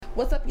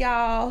What's up,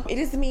 y'all? It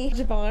is me,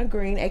 Javon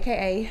Green,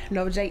 aka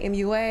Nova J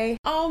MUA,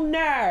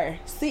 owner,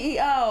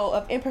 CEO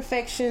of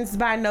Imperfections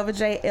by Nova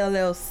J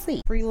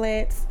LLC,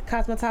 freelance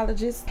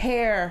cosmetologist,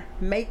 hair,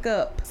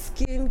 makeup,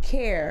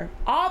 skincare,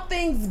 all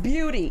things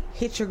beauty.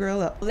 Hit your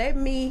girl up. Let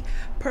me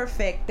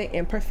perfect the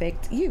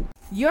imperfect you.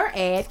 Your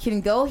ad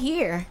can go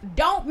here.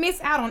 Don't miss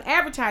out on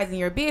advertising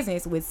your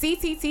business with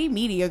CTT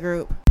Media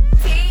Group.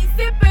 Tea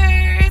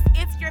sippers,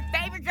 it's your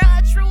favorite girl,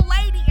 a true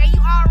lady, and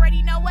you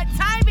already know what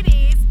time it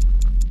is.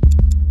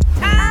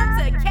 Time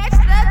to catch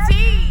the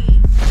tea.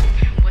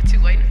 What you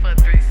waiting for,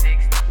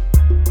 360?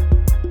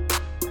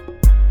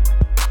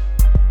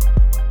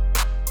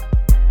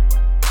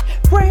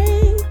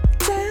 Rain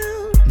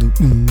down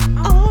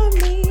on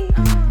me.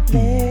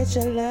 Let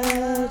your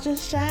love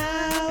just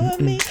shower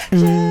me.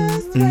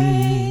 Just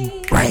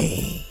rain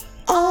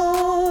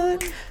on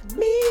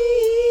me.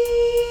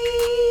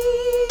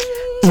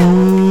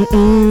 Just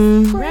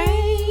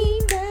rain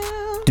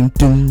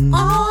down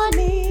on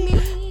me.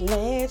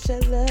 Let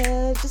your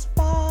love just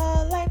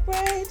fall like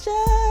rain.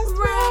 Just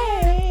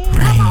rain.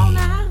 Come on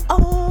now.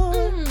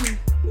 On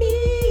me.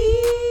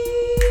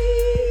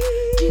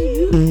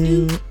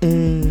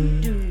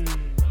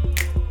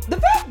 The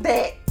fact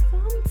that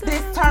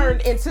this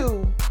turned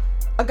into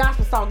a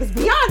gospel song is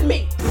beyond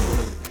me.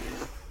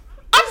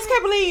 I just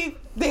can't believe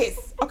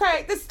this.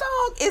 Okay, this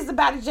song is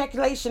about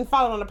ejaculation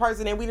falling on a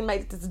person, and we done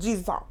made it to a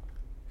Jesus song.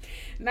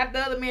 Not the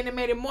other man that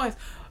made it moist.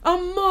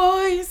 I'm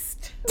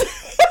moist.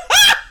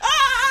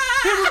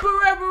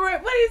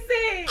 What he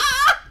said?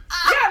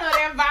 Y'all know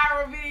that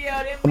viral video.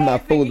 That I'm man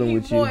not singing fooling he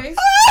with you. moist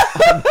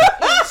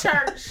in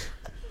church.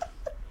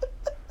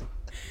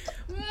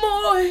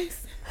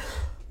 Moist.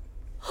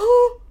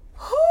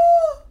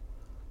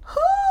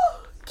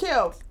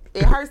 Kill.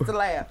 It hurts to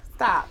laugh.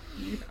 Stop.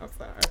 I'm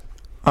sorry.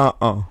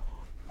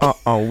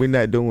 We're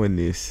not doing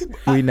this.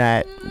 We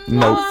not.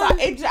 No. I'm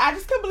sorry. I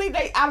just couldn't believe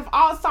out of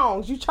all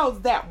songs, you chose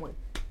that one.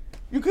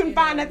 You couldn't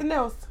find nothing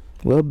else.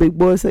 Well, Big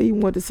Boy say he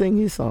want to sing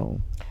his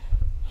song.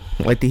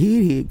 Like the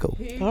he'd go.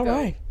 All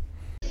right.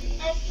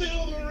 I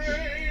feel the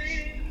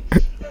rain.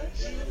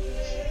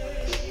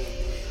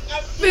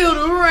 Feel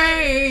the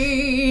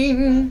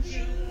rain.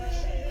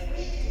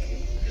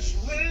 It's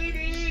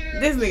raining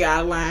This nigga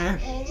out of line.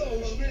 all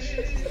over me.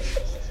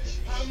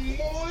 I'm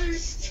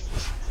moist.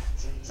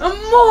 I'm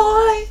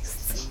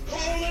moist.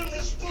 Call in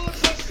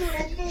response, I said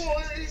I'm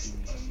moist.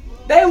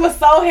 They were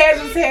so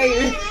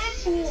hesitating.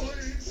 I'm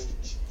moist.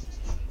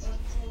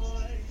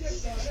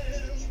 Yes, I am.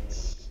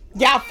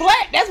 Y'all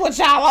flat. That's what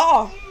y'all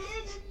are.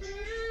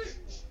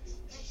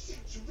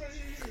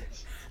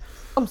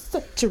 I'm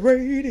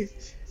saturated.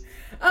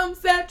 I'm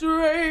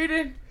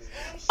saturated.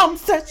 I'm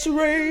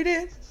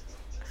saturated.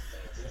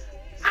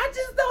 I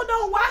just don't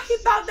know why he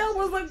thought that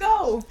was a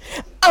go.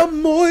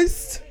 I'm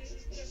moist.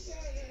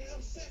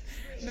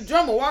 The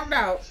drummer walked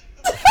out.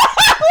 Who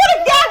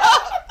got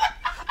up?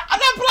 I'm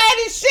not playing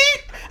this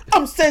shit.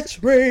 I'm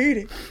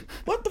saturated.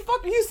 What the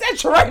fuck are you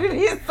saturated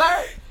in,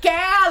 sir?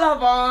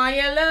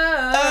 California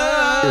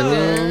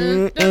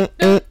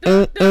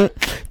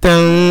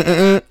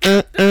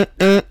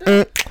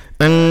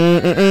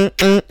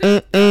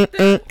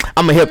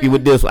I'ma help you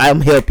with this one.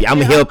 I'ma help you. All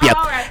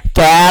right.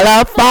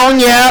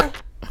 California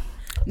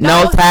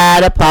knows how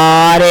to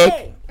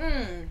party.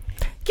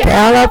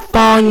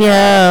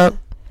 California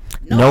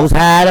knows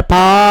how to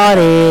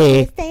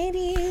party.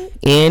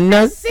 In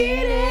the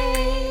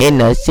City. In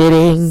the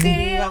city.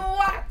 City of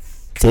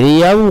Watts.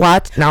 City of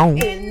Watts. No.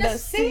 In the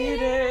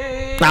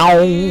city.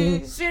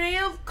 No. City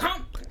of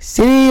Compton.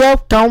 City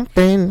of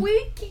Compton.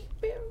 We keep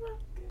it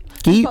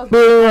rocking. Keep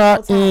it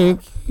rocking.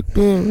 Keep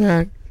it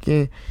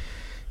rocking.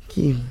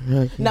 Keep it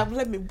rocking. Now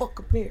let me walk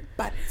up here.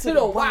 To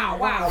the wild,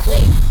 wild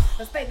west.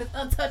 A state that's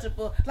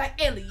untouchable like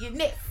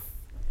alienness.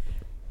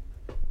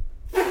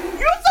 You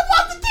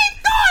supposed to keep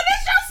going.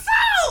 That's your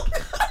song.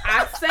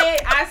 I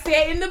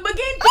said in the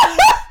beginning.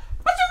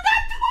 But you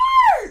got the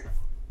words.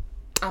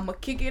 I'ma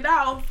kick it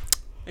off.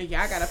 And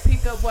y'all gotta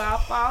pick up where I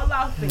fall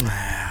off.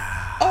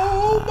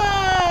 Oh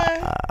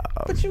my.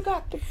 But you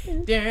got the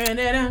Dun, dun,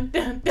 dun, dun,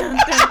 dun, dun.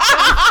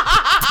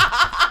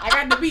 I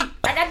got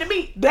the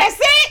beat. That's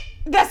it?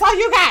 That's all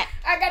you got?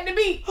 I got the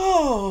beat.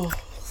 Oh.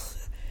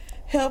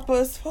 Help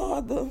us,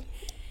 Father.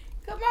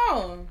 Come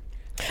on.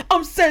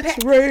 I'm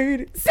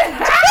saturated.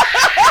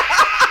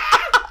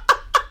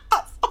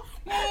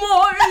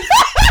 More.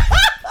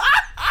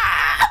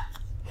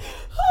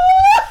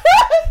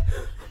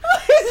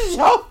 This is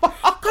your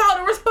fault. Call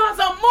the response.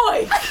 I'm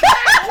moist.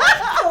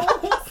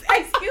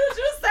 Excuse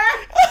you, sir.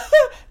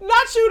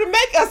 Not you to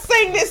make us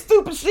sing this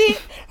stupid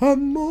shit.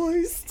 I'm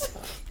moist.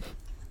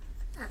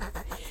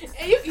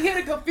 And you can hear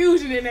the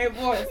confusion in their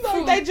voice.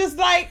 No, they just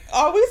like,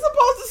 are we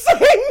supposed to sing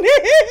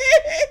this?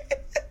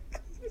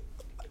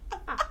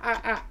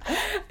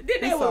 Then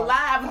they were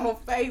live on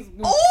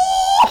Facebook.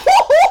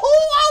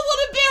 Ooh, I would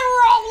have been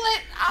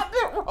rolling. I've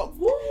been rolling.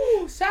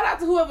 Woo! Shout out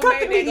to whoever Cut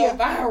the made that media. go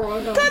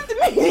viral. Though. Cut the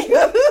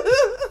media.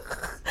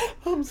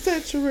 I'm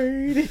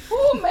saturated.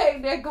 Who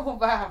made that go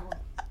viral?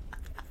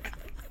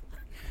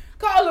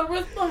 Call a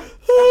response.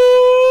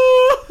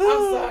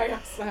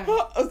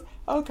 certified.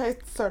 Okay,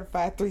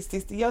 certified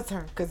 360. Your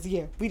turn, cause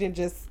yeah, we didn't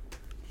just.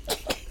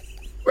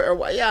 Bro,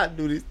 why y'all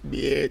do this to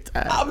me every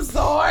time? I'm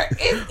sorry.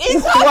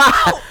 It's her Why?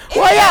 fault.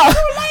 Why It's y'all? the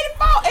lady's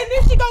fault, and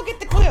then she gonna get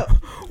the clip.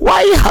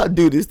 Why y'all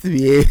do this to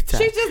me every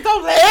time? She just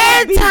gonna let it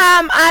Every be.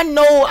 time I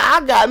know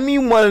I got me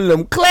one of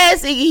them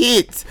classic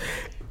hits,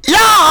 y'all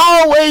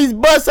always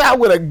bust out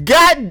with a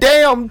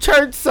goddamn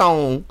church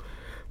song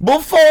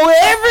before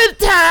every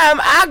time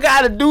I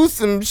gotta do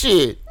some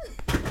shit.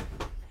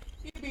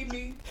 You beat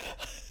me.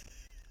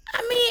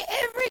 I mean,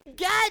 every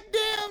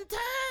goddamn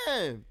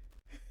time.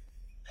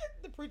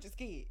 The preacher's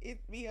kid. It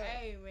be her.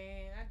 Hey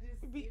man, I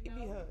just It be you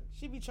know, her.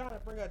 She be trying to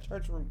bring her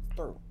church roots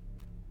through.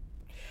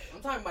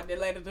 I'm talking about that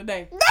later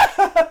today.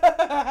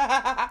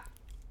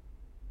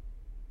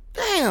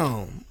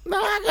 Damn. Now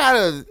I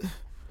gotta.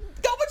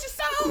 Go with your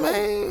song.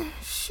 Man,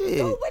 shit.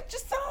 Go with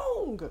your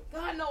song.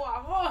 God know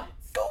our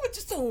hearts. Go with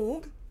your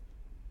song.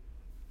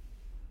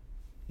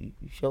 You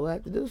sure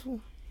after this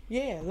one?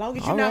 Yeah, as long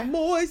as you're All not right.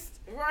 moist.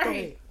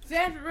 Right.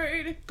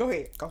 Saturated. Go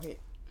ahead. Go ahead.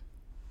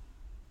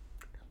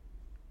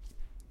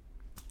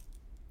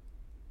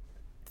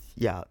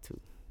 Y'all too.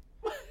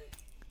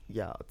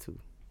 Y'all too.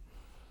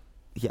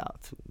 Y'all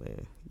too,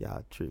 man.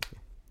 Y'all tripping.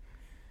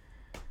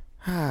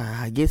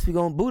 I guess we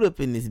gonna boot up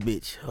in this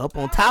bitch. Up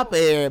on top of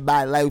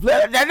everybody. Like,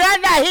 here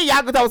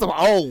y'all can talk some,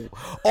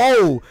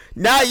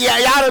 now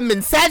y'all done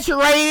been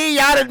saturated.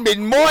 Y'all done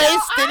been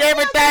moist and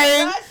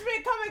everything.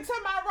 Judgment coming to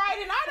my right,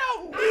 and I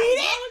don't need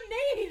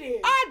it. Need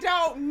it. I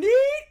don't need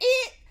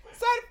it.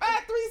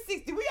 Certified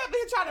 360. We up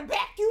here trying to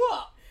back you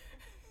up.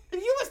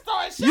 And you was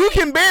throwing shit. You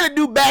can barely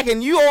do back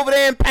and you over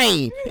there in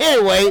pain.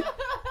 Anyway, Oh,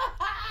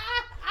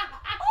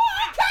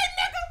 okay,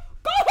 nigga.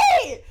 Go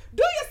ahead.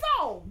 Do your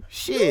song.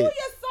 Shit. Do your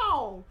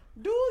song.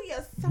 Do your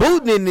song.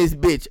 booting in this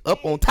bitch.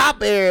 Up on top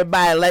of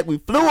everybody like we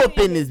flew up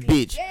in this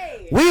bitch. Yeah.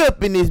 We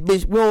up in this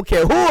bitch. We don't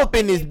care who up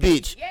in this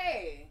bitch.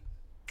 Yeah.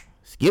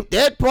 Skip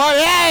that part.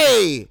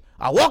 Hey,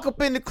 I walk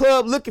up in the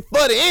club looking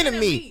for the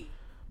enemy.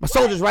 My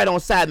soldiers right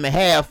on side me,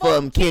 half of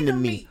them kin to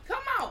me. Come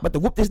on. But to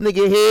whoop this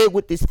nigga head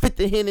with this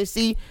 50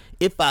 Hennessy,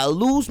 if I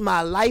lose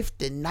my life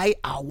tonight,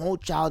 I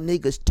want y'all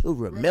niggas to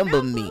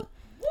remember me.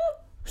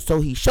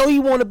 So he show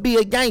you want to be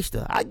a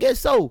gangster. I guess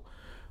so.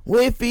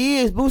 Well, if he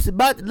is, Boosie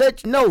about to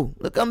let you know.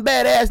 Look, I'm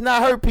badass and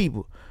I hurt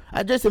people.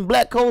 I dress in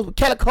black coats with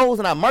calicos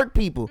and I murk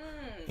people.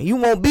 And you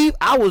want beef?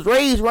 I was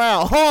raised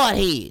around hard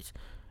heads.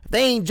 If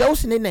they ain't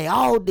Joseph, then they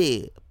all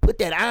dead. Put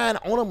that iron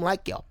on them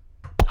like your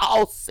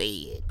Paul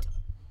said.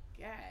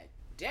 God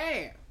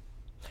damn.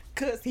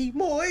 Cause he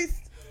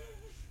moist.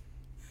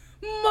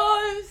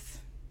 Moist.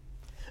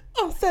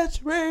 I'm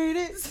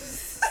saturated.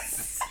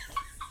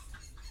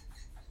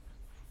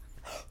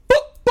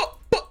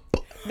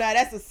 Now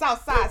that's a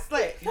south side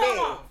slang. Come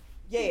Yeah. on.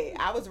 Yeah,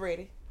 I was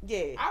ready.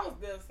 Yeah. I was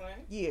good, son.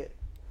 Yeah.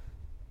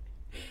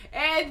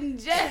 And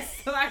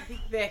just like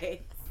that,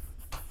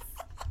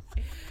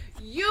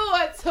 you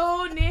are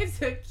tuned in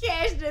to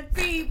Catch the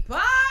Tea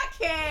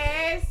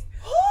podcast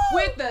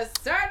with the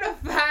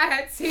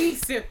certified tea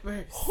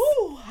sippers.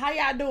 Whew, how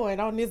y'all doing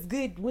on this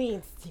good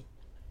Wednesday?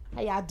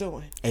 How y'all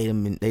doing? They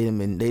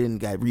done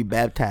got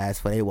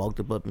rebaptized for they walked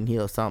up in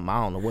here or something.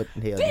 I don't know what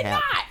the hell Did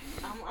happened.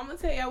 not. I'm gonna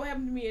tell y'all what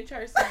happened to me in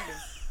church Sunday.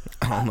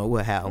 I don't know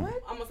what happened.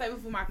 I'm gonna save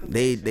it for my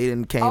They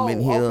done came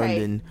in here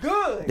and then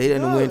Good. they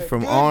done good, went from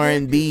good,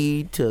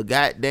 R&B to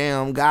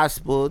goddamn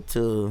gospel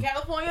to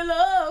California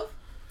love.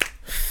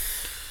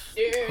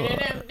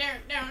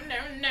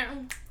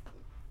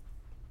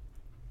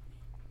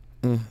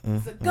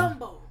 It's a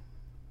gumbo.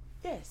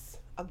 Yes,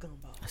 a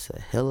gumbo. that's a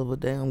hell of a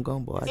damn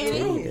gumbo. I It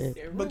tell you is.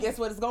 that. But guess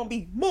what? It's gonna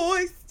be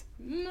moist.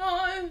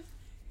 Moist.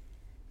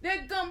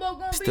 That gumbo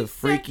gonna It's be the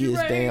freakiest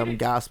saturated. damn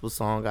gospel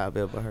song I've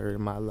ever heard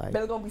in my life.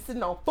 Better gonna be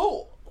sitting on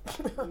full.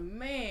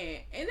 Man,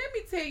 and let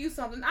me tell you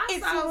something. I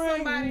It's saw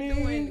somebody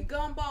raining. doing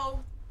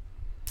gumbo,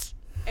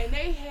 and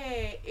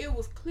it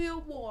was clear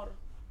water.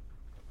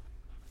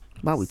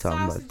 Why are we talking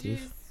about sausages,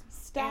 this?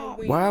 Stop.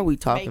 and Why are we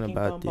talking making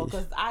about gumbo,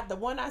 this? Cause the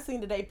one I seen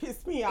today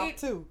pissed me off It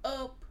too.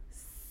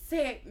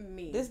 upset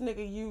me. This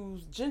nigga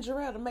used ginger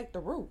ale to make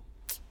the roux.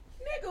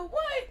 Nigga,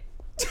 what?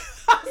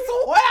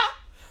 I swear.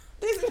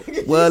 This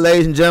nigga. Well,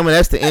 ladies and gentlemen,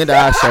 that's the end of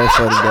our show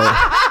for today.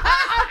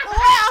 I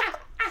swear.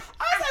 I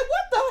was like,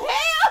 what the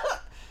hell?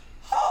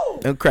 Oh,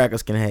 Them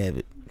crackers can have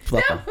it.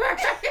 Fuck them.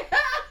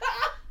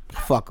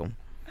 Fuck them.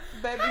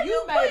 baby, How you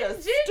you made a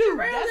putting stew.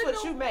 ginger ale That's in what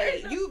the you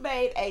made. water? You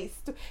made a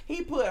stew.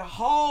 He put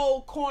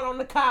whole corn on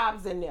the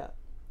cobs in there.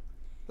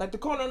 Like the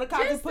corn on the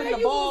cobs he Just put say in the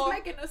you bowl. was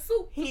making a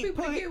soup for He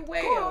people put to get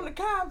corn on the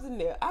well. cobs in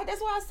there.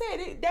 That's why I said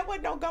it. That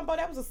wasn't no gumbo.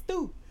 That was a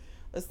stew,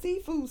 a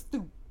seafood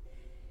stew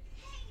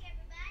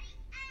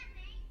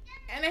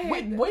And they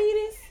with had the,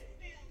 weenies.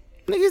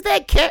 Niggas,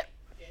 that cat.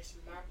 That's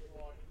my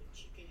water with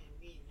chicken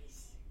and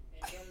weenies.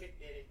 And don't make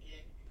that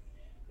again.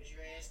 Because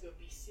your ass gonna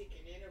be sick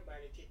and ain't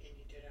nobody taking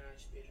you to the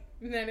hospital.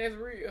 now that's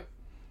real.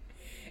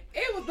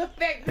 It was the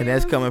fact that And it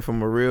that's was- coming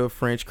from a real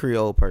French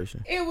Creole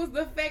person. It was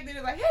the fact that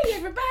it's like, hey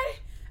everybody,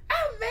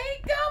 I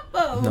made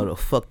gumbo. No, the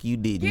fuck you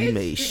did. You Yes.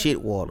 made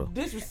shit water.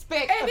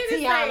 Disrespect And of then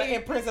it Tiana say-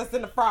 and Princess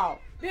and the Frog.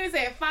 Then it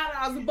said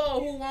 $5 a bowl.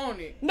 Who want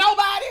it?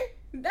 Nobody.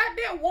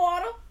 That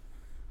water.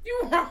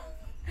 You wrong.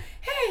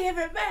 Hey,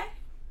 everybody.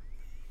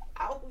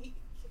 Oh, we.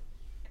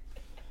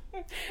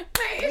 Man,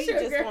 We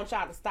just want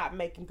y'all to stop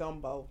making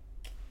gumbo.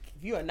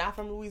 If you are not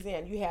from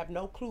Louisiana, you have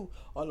no clue,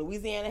 or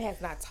Louisiana has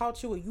not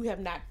taught you, or you have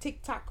not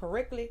TikTok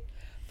correctly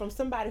from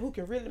somebody who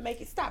can really make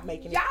it. Stop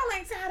making it. Y'all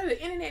ain't tired of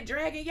the internet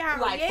dragging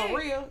y'all. Like, yet. for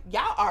real,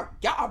 y'all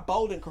are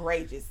bold and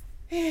courageous.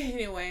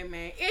 Anyway,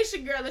 man, it's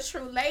your girl, the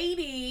true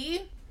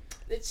lady,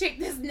 the chick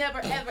that's never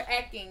ever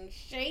acting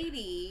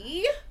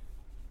shady.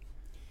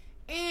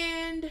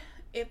 And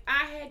if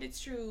I had to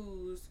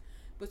choose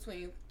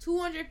between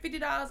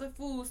 $250 of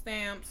food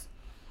stamps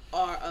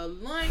or a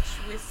lunch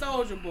with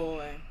Soulja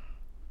Boy,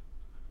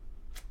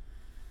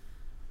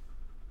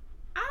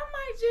 I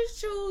might just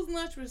choose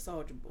lunch with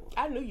Soulja Boy.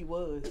 I knew you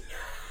was.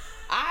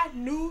 I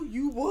knew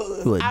you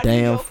was. You a I damn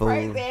knew your fool.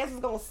 crazy ass was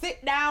gonna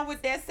sit down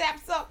with that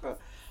sapsucker.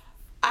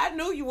 I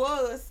knew you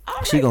was.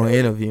 She gonna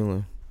interview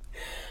him.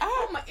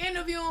 I'm gonna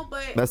interview him,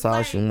 but That's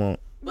all she want.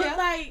 But Yeah.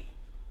 like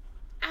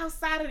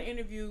outside of the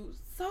interview,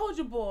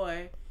 Soulja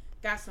Boy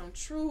got some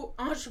true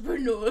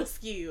entrepreneur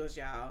skills,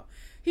 y'all.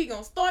 He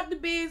gonna start the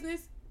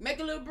business, make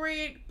a little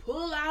bread,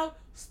 pull out,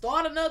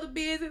 start another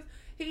business.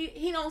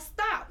 He don't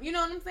stop. You know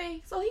what I'm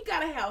saying? So he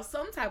gotta have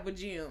some type of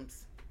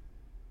gems.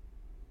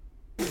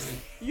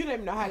 You don't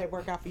even know how that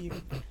work out for you.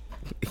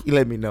 You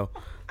let me know.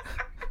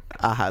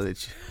 I'll holler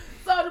at you.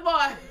 Soulja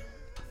Boy,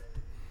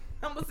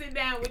 I'm gonna sit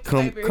down with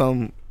you,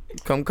 baby.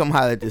 Come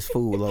holler at this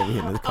fool over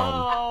here in the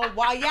corner.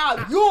 While y'all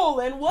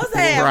yuling, what's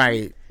happening?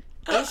 Right.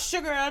 It's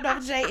Sugar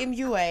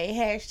WJMUA.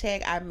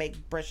 Hashtag I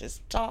make brushes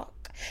talk.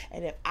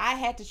 And if I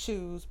had to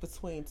choose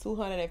between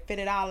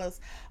 $250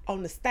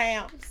 on the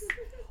stamps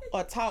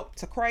or talk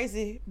to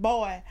Crazy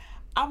Boy,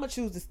 I'm going to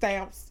choose the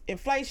stamps.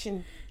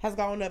 Inflation has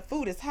gone up.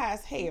 Food is high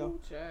as hell.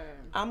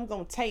 I'm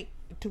going to take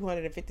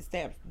 250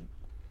 stamps.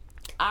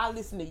 I'll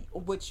listen to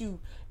what you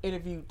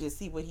interviewed to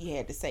see what he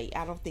had to say.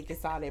 I don't think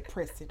it's all that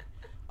pressing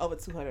over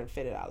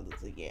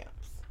 $250 a yams.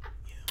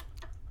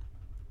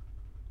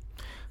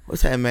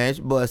 What's that, man? It's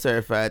your boy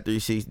Certified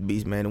 360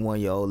 Beast, man. The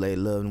one your old lady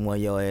loved and one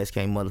your ass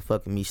can't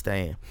motherfucking me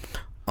stand.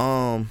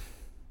 I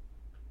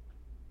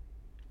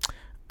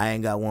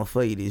ain't got one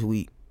for you this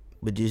week,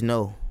 but just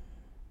know,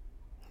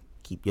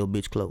 keep your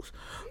bitch close.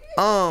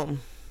 Oh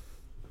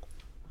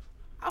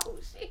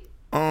shit.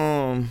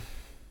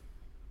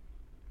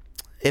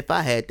 If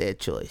I had that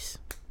choice,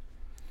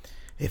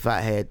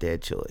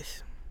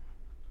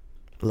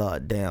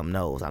 Lord damn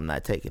knows I'm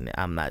not taking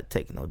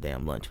no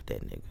damn lunch with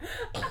that nigga.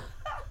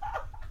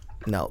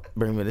 No,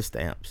 bring me the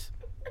stamps.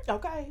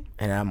 Okay.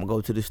 And I'm gonna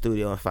go to the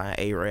studio and find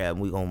A-Rab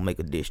and we gonna make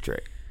a diss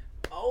track.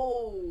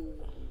 Oh.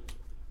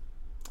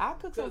 I'll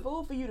cook some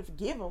food for you to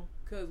forgive him.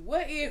 Cause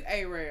what is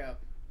A-Rab?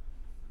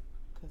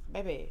 Cause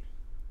baby.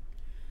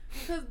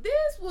 Cause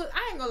this was,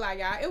 I ain't gonna lie,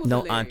 y'all, it was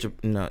No hilarious.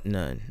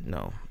 none.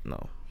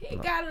 He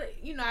gotta,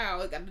 you know, I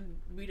always got to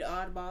be the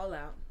oddball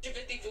out.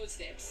 250 food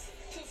stamps.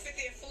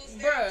 250 in food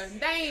stamps. Bruh,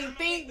 they ain't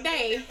think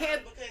they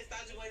had. Because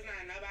Soulja Boy's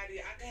not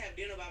nobody. I could have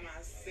dinner by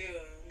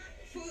myself.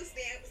 Food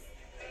stamps.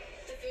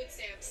 The food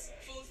stamps.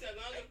 Food stamps.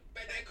 I don't give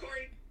a that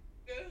Corey.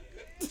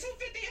 250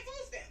 in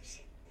food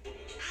stamps. I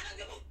don't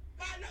give a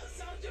about no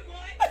Soulja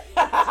Boy.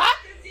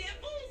 250 in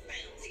food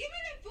stamps. Give me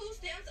them food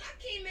stamps. I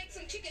can't make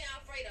some chicken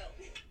Alfredo.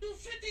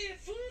 250 in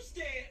food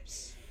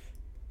stamps.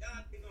 Y'all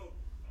think I'm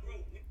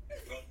broke.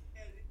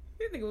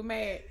 This nigga was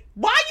mad.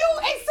 Why you?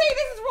 And see,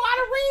 this is one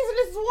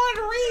of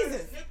the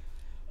reasons.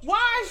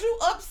 Why is you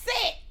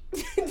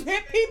upset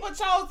that people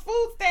chose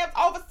food stamps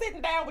over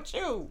sitting down with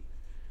you?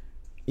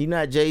 You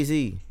not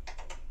Jay-Z.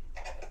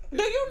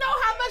 Do you know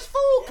how much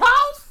food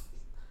costs?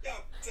 Y'all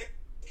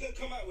could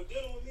come out with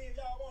dinner with me if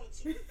y'all wanted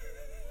to. Y'all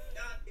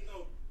think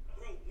I'm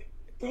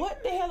broke.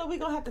 What the hell are we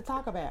gonna have to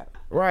talk about?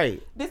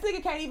 Right. This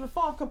nigga can't even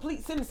form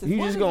complete sentences. You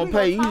What just is gonna we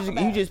pay. talk You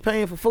about? just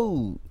paying for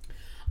food.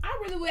 I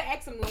really would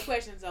ask him more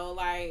questions though.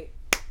 Like,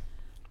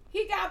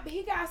 he got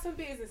some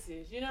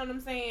businesses. You know what I'm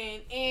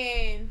saying?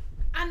 And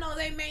I know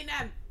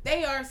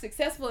they are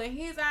successful in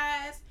his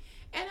eyes.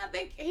 And I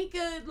think he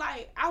could,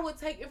 like, I would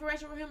take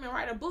information from him and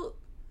write a book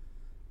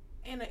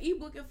and an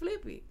ebook and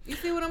flip it. You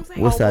see what I'm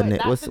saying? What's Oh, our what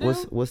next? not to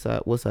do?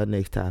 What's our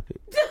next topic?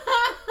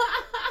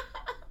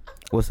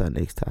 What's our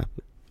next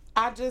topic?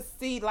 I just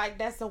see like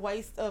that's a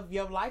waste of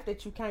your life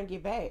that you can't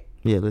get back.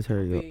 Yeah, let's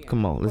hurry up.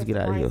 Come on, let's What's get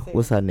the out of here. brain cell?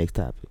 What's our next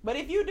topic? But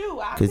if you do,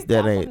 I'll Cause pick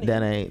that out ain't.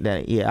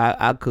 something. Yeah,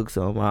 I'll cook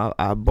some.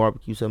 I'll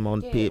barbecue some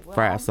on the Yeah, pit, well,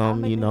 fry I'll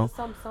something. make You a know,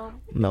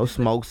 something.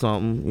 smoke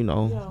something. You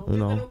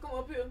know. Come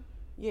up here.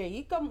 Yeah,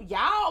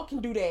 y'all can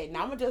do that.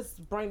 Now I'm gonna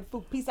just bring the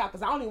food piece out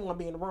because I don't even want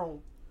to be in the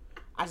room.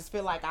 I just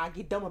feel like I'll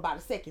get done about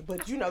a second.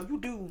 But you know, you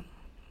do what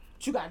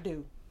you gotta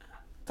do.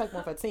 Take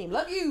one for the team.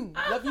 Love you,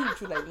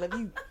 true lady. Love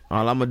you.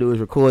 All I'm gonna do is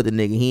record the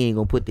nigga. He ain't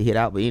gonna put the hit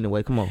out. But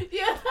anyway, come on.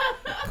 Yeah.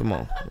 Come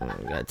on. I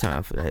ain't got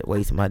time for that.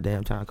 Wasting my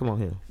damn time. Come on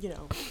here. You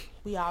know,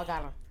 we all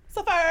gotta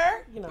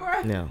suffer. You know.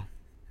 Bruh. Now.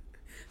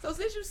 So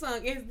since you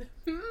sung,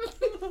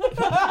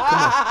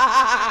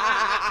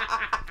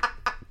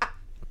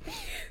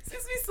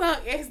 since we sung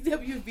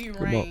SWV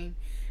Rain,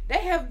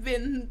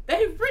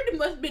 they've pretty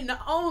much been the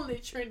only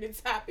trending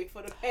topic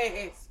for the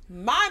past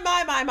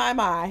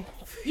My.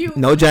 few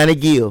No Johnny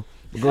Gill.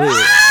 Go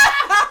ahead.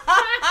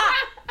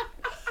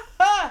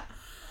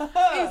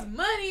 It's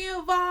money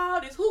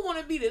involved. It's who want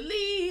to be the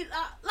lead.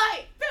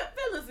 Like,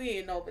 fill us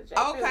in, Nova J.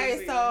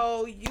 Okay,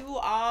 so you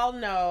all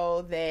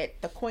know that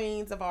the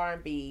Queens of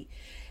R&B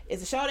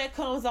is a show that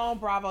comes on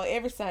Bravo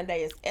every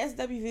Sunday. It's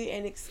SWV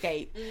and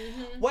Xscape.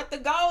 What the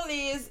goal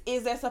is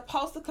they're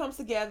supposed to come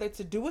together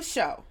to do a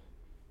show.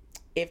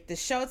 If the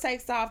show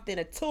takes off, then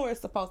a tour is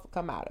supposed to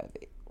come out of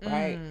it,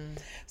 right?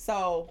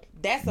 So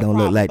that's a Don't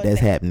problem, look like but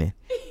that's happening.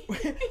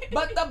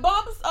 But the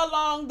bumps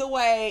along the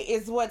way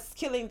is what's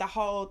killing the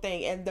whole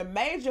thing. And the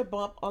major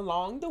bump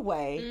along the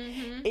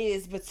way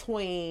is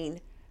between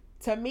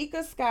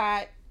Tamika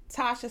Scott,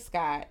 Tasha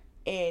Scott,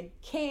 and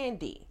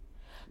Candy.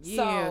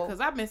 Yeah,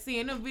 because I've been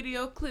seeing them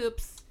video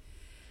clips.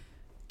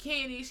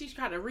 Candy, she's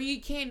trying to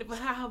read Candy for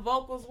how her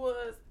vocals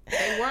was.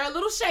 They were a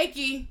little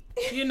shaky.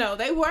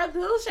 They were a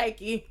little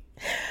shaky.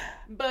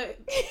 But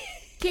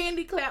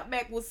Candy clapped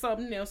back with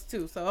something else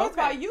too. So First of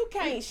all, you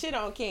can't shit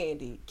on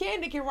Candy.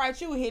 Candy can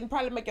write you a hit and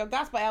probably make your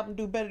gospel album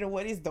do better than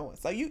what it's doing.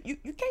 So you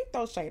can't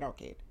throw shade on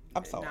Candy.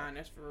 I'm sorry. Nah,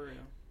 that's for real.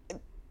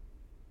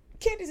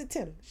 Candy's a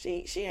tenor.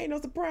 She ain't no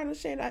soprano.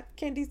 She ain't not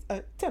Candy's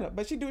a tenor,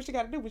 but she do what she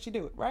got to do when she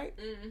do it, right?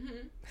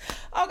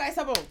 Okay,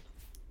 so boom.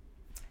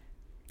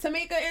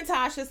 Tamika and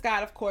Tasha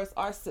Scott, of course,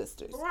 are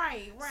sisters.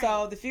 Right.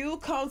 So the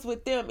feud comes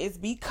with them is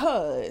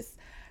because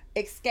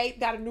Xscape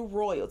got a new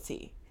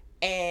royalty,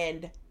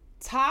 and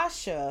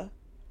Tasha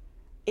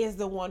is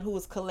the one who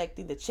was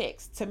collecting the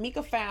checks.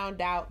 Tamika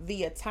found out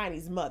via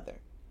Tiny's mother.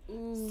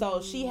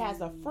 So she has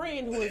a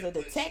friend who is a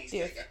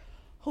detective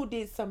who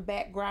did some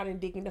background and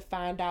digging to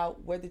find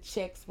out where the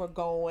checks were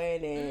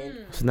going and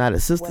It's not a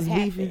what sister's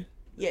happened. beefing.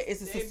 Yeah,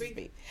 it's a sister's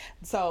beef.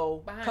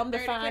 So Behind come to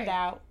 30K. find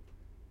out,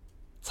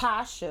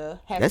 Tasha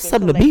has That's been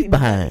something to collecting beef the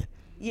money. behind.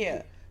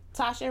 Yeah,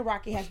 Tasha and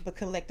Rocky has been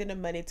collecting the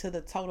money to the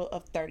total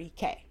of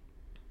 $30K.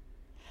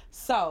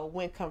 So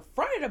when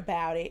confronted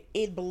about it,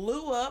 it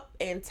blew up,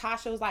 and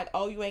Tasha was like,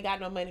 "Oh, you ain't got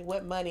no money.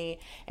 What money?"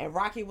 And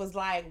Rocky was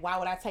like, "Why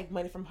would I take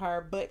money from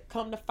her?" But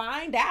come to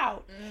find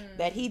out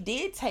that he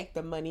did take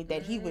the money,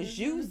 that he was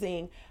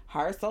using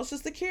her social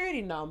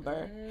security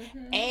number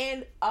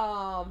and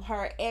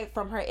her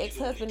from her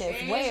ex-husband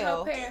as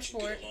well. Her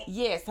passport.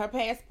 Yes, her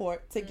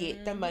passport to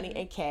get the money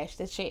and cash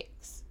the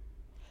checks.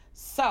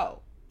 So,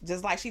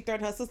 just like she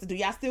threatened her sister, do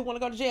y'all still want to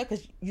go to jail?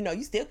 Because,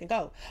 you still can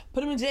go.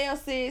 Put them in jail,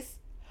 sis.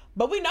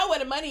 But we know where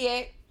the money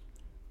at.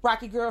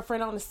 Rocky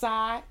girlfriend on the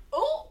side.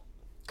 Ooh.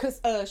 Because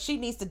she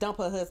needs to dump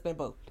her husband,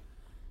 boo.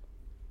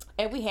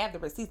 And we have the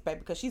receipts,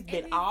 baby, because she's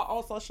been all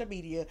on social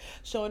media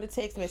showing the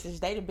text message.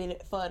 They done been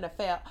for an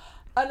affair.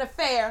 An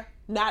affair,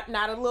 not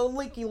a little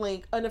linky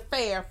link. An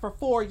affair for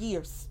 4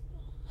 years.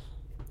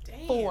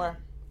 Damn. Four.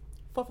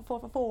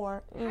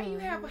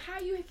 How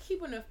you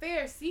keep an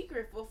affair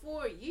secret for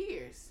 4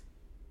 years?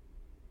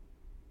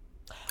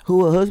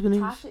 Who her husband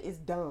is? Tasha is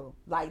dumb.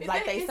 Like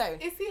they say.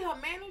 Is he her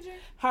manager?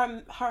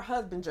 Her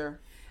husbander.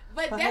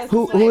 But Her that's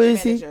husband's Who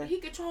is he? manager. he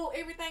control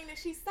everything that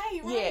she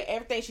say, right? Yeah,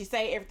 everything she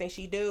say, everything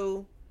she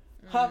do.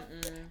 Her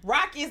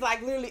Rocky is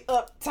like literally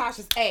up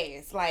Tasha's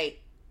ass.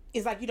 Like,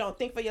 it's like you don't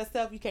think for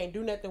yourself. You can't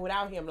do nothing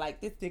without him. Like,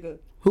 this nigga,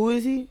 Who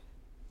is he?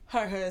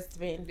 her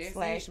husband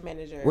That's /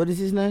 manager. What is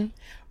his name?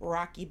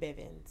 Rocky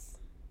Bivens.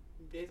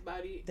 That's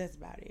about it. That's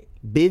about it.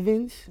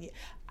 Bivens? Yeah,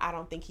 I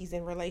don't think he's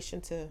in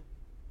relation to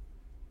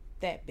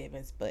that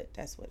Bivens, but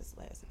that's what his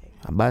last name.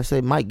 I'm about to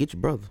say, Mike, get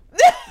your brother.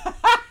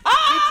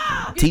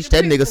 Get Teach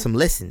your that people. nigga some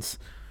lessons.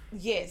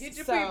 Yes. Get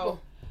your So,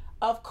 people.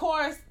 of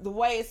course, the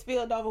way it's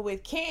spilled over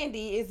with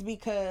Candy is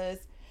because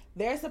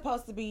they're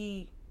supposed to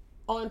be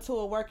on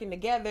tour working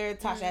together.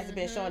 Tasha hasn't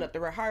been showing up to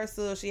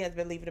rehearsal. She has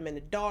been leaving them in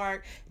the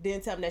dark.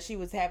 Didn't tell them that she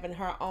was having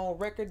her own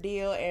record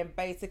deal and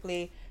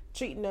basically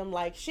treating them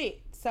like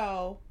shit.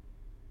 So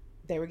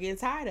they were getting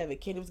tired of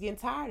it. Candy was getting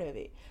tired of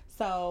it.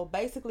 So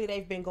basically,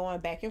 they've been going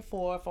back and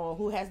forth on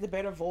who has the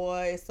better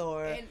voice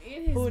or And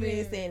it has who been,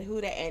 this and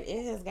who that, and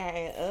it has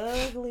gotten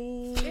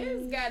ugly.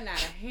 It's gotten out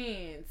of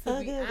hand,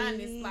 to be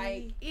honest.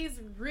 Like, it's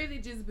really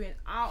just been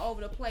all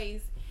over the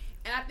place.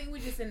 And I think we're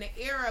just in the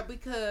era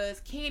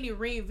because Candy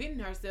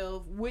reinventing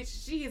herself, which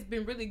she has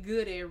been really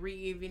good at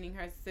reinventing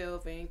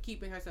herself and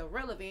keeping herself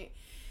relevant.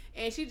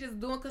 And she just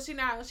doing, because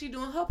she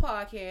doing her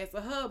podcast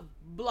or her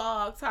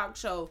blog talk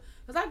show.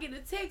 Because I get a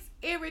text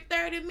every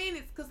 30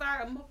 minutes because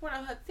I'm part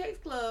of her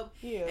text club.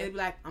 Yeah. And it be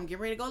like, I'm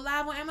getting ready to go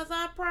live on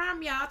Amazon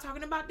Prime, y'all,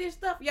 talking about this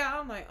stuff,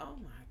 y'all. I'm like, oh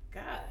my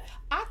God.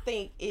 I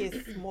think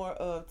it's more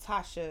of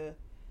Tasha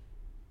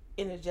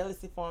in a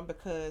jealousy form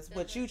because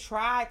what you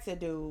tried to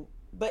do,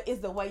 but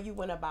it's the way you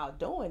went about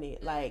doing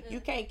it. Like, you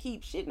can't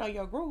keep shitting on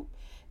your group.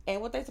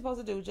 And what they supposed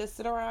to do, just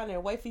sit around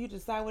and wait for you to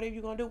decide whatever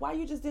you're going to do. Why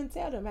you just didn't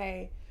tell them,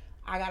 hey,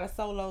 I got a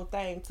solo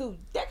thing too?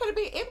 That could have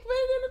been implemented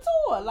in the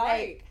tour. Like,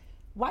 Right.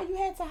 why you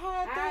had to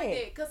hide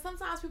that? Because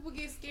sometimes people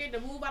get scared to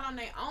move out on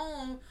their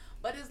own,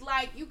 but it's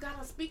like you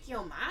gotta speak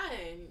your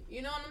mind.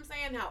 You know what I'm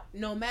saying? How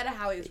no matter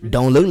how it's really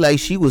Don't look like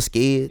she was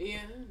scared. yeah,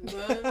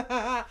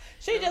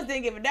 She just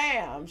didn't give a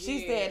damn.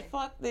 She Yeah. said,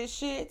 "Fuck this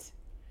shit.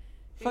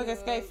 Fuck was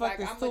Xscape. Fuck like,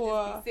 this I'ma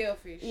tour. just be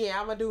selfish. Yeah,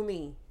 I'm gonna do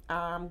me.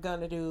 I'm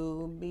gonna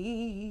do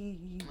me."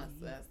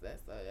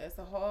 That's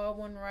a hard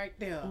one right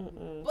there.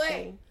 Mm-mm. But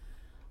See?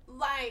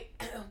 like,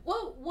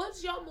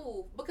 what's your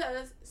move?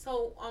 Because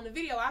so on the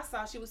video I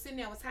saw, she was sitting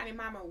there with Tiny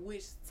Mama,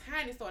 which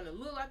Tiny starting to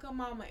look like her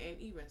mama and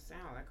even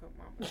sound like her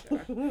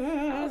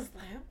mama. I was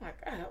like, oh my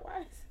God, why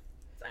does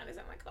Tiny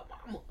sound like her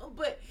mama?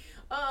 But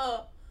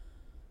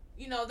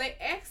you know, they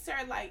asked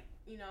her like,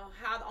 you know,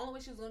 how the only way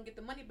she was gonna get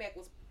the money back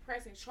was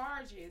pressing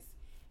charges,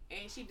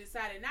 and she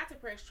decided not to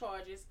press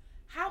charges.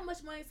 How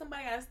much money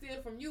somebody gotta steal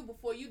from you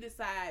before you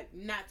decide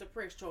not to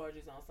press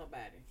charges on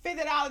somebody?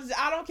 $50.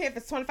 I don't care if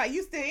it's 25.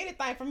 You steal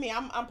anything from me,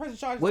 I'm pressing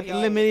charges. With on the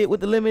your limited, with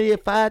the limited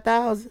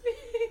 5,000.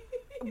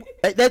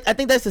 I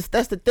think that's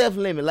the theft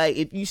limit. Like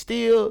if you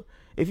steal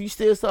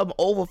something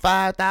over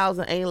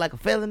 5,000, ain't like a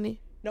felony.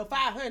 No,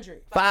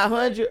 500.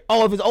 500.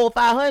 Oh, if it's over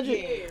 500,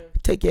 Yeah.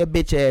 take your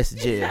bitch ass to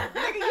jail.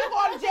 Nigga, you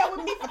going to jail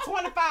with me for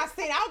 25 cents.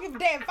 I don't give a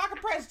damn if I can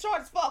press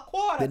charges for a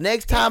quarter. The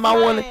next time I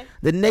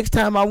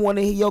want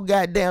to hear your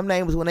goddamn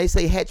name is when they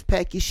say hatch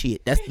pack your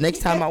shit. That's the next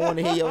time I want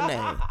to hear your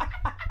name.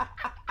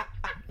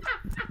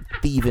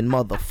 Thieving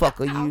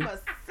motherfucker, you. I'ma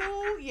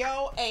sue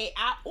your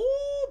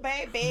ooh,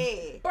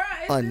 baby. Bruh,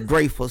 it's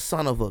Ungrateful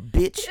son of a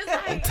bitch. It's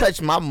like- Don't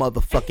touch my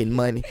motherfucking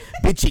money.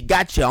 Bitch, you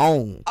got your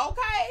own. Okay.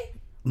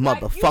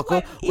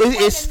 Motherfucker. you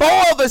It's wouldn't-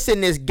 four of us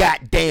in this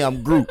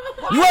goddamn group.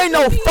 You ain't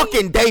no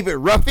fucking David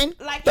Ruffin.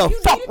 Like, The if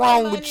you fuck needed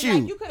wrong that with money, you?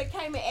 Like, you could have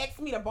came and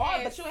asked me to borrow,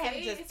 And but you had to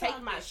say just take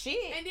my something.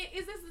 shit. And then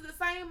is this the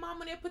same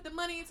mama that put the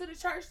money into the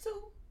church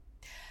too?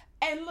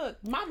 And look,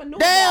 Mama knew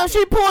Damn, about she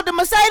it. pulled the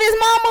Mercedes,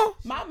 mama.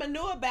 Mama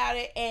knew about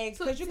it, and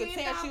Took because you could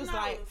tell she was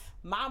like, $10,000.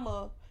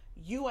 "Mama,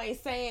 you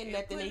ain't saying And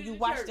nothing, put and it you in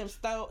watched church.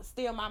 them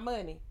steal my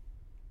money,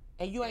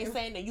 and you ain't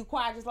saying that. You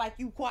quiet just like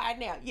you quiet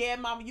now. Yeah,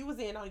 Mama, you was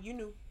in on. You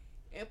knew.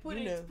 And put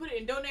You it know.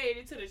 and donated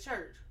it to the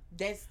church.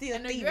 That's still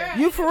And the thieving. girl-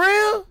 You for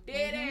real?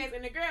 Dead ass.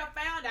 And the girl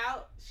found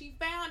out. She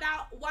found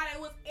out while they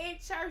was in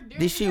church. During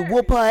Did she service.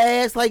 whoop her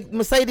ass like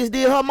Mercedes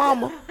did her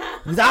mama?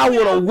 'Cause I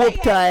would have whooped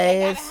her They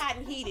got it ass. hot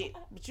and heated,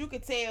 but you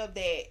could tell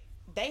that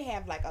they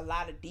have like a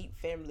lot of deep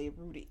family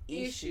rooted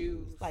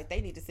issues. Like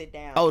they need to sit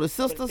down. Oh, the with a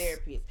sisters?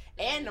 therapist,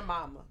 and the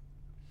mama.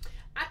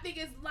 I think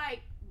it's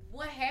like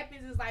what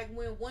happens is like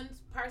when one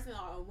person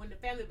or when the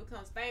family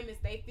becomes famous,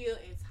 they feel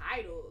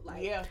entitled.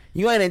 Like Yeah.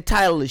 You ain't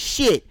entitled to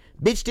shit.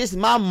 Bitch, this is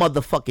my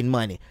motherfucking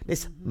money.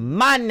 This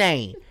my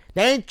name.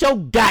 That ain't your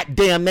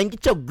goddamn name.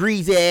 Get your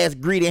greasy ass,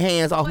 greedy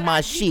hands off what my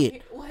I shit.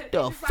 give- what-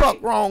 The it's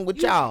fuck wrong with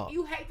you, y'all?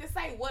 You hate to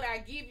say what I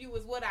give you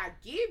is what I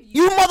give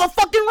you. You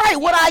motherfucking right.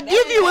 What I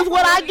give you is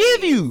what I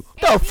give you.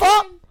 The And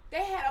fuck? then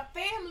They had a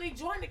family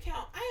joint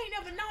account. I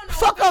ain't never known no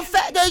Fuck a family-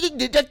 fat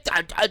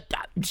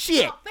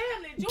shit. a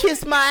family joint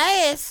Kiss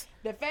my ass.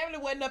 The family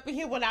wasn't up in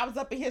here when I was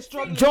up in here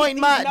struggling. Joint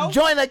with my these notes.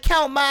 joint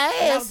account my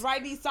And I was ass.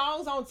 writing these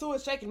songs on tour,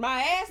 shaking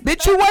my ass.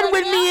 Bitch, you wasn't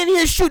with me in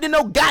here shooting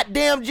no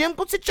goddamn gym.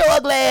 Go sit your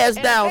ugly ass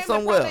down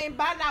somewhere.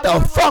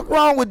 The fuck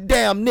wrong with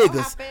damn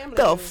niggas? family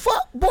The is.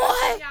 fuck, boy?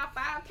 Y'all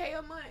 $5K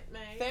a month,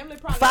 man. Family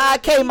probably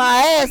 5K my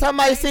ass. I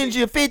might send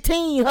you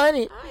 15,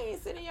 honey. I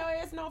ain't sending your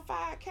ass no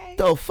 5K.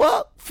 The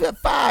fuck?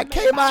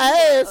 5K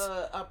my ass.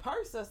 A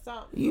purse or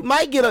something. You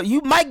might get a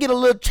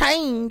little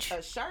change,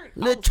 A shirt.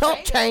 little Oh, chump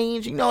say that.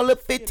 change. You know, a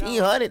little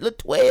 1,500, little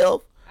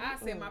 12. I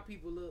set my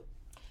people up.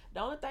 The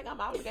only thing I'm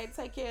obligated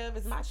to take care of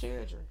is my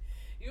children.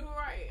 You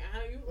right.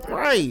 You right.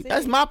 Right,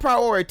 that's my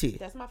priority.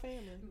 That's my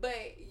family. But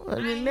Other I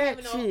than ain't that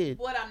having no, shit.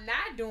 what I'm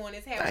not doing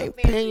is I having a ain't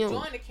family paying-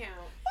 joint account.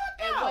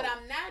 And what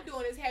I'm not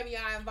doing is having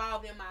y'all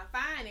involved in my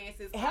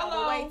finances all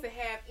Hello? the way to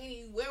have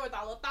any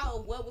wherewithal or thought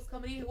of what was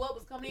coming in, what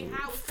was coming in,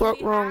 how it was Fuck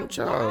coming in, wrong how it with was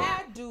y'all. going out.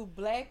 Why do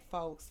black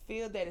folks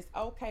feel that it's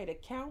okay to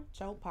count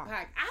your pocket?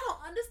 Like, I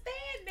don't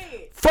understand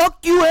that.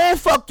 Fuck you and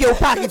fuck your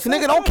pockets,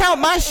 nigga. Don't count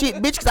my shit,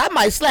 bitch, cause I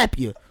might slap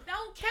you.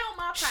 Don't count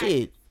my pockets.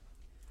 Shit.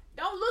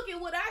 Don't look at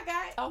what I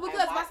got. Okay,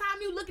 because why- by the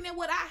time you looking at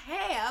what I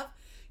have,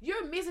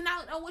 you're missing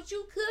out on what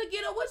you could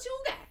get or what you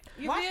got.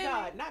 You Watch feel me?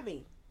 God, not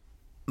me.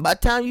 By the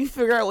time you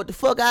figure out what the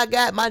fuck I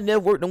got, my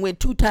net worth done went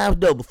 2 times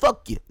double.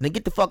 Fuck you. Now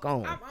get the fuck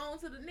on. I'm on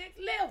to the next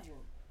level.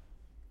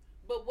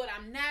 But what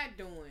I'm not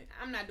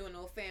doing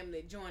no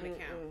family joint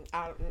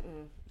account.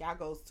 Y'all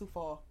goes too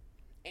far.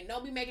 And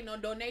don't be making no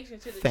donation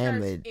to the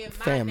Family, church in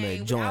my family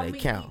name joint without me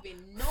account.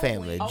 even knowing.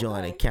 Family joint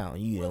Okay. account.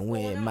 You done What's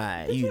win going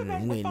my. Could You imagine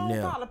done the win phone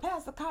them. call?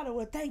 Pastor Carter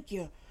will thank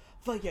you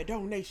for your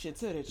donation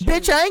to the church.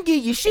 Bitch, I ain't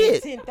give you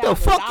shit. The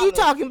fuck you $10,000.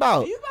 talking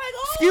about? You like,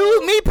 oh,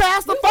 Excuse me,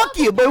 Pastor. Fuck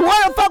you. But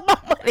where the fuck my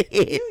money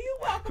is? You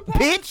welcome,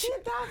 Pastor. Bitch,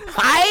 $10,000.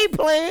 I ain't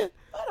playing.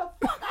 What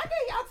the fuck? I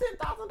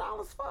gave y'all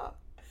 $10,000 for.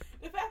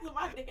 The fact that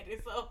my dad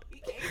is so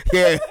he can't.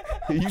 Yeah,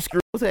 you screw.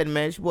 What's happening,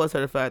 man? It's your boy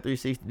Certified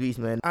 360 Beast,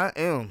 man. I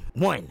am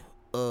one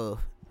of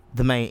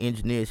the main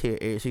engineers here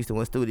at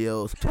 61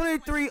 Studios.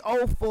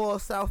 2304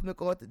 South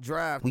MacArthur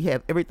Drive. We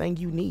have everything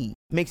you need.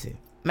 Mixing,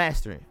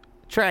 mastering,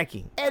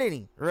 tracking,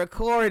 editing,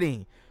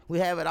 recording. We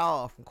have it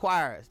all from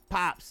choirs,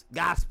 pops,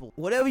 gospel.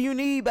 Whatever you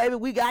need, baby,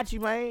 we got you,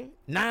 man.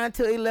 9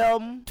 to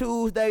 11,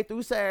 Tuesday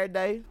through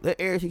Saturday.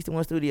 Let Area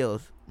 61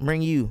 Studios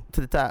bring you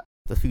to the top.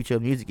 The future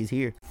of music is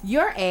here.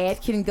 Your ad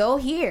can go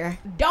here.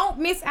 Don't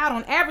miss out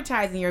on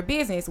advertising your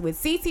business with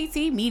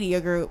CTT Media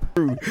Group.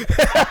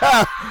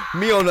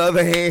 Me on the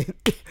other hand,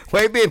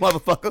 wait a minute,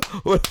 motherfucker.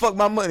 Where the fuck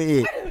my money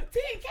is?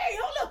 10K,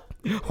 hold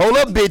up. Hold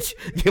up, bitch.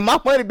 Get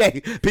my money back.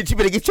 Bitch, you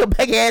better get your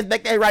back ass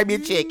back there and write me a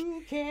check.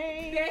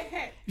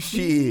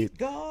 Shit.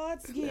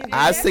 God's gift.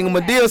 I sing him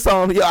a deal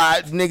song. Yo,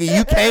 nigga,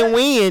 you can't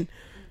win.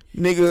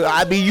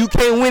 Nigga, you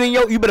can't win in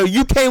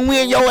you can't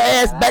win your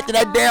ass back to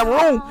that damn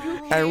room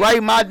and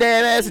write my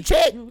damn ass a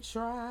check.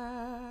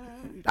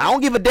 I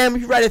don't give a damn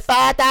if you write it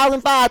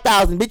 5,000,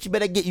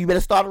 bitch. You better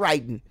start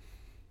writing.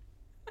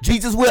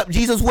 Jesus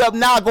wept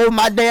now. Go with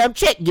my damn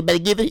check. You better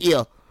give it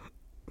here.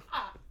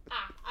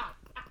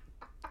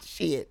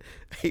 Shit,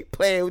 ain't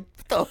playing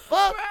with the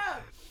fuck.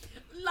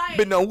 Like,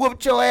 Been done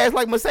whooped your ass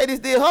like Mercedes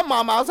did her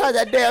mama outside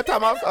that damn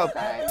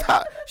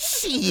time.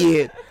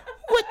 Shit,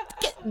 what,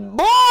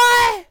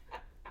 boy?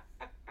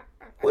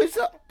 What's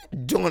up?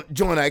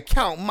 Join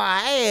account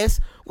my ass.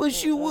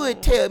 Wish you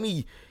would tell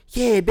me.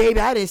 Yeah, baby,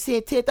 I didn't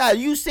send 10,000.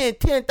 You sent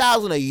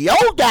 10,000 of your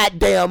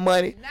goddamn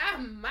money.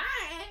 not mine.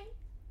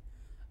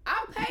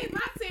 I paid my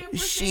 10%.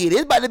 Shit,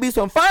 it's about to be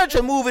some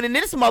furniture moving in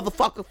this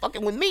motherfucker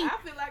fucking with me. I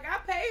feel like I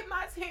paid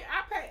my 10.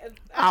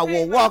 I will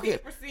paid my walk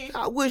it. 10%.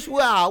 I wish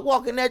I'll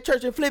walk in that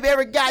church and flip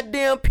every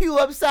goddamn pew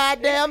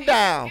upside down.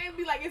 Can't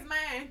be like it's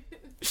mine.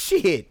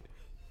 Shit.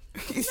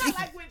 It's not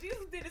like when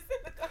Jesus did the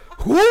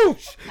synagogue.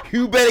 Whoosh!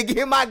 You better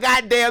get my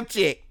goddamn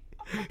check.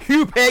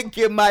 You better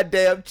get my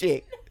damn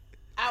check.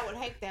 I would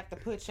hate to have to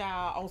put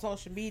y'all on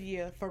social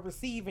media for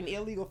receiving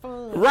illegal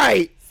funds.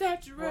 Right.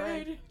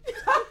 Saturated.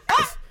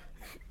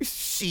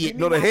 Shit.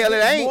 No, the hell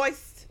it ain't.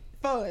 Moist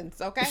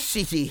funds, okay?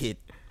 Shit.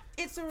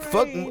 It's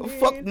Fuck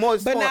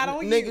moist but fun, not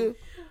on nigga. you.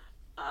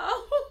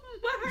 Oh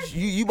my.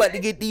 You about to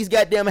get these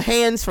goddamn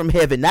hands from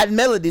heaven, not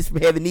melodies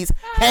from heaven. These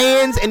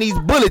hands and these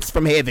bullets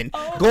from heaven.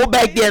 Go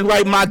back there and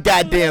write my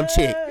goddamn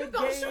check. You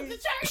gonna shoot the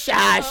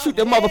church? Shoot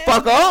the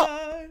motherfucker up.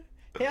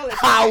 Hell is I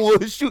hot. will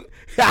shoot.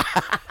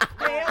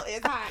 Hell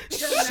is hot.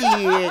 Shit.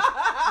 Man,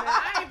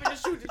 I ain't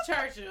finna shoot the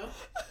church up.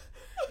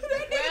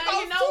 That nigga Well,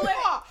 goes you know too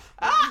what? far.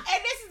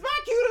 And this is my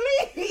cue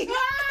to leave.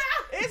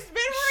 It's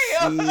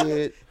been real.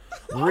 Shit.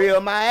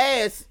 Reel my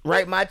ass.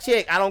 Write my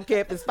check. I don't care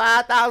if it's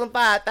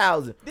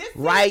 5,000. This is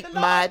Write the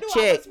Lord my knew I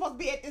check. was supposed to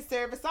be at this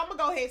service, so I'm gonna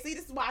go ahead. See,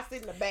 this is why I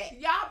sit in the back.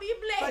 Y'all be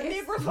For blessed.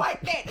 niggers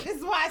like that, this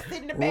is why I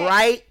sit in the back.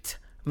 Write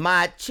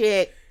my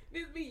check.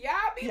 This be y'all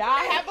be Y'all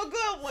blessed. have a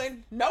good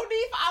one. No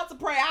need for altar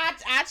prayer.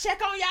 I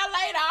check on y'all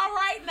later. All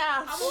right now.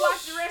 I'm gonna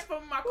watch the rest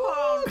from my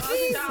car on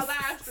y'all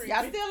live stream.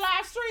 Y'all still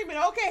live streaming?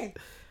 Okay.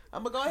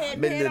 I'm gonna go ahead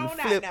and head on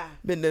out now.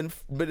 Been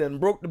done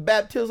broke the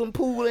baptism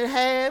pool in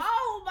half.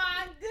 Oh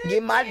my goodness.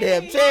 Get my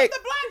damn check. The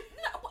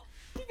black, No,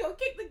 you gonna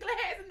kick the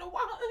glass in the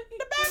wall.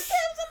 the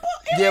baptism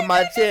book. Get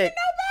my check.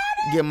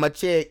 Get my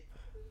check.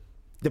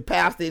 The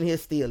pastor in here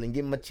stealing.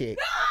 Get my check.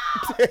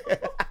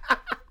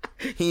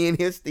 He in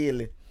here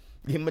stealing.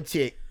 Get my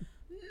check.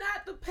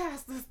 Not the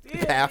pastor still.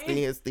 The pastor in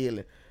here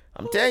stealing.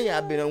 I'm telling you,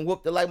 I've been on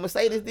whooped her like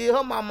Mercedes did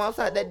her mama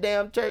outside that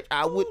damn church.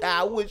 I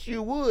wish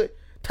you would.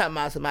 Talking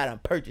about somebody done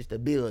purchased the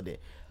building.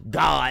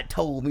 God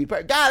told me.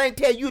 God ain't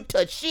tell you to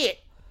touch shit.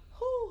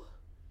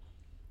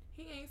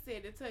 He ain't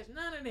said to touch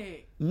none of that.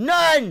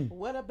 None.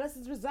 Where the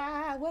blessings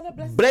reside. Where the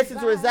blessings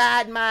Blessings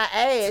reside my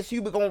ass.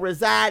 You be gonna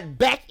reside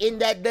back in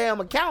that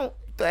damn account.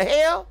 The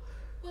hell?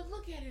 But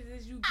look at it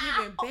as you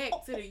giving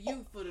back to the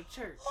youth for the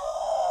church.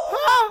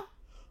 Huh?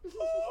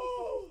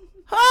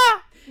 Huh?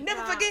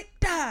 Never forget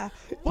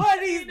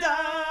what he's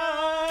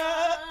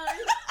done.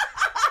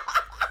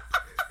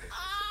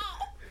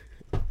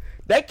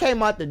 That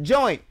came out the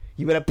joint.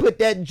 You better put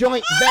that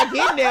joint back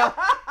in there.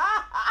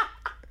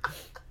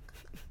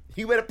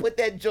 You better put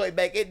that joint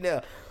back in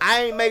there.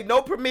 I ain't make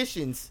no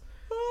permissions.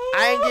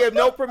 I ain't give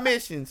no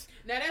permissions.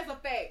 Now that's a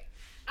fact.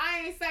 I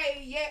ain't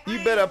say yet.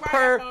 You better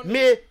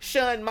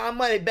permission my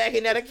money back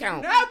in that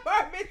account. No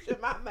permission,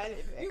 my money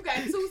back. You got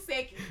 2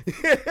 seconds.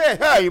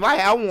 You might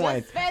have one.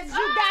 As fast as you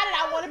got it,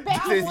 I want it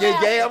back.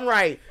 Yeah, damn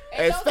right.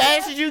 And As don't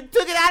fast say- as you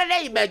took it out of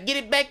there, you better get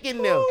it back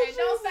in there. And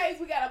don't say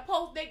we got a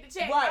post date to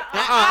check. Right.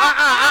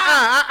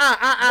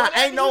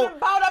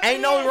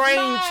 Ain't no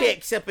rain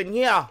checks up in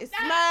here. It's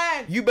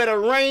mine. You better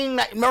rain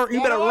that.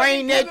 You better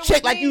rain that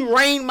check like you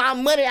rain my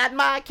money out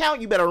my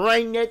account. You better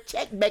rain that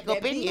check back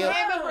up in here.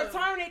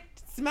 Return it.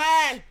 It's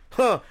mine.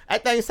 Huh?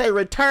 That thing say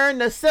return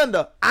the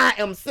sender. I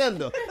am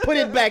sender. Put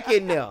it back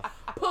in there.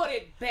 Put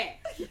it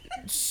back.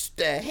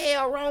 The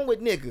hell wrong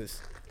with niggas?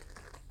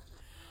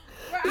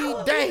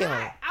 Bro,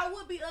 I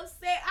would be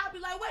upset. I'd be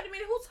like, wait a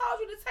minute, who told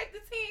you to take the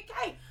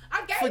 10K?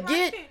 I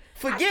gave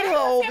Forget her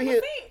over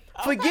here.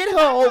 Forget her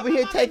over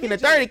here taking the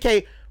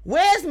 30K.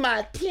 Where's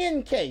my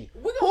 10K?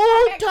 Who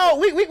told?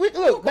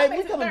 Look, baby,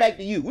 we coming back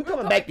to you. We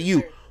coming back to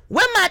you.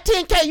 Where my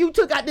 10K you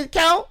took out this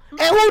account?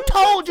 And who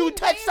told you to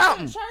touch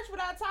something? Church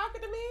without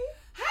talking to me?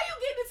 How you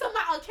get the to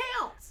my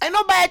accounts. Ain't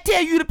nobody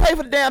tell you to pay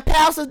for the damn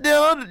pastor's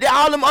dinner,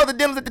 all them other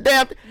dinners at the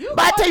damn.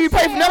 Nobody tell you to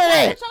pay for none of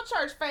that. Your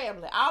church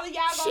family, all of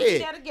y'all gonna Shit.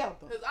 be there together.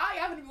 Cause all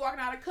y'all gonna be walking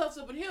out of cuffs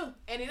up in here,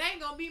 and it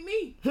ain't gonna be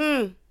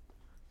me.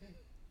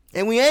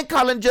 And we ain't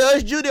calling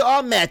Judge Judy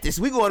or Mathis.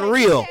 We going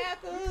real.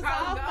 Shackles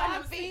off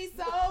my feet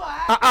so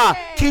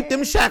I Keep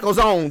them shackles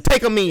on.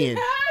 Take them in.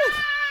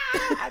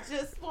 I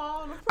just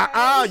wanna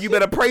praise You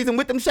better praise him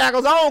with them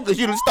shackles on, cause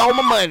you done stole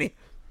my money.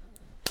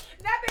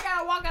 That thing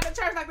gotta walk out of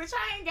church like the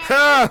chain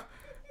gang.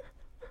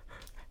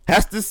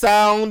 That's the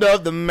sound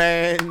of the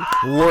man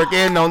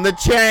working on the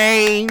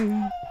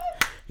chain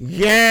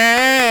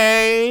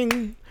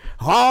gang.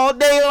 All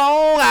day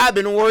long I've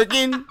been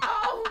working.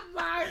 Oh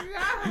my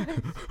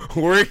God.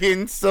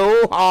 Working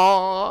so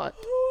hard.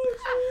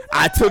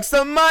 I took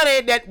some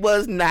money that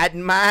was not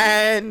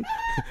mine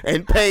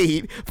and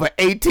paid for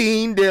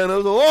 18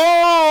 dinners.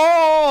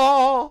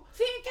 Oh,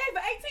 10K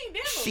for 18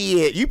 dinners.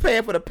 shit. You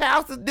paying for the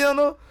pastor's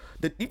dinner?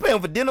 You paying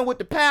for dinner with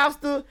the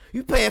pastor?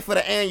 You paying for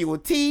the annual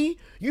tea?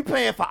 You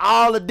paying for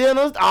all the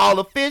dinners, all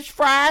the fish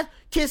fries?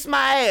 Kiss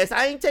my ass.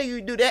 I ain't tell you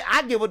to do that.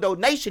 I give a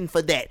donation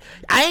for that.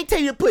 I ain't tell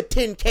you to put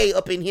 10K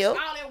up in here. All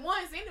at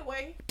once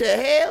anyway. The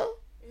hell?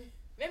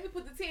 Let me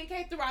put the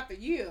 10K throughout the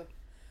year.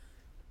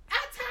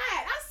 I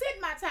tithe. I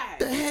set my tithe.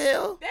 The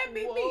hell? That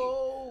be me.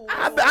 Whoa.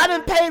 I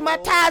done paid my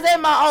tithes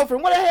and my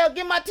offering. What the hell?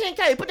 Give my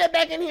 10K. Put that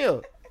back in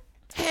here.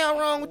 Hell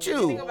wrong with Think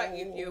you? about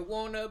if you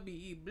wanna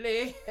be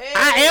blessed.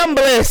 I am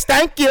blessed.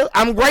 Thank you.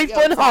 I'm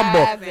grateful and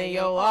humble. Tithes and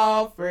your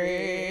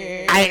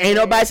offering. Ain't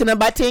nobody saying nothing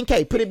about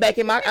 10K. Put it back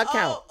in my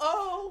account.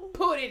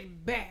 Put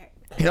it back.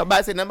 Ain't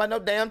nobody saying nothing about no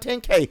damn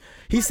 10K.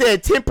 He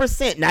said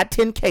 10%, not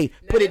 10K.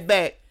 Put it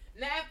back.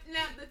 Now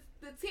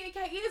the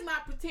 10K is my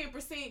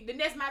 10%. Then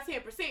that's my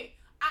 10%.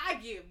 I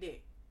give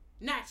that,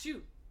 not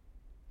you.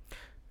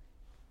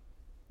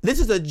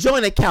 This is a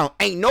joint account.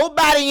 Ain't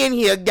nobody in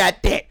here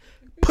got that.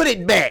 Put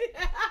it back.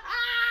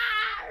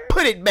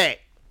 Put it back.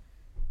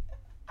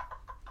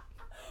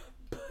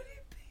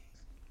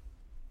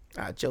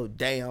 Out your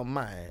damn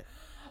mind.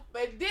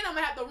 But then I'm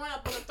gonna have to run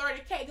up on the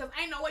 30K because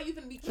ain't no way you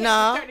finna be catching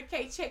Nah.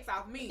 30K checks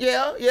off me.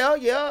 Yeah.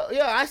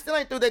 I still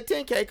ain't through that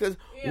 10K because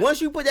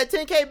once you put that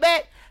 10K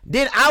back,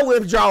 then I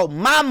withdraw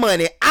my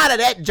money out of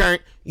that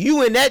joint.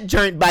 You in that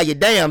joint by your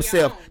damn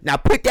self. Now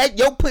put your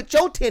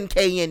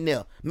 10K in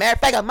there. Matter of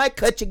fact, I might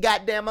cut your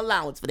goddamn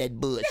allowance for that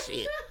bullshit.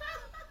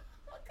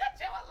 Cut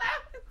your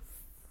allowance.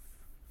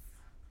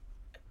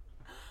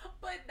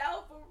 But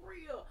no, for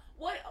real.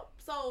 What?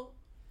 So,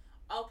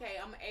 okay,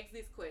 I'm gonna ask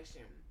this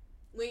question.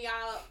 When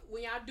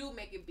y'all do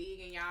make it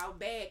big and y'all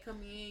bag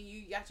come in,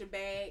 you got your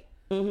bag.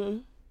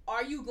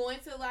 Are you going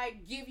to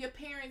like give your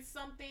parents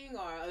something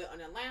or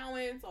an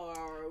allowance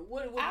or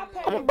what? I'm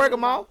gonna break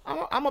them off.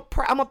 I'm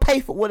gonna pay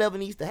for whatever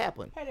needs to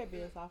happen. Pay their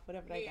bills off,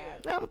 whatever they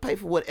got. I'm gonna pay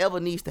for whatever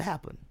needs to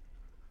happen.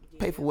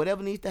 Pay for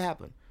whatever needs to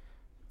happen.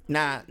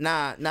 Nah.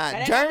 That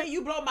don't Journey, mean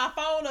you blow my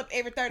phone up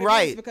every 30 right?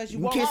 minutes because you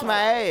You want kiss all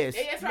my of it.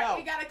 ass. That's right. No.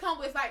 It gotta come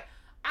with like.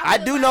 I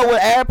feel do like- know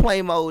what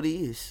airplane mode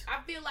is.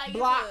 I feel like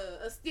Block.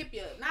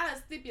 it's not a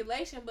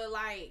stipulation, but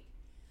like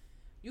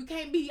you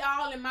can't be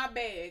all in my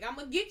bag. I'm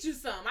gonna get you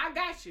some. I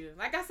got you.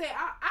 Like I said,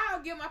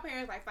 I'll give my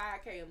parents like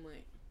 $5K a month.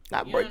 I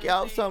You know break what you I'm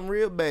off saying? something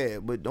real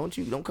bad, but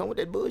don't come with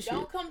that bullshit.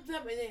 Don't come to me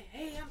and then,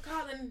 hey, I'm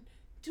calling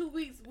 2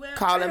 weeks. Well,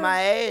 Calling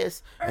my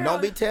ass and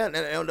don't be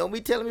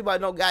telling me about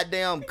no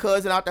goddamn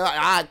cousin out there.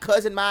 I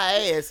cousin my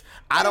ass.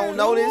 I don't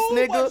know this Who,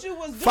 nigga. What you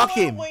was Fuck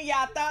doing him. when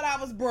y'all thought I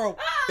was broke.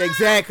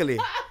 Exactly.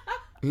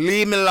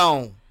 Leave me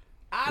alone.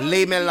 I don't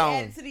Leave me need to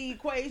alone. add to the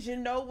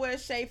equation nowhere,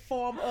 shape,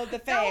 form of the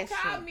Don't fashion.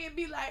 call me and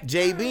be like,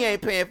 JB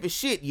ain't paying for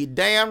shit. You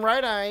damn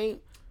right I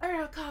ain't.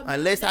 Earl called me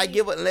Unless I today.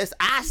 unless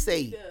I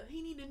say.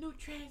 He need a new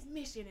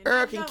transmission. And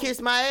Earl I can know.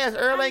 kiss my ass.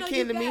 Earl I ain't know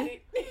kidding you got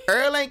me. it.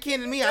 Earl ain't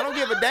kidding me. I don't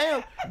give a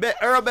damn.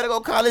 Earl better go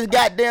call his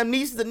goddamn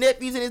nieces and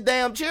nephews and his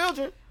damn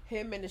children.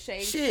 Him and the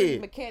Shady Shit. Tree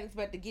mechanics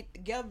better get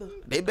together.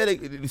 They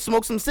better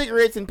smoke some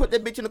cigarettes and put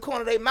that bitch in the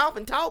corner of their mouth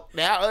and talk.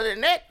 Now, other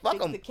than that, fuck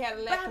Fix them. the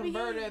Cadillac Bobby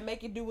converter Ann. and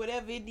make it do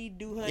whatever it need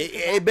to do, honey.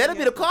 It better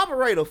be the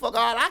carburetor. Fuck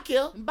all I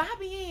care.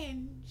 Bobby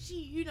Ann,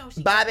 she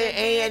Bobby got that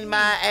and bad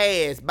my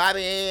ass.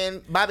 Bobby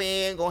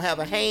Ann gonna have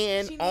a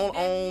hand She need on that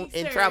knee in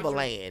surgery. travel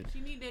land. She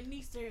need that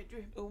knee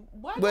surgery.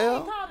 Why Well-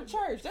 don't they call the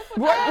church? That's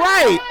what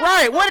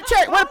Right. What the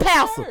church? What the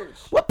pastor? Church.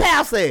 What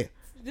pastor said?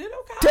 They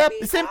don't call Tell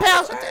me, send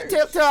call the pastor.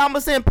 church. Tell I'm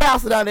gonna send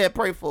pastor down there and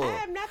pray for I her.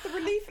 am not the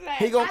relief line.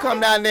 He gonna come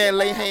down there and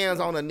lay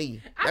hands on her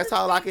knee. That's just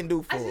all I think- can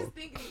do for I her. just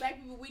think as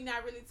black people, we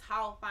not really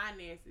taught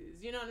finances.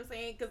 You know what I'm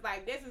saying? Because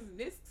like this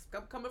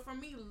coming from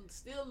me,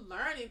 still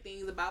learning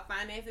things about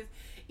finances,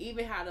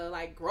 even how to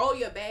like grow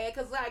your bag.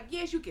 Because like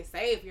yes, you can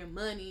save your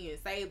money and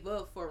save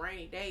up for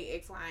rainy day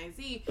X, Y, and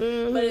Z.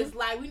 But it's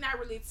like we not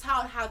really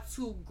taught how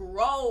to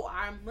grow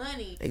our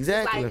money.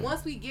 Exactly. Like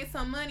once we get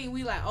some money,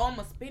 we like, oh, I'm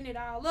gonna spend it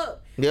all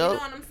up. Yep. You know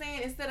what I'm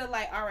saying? Instead of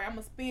like, all right, I'm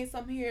gonna spend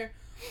some here.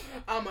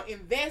 I'm gonna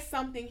invest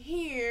something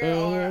here,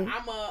 or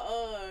I'm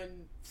gonna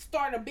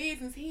start a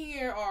business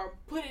here or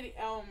put it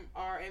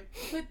and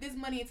put this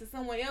money into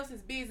someone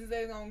else's business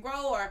that's gonna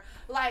grow, or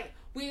like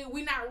we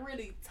not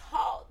really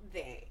taught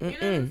that. You know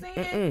what I'm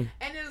saying?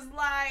 And it's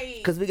like,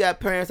 because we got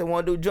parents that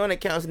want to do joint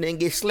accounts and then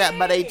get slapped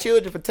by their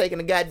children for taking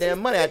the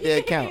goddamn money out their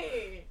account.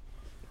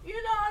 You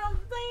know what I'm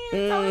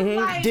saying? So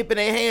it's like, dipping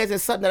their hands in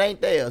something that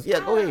ain't theirs. Yeah,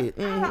 go ahead.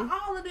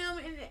 All of them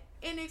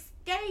in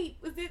Xscape,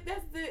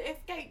 that's the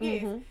Xscape,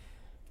 yes.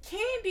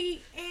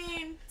 Candy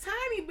and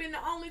Tiny been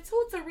the only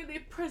two to really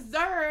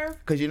preserve.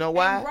 Cause you know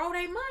why? And grow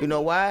their money. You know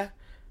why?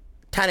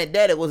 Tiny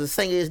Daddy was a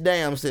singer his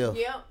damn self.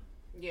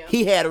 Yep.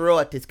 He had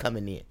royalties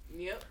coming in.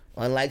 Yep.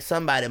 Unlike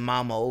somebody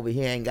mama over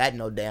here ain't got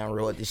no damn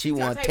royalties. She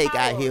want to take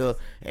out here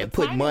and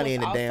put money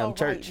in the damn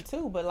church. Right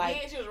too, but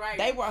like she was right.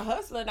 They were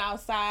hustling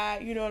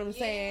outside. You know what I'm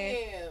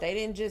saying? They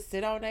didn't just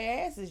sit on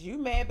their asses. You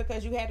mad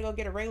because you had to go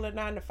get a regular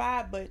 9 to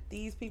 5, but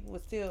these people were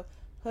still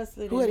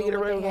hustling. Who had to get a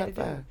regular 9 to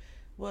 5?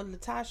 Well,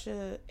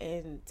 Latasha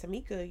and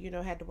Tamika, you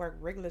know, had to work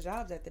regular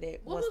jobs after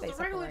that. What was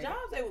the regular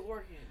jobs they was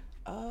working?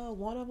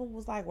 One of them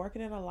was like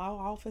working in a law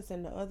office,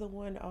 and the other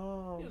one,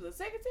 he was a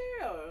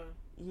secretary, or?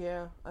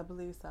 Yeah, I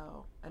believe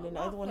so. And then the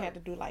other one had to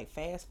do like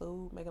fast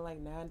food, making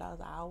like $9 an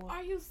hour.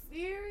 Are you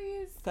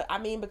serious? I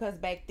mean, because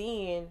back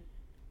then,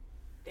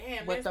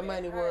 what the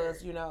money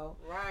was, you know,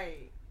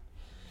 right?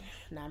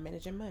 Not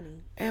managing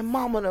money. And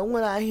mama done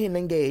went out here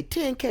and gave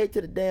 $10K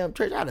to the damn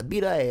church. I'd have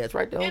beat her ass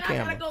right there on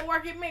camera. And I gotta go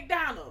work at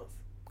McDonald's.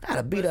 I'd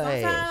have beat her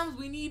ass. Sometimes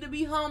we need to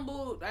be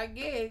humbled, I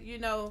guess, you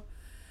know.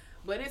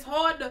 But it's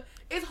hard to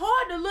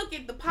look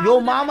at the positive.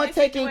 Your mama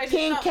taking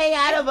 $10K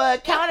out of her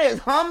account is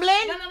humbling?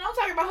 No, I'm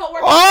talking about her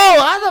working. Oh,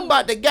 I was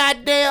about to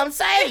goddamn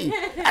say.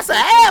 That's an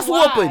ass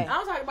whooping.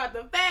 I'm talking about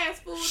the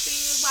fast food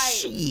thing. Like,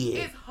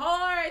 shit. It's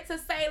hard to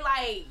say,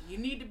 like, you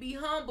need to be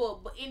humble,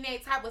 but in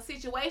that type of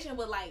situation,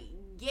 but like,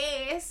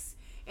 yes.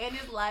 And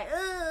it's like,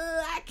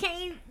 I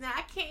can't.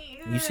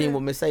 You seen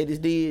what Mercedes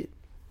did?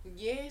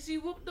 Yeah, she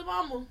whooped the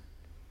mama.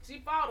 She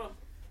fought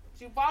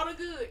her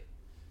good.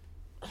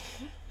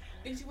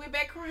 Then she went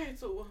back crying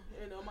to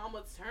her, and her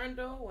mama turned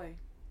her away.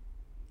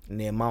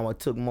 And then mama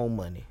took more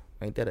money.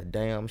 Ain't that a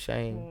damn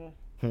shame?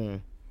 I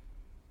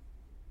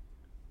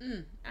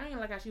ain't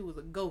like how she was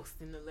a ghost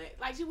in the last.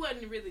 Like, she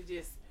wasn't really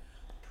just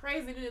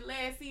present in the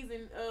last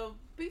season of.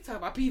 We talk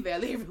about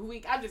P-Valley every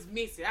week. I just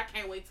miss it. I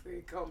can't wait till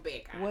it come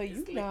back. Well,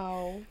 you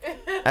know.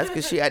 That's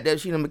because she out there.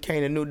 She done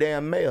became a new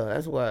damn mayor.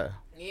 That's why.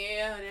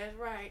 Yeah, that's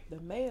right. The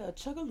mayor of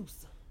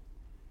Chucaloosa.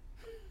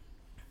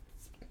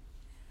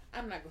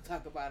 I'm not gonna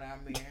talk about our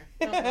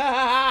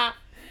mayor.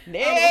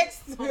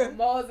 Next. I'm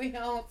mosey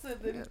on to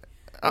the.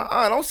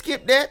 Don't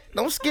skip that.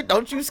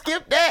 Don't you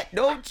skip that.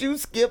 Don't you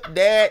skip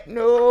that.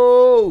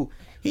 No.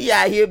 He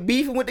out here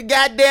beefing with the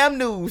goddamn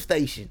news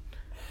station.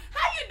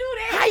 How you do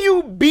that? How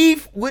you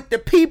beef with the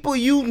people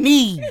you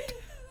need?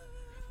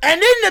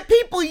 And then the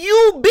people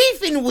you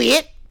beefing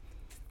with,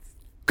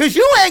 cause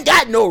you ain't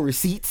got no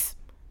receipts.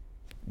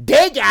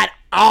 They got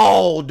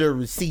all the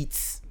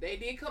receipts. They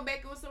did come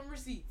back with some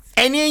receipts.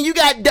 And then you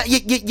got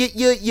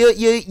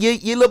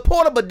your little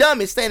portable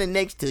dummy standing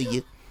next to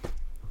you.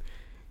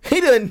 He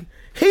done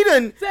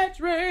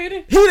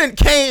saturated. He done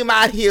came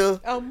out here.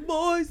 I'm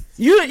moist.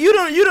 You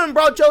done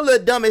brought your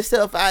little dummy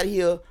self out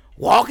here,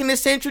 walking to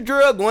Central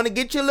Drug, going to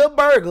get your little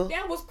burger.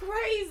 That was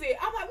crazy.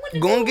 I'm like,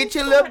 when going to get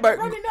your little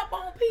burger. Running up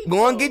on people.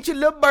 Going to get your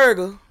little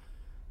burger.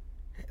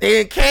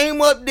 And came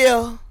up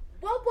there.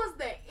 What was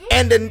that?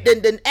 And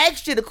then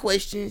asked you the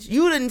questions.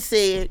 You done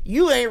said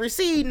you ain't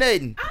received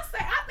nothing.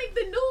 I think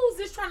the news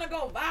is trying to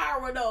go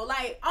viral though.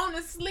 Like,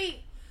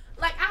 honestly,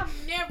 like I've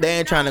never. They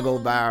ain't trying to go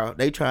viral.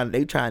 They trying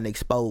to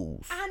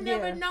expose. I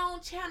never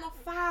known Channel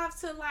 5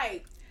 to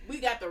like, we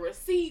got the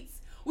receipts.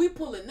 We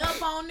pulling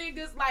up on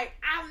niggas. Like,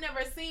 I've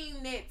never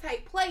seen that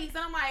take place. And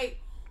I'm like,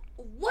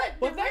 what?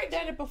 Well, they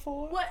done it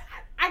before. What?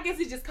 I guess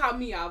it just caught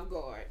me off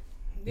guard.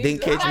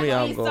 Didn't catch me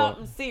off guard.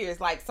 Something serious,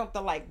 like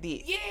something like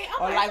this. Yeah,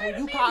 or like when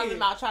you call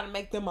them out trying to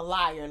make them a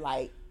liar,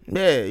 like.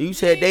 Yeah, you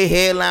said they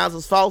headlines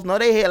was false. No,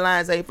 they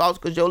headlines ain't false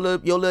because your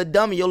little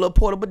dummy, your little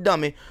portable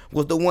dummy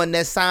was the one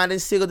that signed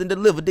and sealed and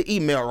delivered the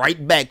email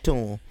right back to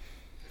him.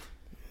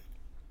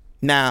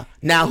 Now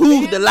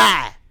who's the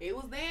lie? It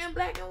was damn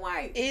black and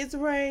white. It's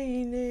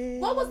raining.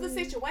 What was the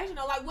situation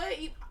though? Like,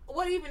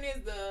 what even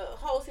is the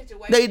whole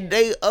situation?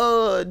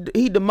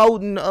 He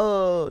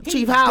demoting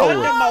Chief Howard.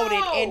 He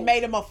demoted and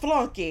made him a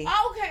flunky.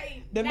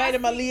 Okay. They made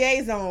him a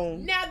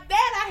liaison. Now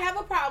that I have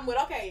a problem with.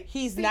 Okay.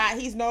 He's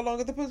no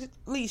longer the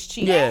police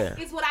chief. Yeah.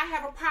 It's what I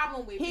have a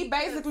problem with. He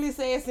basically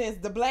said, since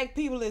the black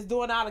people is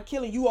doing all the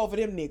killing, you over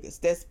them niggas.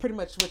 That's pretty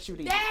much what you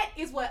did. That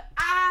is what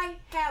I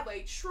have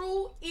a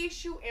true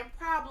issue and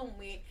problem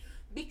with.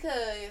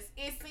 Because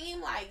it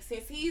seemed like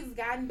since he's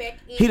gotten back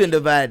in, he done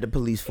divided the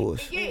police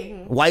force.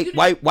 Yeah.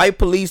 White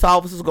police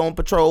officers gonna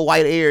patrol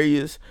white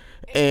areas,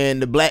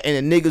 and the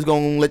niggas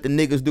gonna let the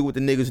niggas do what the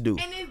niggas do.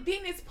 And then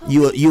it's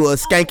you a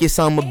skanky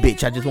son of a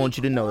bitch. I just want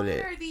you to know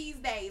that. These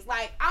days,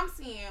 like I'm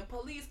seeing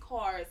police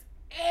cars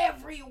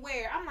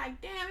everywhere. I'm like,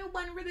 damn, it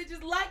wasn't really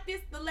just like this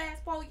the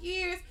last 4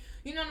 years.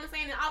 You know what I'm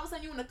saying? And all of a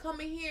sudden you want to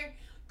come in here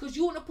because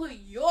you want to put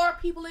your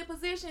people in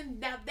position.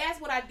 Now,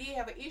 that's what I did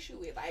have an issue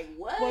with. Like,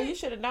 what? Well, you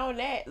should have known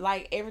that.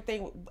 Like,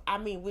 everything, I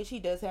mean, which he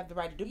does have the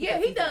right to do because Yeah,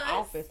 he he's does. in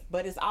office.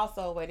 But it's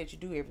also a way that you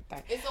do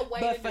everything. It's a way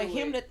but to for do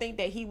him it. to think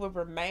that he would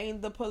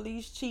remain the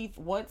police chief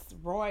once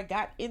Roy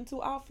got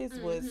into office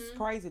was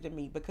crazy to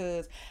me.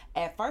 Because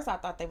at first I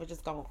thought they were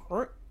just going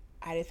to...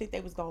 I didn't think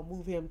they was going to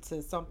move him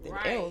to something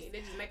else.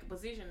 They just make a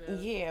position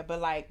of... Yeah, but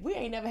like, we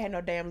ain't never had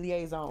no damn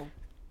liaison.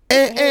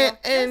 And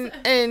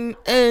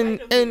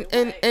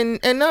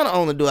not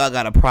only do I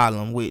got a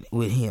problem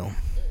with him,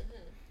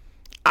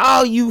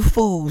 all you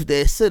fools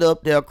that sit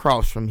up there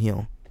across from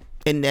him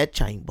in that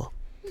chamber,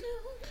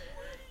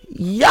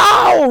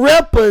 y'all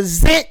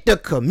represent the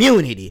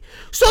community.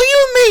 So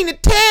you mean to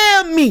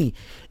tell me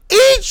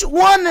each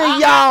one of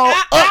y'all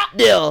up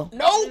there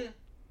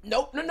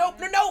Nope.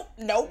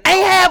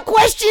 ain't have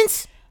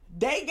questions?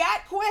 They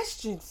got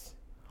questions.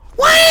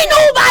 Why ain't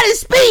nobody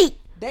speak?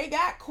 They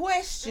got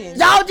questions.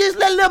 Y'all just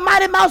let little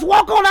Mighty Mouse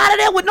walk on out of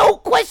there with no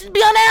questions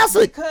be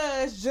unanswered.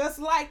 Because just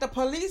like the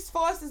police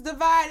force is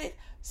divided,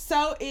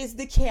 so is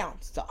the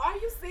council. Are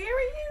you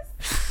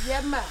serious?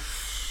 Yeah, man.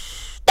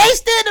 They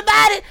still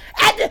divided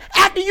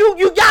after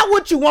you got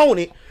what you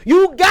wanted.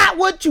 You got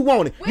what you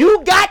wanted.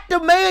 You got the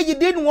mayor you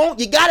didn't want.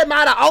 You got him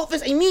out of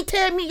office. And you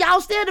tell me y'all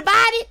still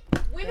divided?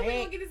 When are we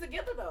going to get this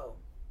together, though?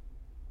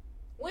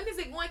 When is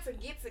it going to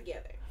get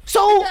together?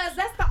 So, Because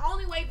that's the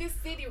only way this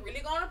city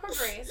really going to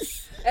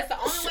progress. That's the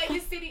only way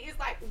this city is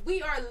like,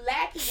 we are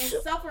lacking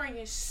and suffering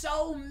in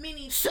so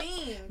many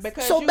things.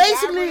 Because So you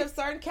basically- got rid of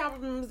certain council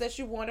members that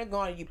you want to go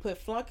on. You put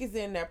flunkies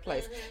in their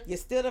place. You're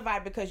still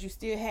divided because you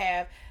still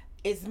have,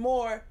 it's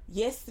more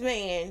yes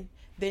man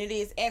than it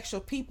is actual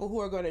people who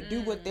are going to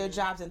do what their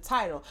jobs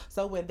entitle.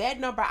 So when that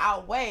number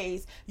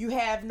outweighs, you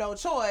have no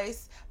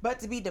choice but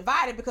to be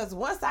divided because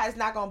one side is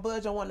not going to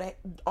budge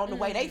on the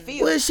way they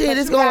feel. well, shit, But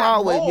it's you gonna got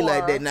always be like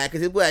more. that now,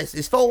 cause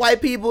it's 4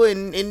 white people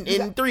and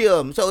 3 of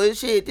them. So it's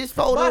shit. This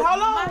photo, But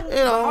hold on, you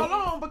know. hold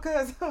on,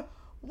 because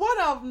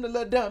one of them, the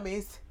little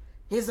dummies,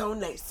 is on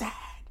their side.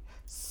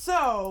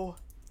 So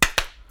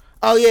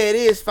Oh yeah, it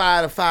is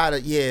fighter.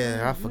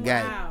 Yeah, I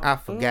forgot. Wow. I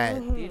forgot.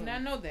 Did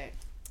not know that.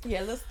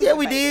 yeah, let's. Yeah,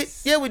 we did.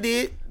 Yeah, we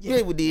did.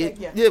 Yeah, we did.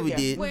 Yeah, we yeah.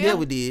 did. Well, Yeah,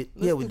 we did.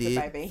 Yeah, we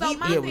did. Baby. So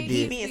my Yeah, we thing did.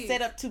 is Being this.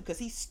 set up too because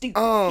he's stupid.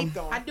 Keep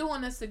going. I do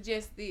want to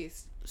suggest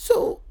this.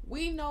 So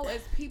We know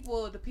as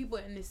people, the people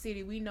in the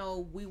city, we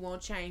know we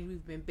want change.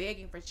 We've been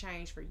begging for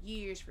change for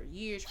years.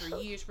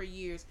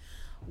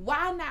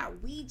 Why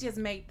not we just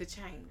make the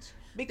change?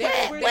 Because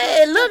well,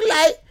 it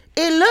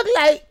looked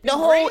like the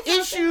whole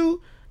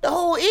issue. The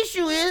whole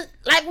issue is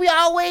like we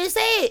always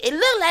said. It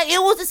looked like it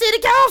was the city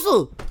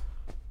council.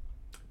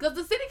 Because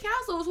the city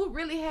council is who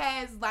really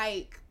has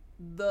like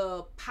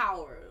the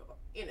power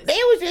in a They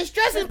was just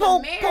stressing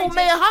poor Mayor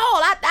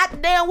Hall. I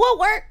damn what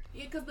work.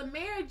 Yeah, because the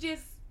mayor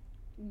just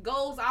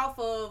goes off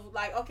of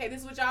like, okay,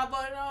 this is what y'all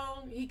voted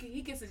on. He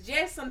can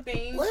suggest some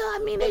things. Well,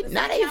 I mean, but the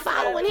now city they council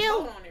following doesn't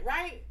him. vote on it,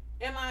 right?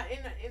 Am I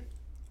in?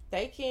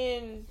 they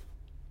can,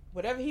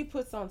 whatever he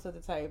puts onto the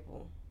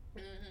table,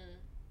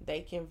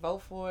 they can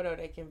vote for it or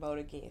they can vote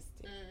against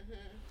it.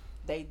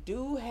 They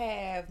do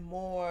have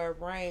more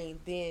reign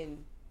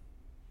than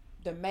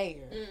the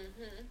mayor,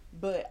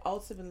 but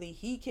ultimately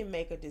he can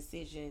make a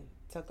decision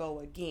to go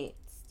against.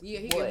 Yeah,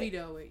 he what can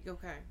veto it.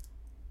 Okay.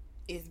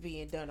 is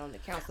being done on the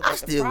council. I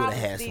But the still would problem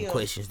have had some still-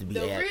 questions to be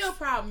The asked. real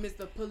problem is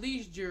the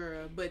police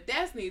juror, but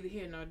that's neither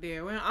here nor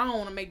there. Well, I don't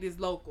want to make this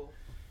local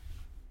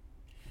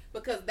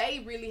because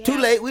they really have, Too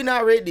late. We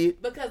not ready.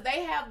 because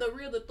they have the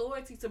real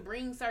authority to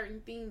bring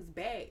certain things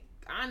back.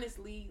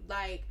 Honestly,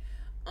 like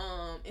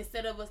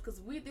instead of us, because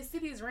the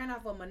city is ran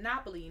off a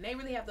monopoly, and they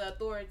really have the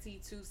authority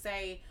to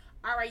say,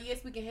 all right,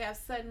 yes, we can have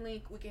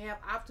Suddenlink, we can have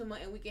Optima,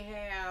 and we can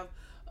have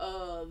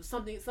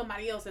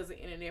somebody else as an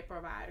internet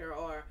provider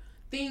or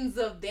things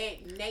of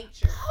that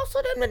nature. Also,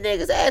 them the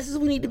niggas' asses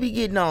we need to be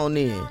getting on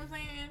You know then. what I'm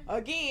saying?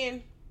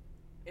 Again,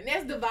 And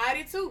that's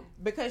divided too.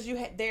 because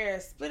they're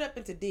split up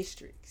into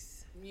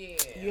districts. Yeah.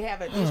 You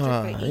have a district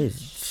for each.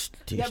 It's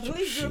You have police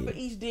district group for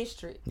shit. each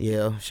district.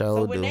 Yeah, So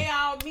sure when do. they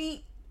all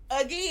meet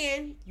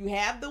again, you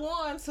have the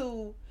ones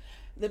who.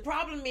 The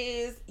problem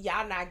is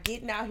y'all not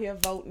getting out here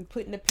voting,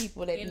 putting the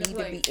people that In need the to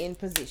place. be in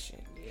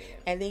position. Yeah.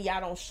 And then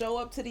y'all don't show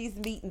up to these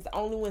meetings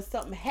only when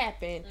something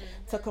happened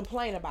to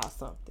complain about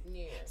something.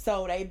 Yeah.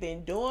 So they've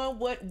been doing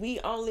what we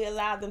only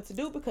allow them to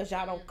do because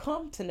y'all don't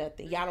come to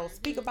nothing. Y'all don't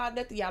speak about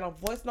nothing. Y'all don't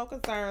voice no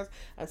concerns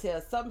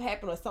until something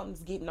happened or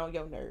something's getting on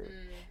your nerve.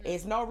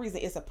 It's no reason.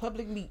 It's a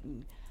public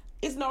meeting.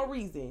 It's no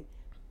reason.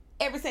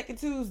 Every second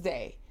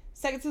Tuesday,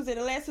 the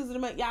last Tuesday of the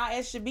month, y'all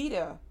ass should be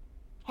there.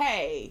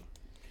 Hey,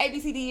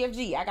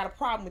 ABCDFG, I got a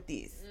problem with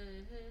this.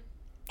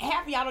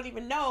 Half of y'all don't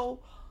even know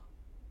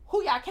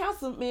who y'all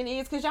councilman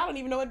is because y'all don't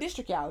even know what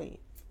district y'all in.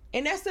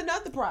 And that's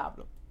another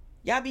problem.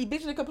 Y'all be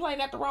bitching and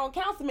complaining at the wrong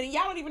councilman and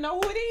y'all don't even know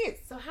who it is.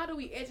 So how do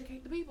we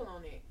educate the people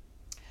on that?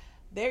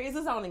 There is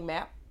a zoning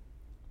map.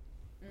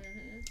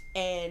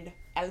 And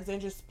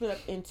Alexandria split up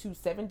into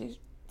seven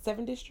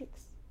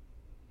districts.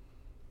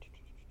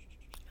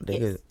 They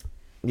could-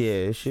 yeah,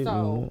 it should.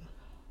 So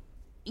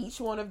each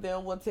one of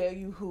them will tell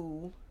you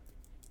who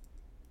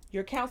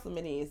your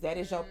councilman is. That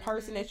is your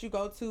person that you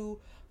go to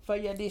for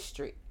your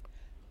district.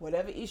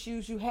 Whatever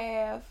issues you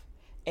have,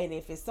 and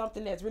if it's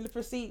something that's really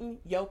proceeding,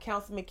 your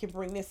councilman can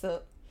bring this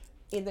up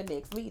in the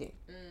next meeting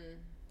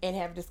and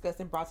have discussed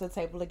and brought to the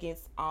table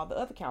against all the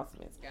other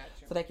councilmen. Gotcha.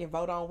 So they can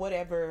vote on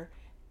whatever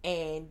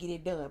and get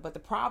it done. But the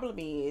problem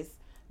is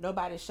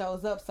nobody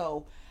shows up.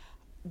 So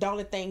the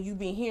only thing you've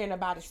been hearing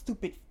about is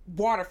stupid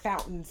water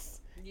fountains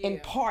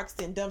and parks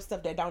and dumb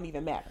stuff that don't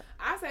even matter.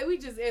 I say we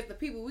just, as the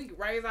people, we can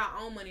raise our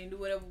own money and do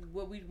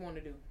what we want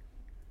to do.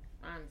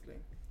 Honestly.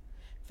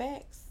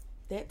 Facts.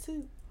 That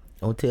too.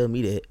 Don't tell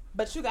me that.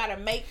 But you gotta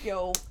make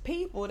your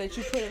people that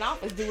you put in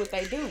office do what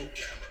they do.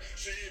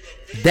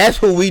 That's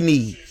who we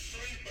need.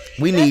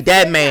 We need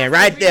that man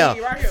right there.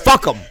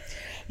 Fuck him.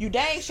 You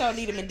dang sure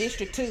need him in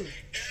District 2. Everybody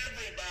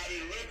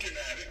looking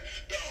at it.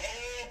 The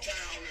whole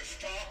town is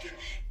talking.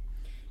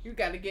 You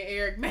got to get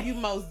Eric May. You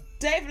most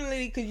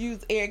definitely could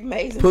use Eric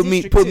Mays in Put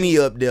District me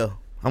 2. up there.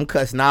 I'm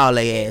cussing all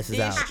they asses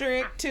out.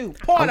 District 2.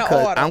 Point of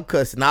order. I'm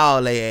cussing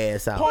all they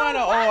ass out. Point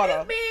of Why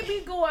order. this man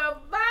be going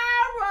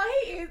viral?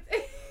 He is.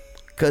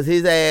 Cause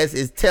his ass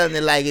is telling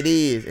it like it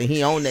is, and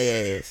he on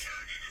their ass.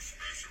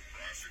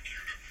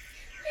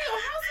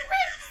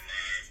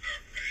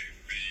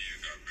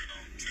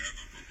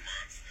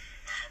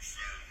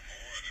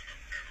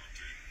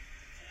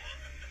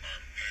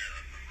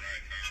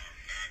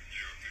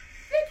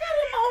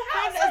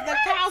 How does the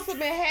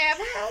councilman have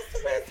house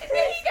arrest? And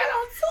then he got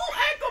on 2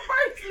 ankle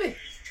bracelets.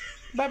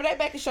 Baby, they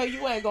back to show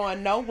you ain't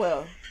going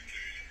nowhere.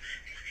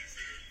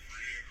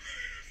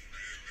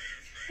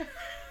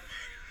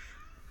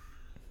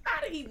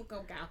 How did he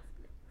become councilman?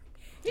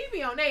 He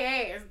be on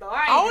their ass though.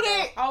 I On ain't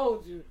it. gonna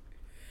hold you.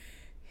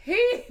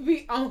 He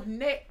be on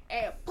their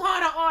ass.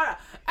 Point of order.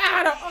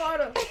 Out of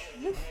order.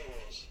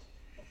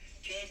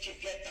 Can't you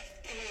get the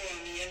people on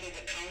the end of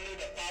the counter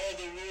to follow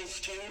the rules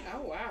too?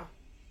 Oh wow.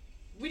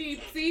 We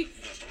need to see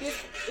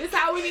this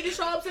how we need to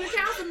show up to the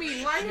council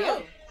meeting right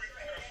here.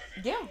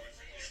 Yeah.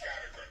 He's got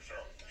it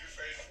control. You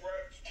say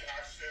sweat,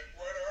 I said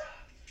what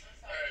up?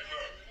 Hey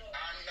look,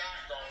 I'm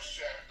not gonna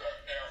shut the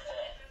F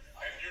up.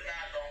 And you're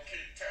not gonna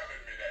keep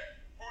telling me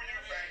that. Who you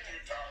think you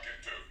talking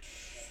to?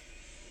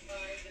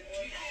 Look,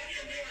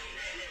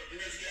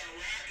 Miss Young,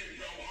 I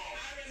can go home.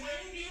 I'm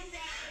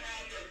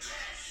out the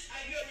cuss.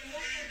 You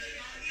removed.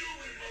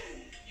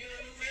 I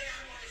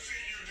wanna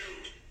see you do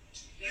it.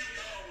 You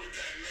go with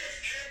that list.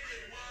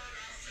 Every word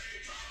I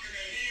say talking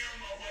to him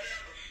or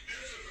whatever,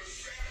 this is a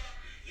setup.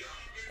 Y'all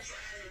been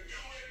trying to do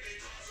it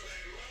because of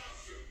that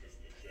lawsuit.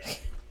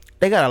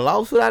 They got a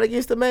lawsuit out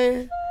against the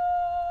man?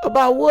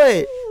 About what?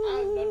 I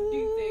don't know the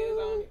details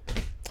on it.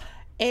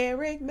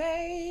 Eric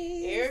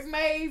Mays. Eric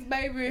Mays,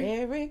 baby.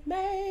 Eric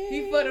Mays.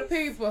 He for the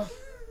people.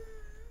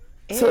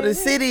 So the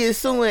city is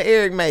suing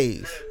Eric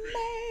Mays.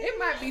 It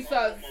might be so.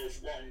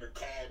 Almost wanting to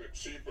call the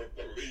chief of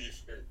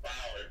police and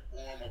file a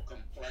formal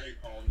complaint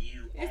on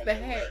you It's on the the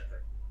hat.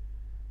 record.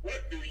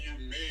 What do you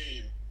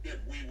mean if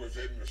we was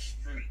in the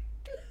street?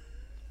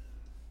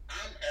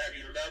 I'm at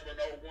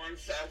 1101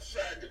 South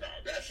Saginaw.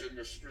 That's in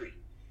the street.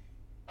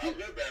 I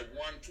live at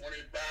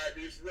 125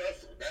 East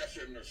Russell. That's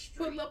in the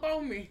street. Pull up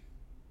on me.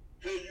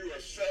 Here you a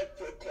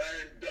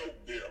self-proclaimed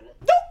dope dealer.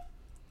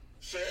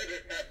 Said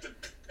it at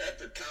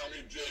the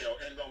county jail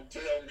and gonna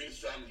tell me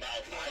something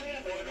about how you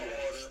went on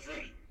the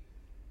street.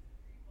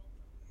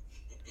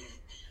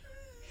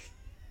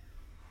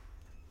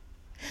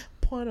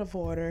 Point of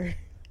order.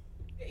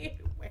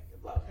 Anyway,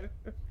 Lord.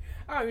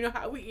 I don't even know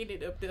how we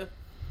ended up there.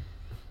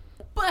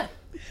 But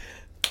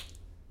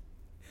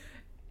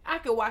I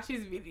could watch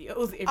his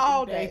videos every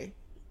All day. day.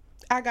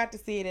 I got to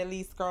see it at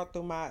least scroll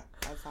through my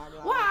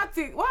timeline. Why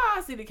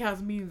I see the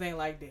council meetings ain't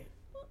like that?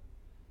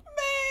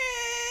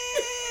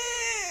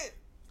 Man.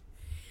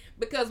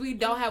 Because we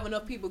don't have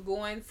enough people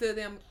going to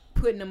them,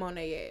 putting them on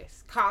their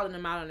ass, calling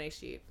them out on their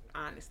shit,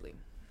 honestly.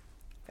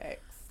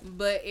 Facts.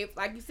 But if,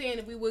 like you saying,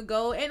 if we would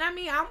go, and I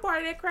mean, I'm part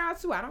of that crowd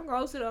too. I don't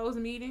go to those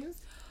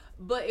meetings.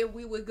 But if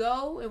we would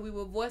go and we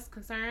would voice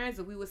concerns,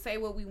 and we would say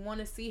what we want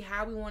to see,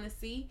 how we want to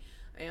see,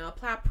 and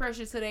apply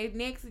pressure to their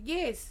necks,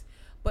 yes.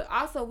 But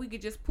also, we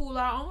could just pool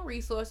our own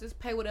resources,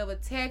 pay whatever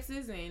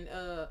taxes and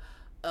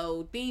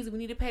things we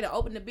need to pay to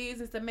open the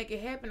business to make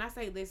it happen. I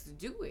say, let's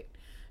do it.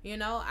 You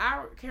know,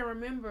 I can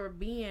remember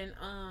being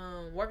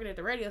working at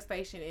the radio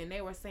station, and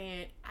they were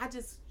saying,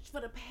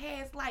 for the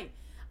past,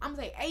 I'm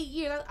gonna say 8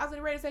 years. I was at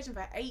the radio station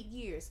for 8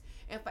 years.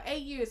 And for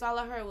 8 years, all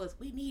I heard was,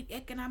 we need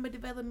economic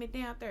development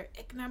down third.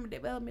 Economic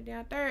development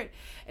down third.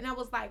 And I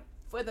was like,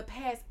 for the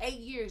past 8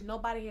 years,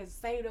 nobody has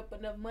saved up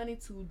enough money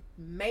to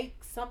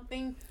make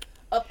something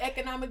of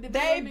economic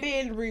development.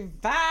 They've been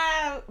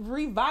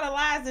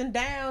revitalizing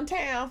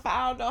downtown for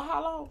I don't know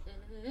how long.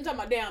 Mm-hmm. I'm talking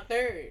about down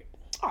third.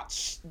 Oh,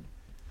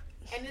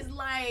 And it's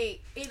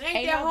like, it ain't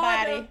ain't that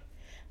hard. nobody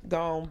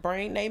gonna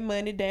bring their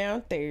money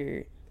down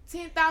third.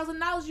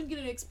 $10,000, you can get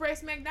an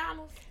express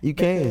McDonald's. You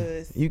can.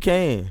 Because- You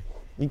can.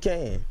 You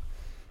can.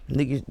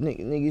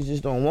 Niggas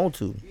just don't want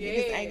to. Yeah.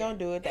 Niggas ain't gonna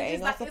do it. They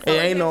ain't gonna support It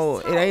ain't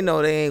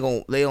no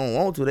they don't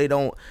want to. It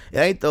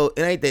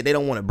ain't that they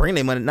don't want to bring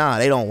their money. Nah,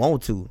 they don't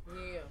want to.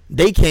 Yeah.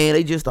 They can,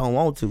 they just don't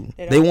want to.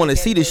 They want to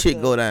see the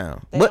shit go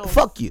down. But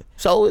fuck you.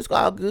 So it's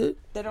all good.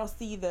 They don't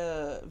see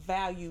the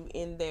value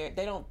in there.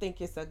 They don't think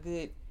it's a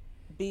good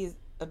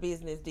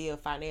business deal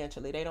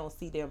financially. They don't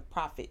see them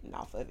profiting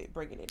off of it,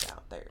 bringing it down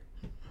there.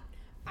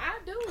 I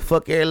do.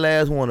 Fuck every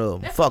last one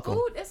of them. Fuck them.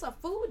 It's a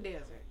food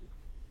desert.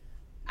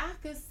 I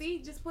could see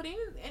just put in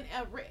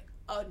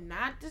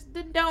not just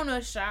the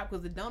donut shop,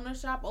 because the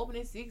donut shop opened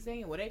at 6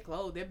 a.m. Well, they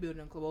closed. They're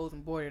building closed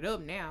and boarded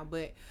up now.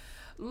 But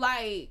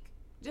like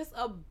just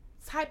a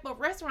type of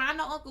restaurant. I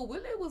know Uncle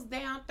Willie was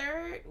down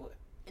third.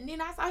 And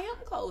then I saw him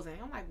closing.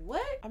 I'm like,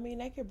 what? I mean,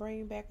 they could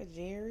bring back a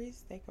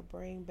Jerry's. They could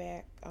bring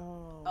back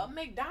a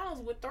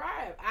McDonald's would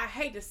thrive. I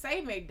hate to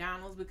say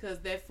McDonald's because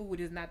that food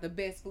is not the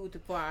best food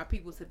for our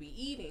people to be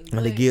eating.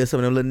 And they give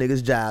some of them little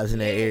niggas jobs in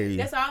that area.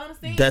 That's all I'm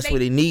saying. That's what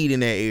they need in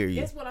that area.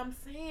 That's what I'm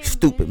saying.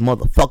 Stupid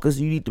motherfuckers.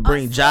 You need to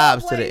bring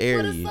jobs to the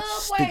area.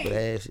 Stupid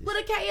asses. Put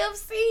a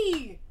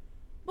KFC.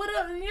 Put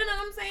a, you know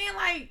what I'm saying?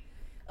 Like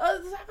a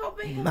Taco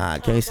Bell. Nah, I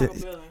can't say.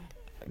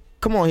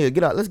 Come on here,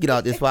 get out. Let's get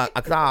out this spot.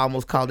 I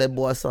almost called that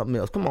boy something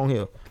else. Come on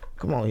here.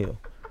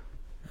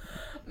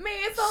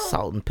 Man,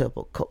 salt and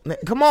pepper.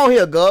 Come on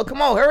here, girl.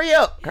 Come on, hurry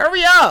up.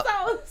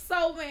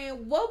 So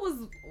man, what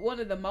was one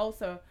of the most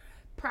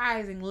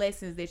surprising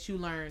lessons that you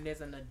learned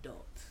as an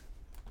adult?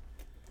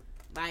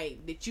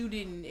 Like that you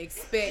didn't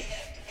expect.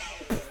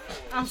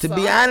 To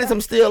be honest,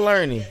 I'm still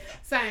learning.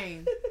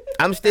 Same.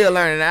 I'm still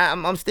learning.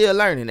 I'm still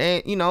learning,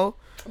 and you know,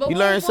 you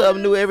learn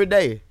something new every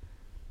day.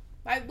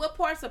 Like, what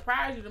part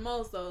surprised you the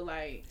most, though?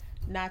 Like,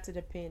 not to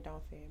depend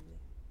on family.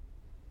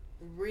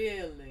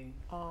 Really?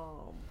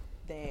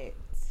 That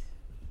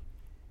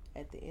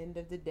at the end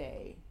of the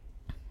day,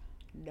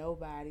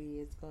 nobody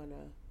is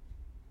gonna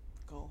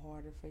go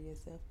harder for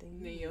yourself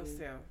than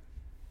yourself.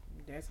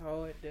 That's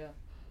hard, though.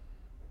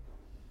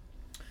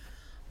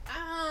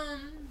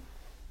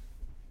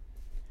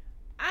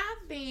 I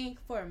think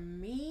for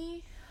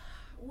me,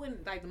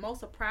 the most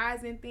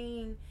surprising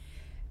thing,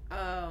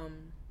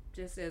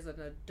 just as an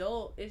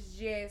adult, it's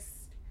just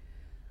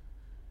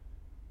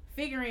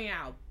figuring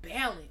out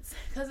balance,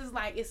 because it's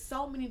like it's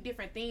so many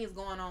different things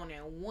going on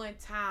at one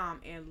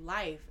time in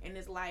life, and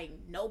it's like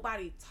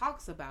nobody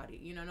talks about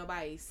it,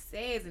 nobody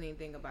says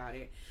anything about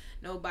it,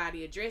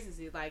 nobody addresses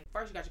it. Like,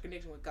 first you got your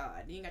connection with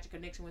God, then you got your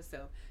connection with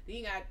self, then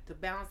you got to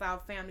balance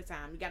out family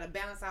time, you got to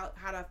balance out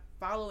how to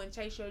follow and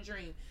chase your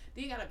dream,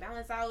 then you got to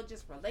balance out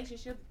just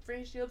relationships,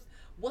 friendships,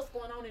 what's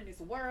going on in this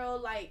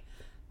world. Like,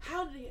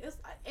 how do it's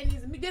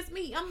just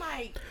me. I'm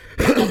like,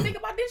 I don't think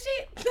about this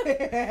shit.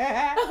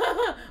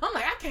 I'm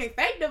like, I can't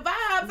fake the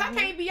vibes. I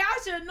can't be out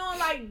here knowing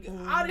like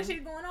all this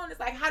shit going on. It's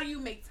like, how do you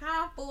make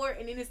time for it?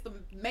 And then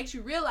makes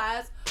you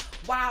realize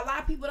why a lot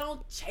of people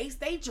don't chase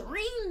their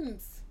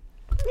dreams.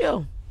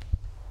 Yeah.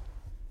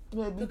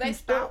 Because they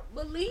stop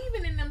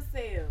believing in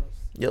themselves.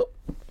 Yep.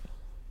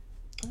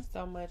 There's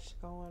so much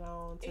going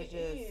on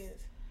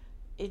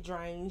it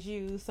drains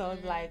you. So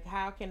it's like,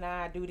 how can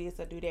I do this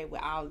or do that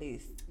with all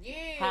this?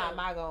 Yeah. How am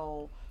I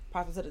going to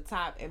profit to the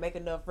top and make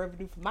enough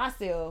revenue for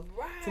myself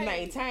to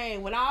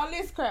maintain when all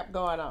this crap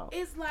going on?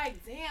 It's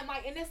like, damn,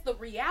 like, and it's the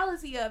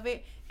reality of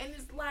it. And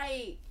it's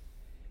like,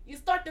 you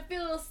start to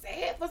feel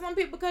sad for some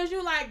people because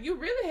you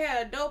really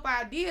had a dope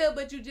idea,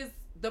 but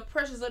the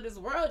pressures of this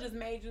world just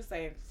made you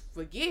say,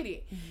 forget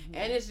it. Mm-hmm.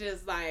 And it's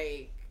just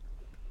like,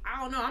 I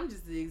don't know. I'm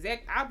just the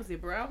exact opposite,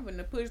 bro. I'm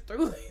gonna push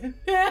through it.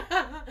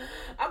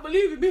 I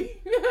believe in me.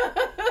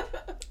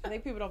 I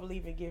think people don't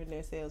believe in giving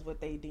themselves what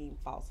they deem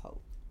false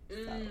hope.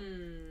 So,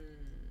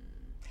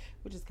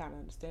 which is kind of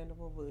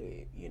understandable, but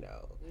if you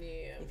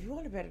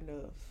want it bad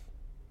enough,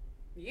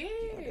 you're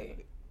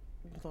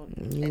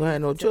gonna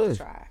have no choice.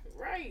 Try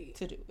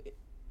to do it.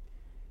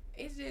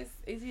 It's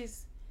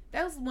just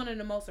that was one of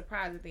the most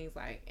surprising things.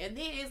 Like, and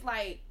then it's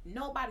like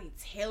nobody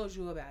tells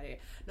you about it.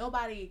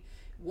 Nobody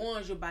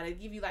warns you about it.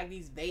 Give you like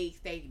these vague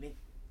statements.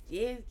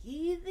 Just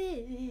give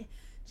it.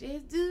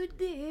 Just do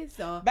this.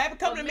 So, baby,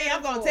 come to me.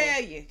 I'm gonna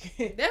tell you.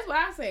 That's what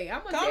I say.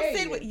 I'm gonna come tell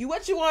sit you. With you.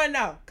 What you want to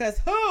know? Cause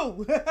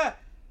who?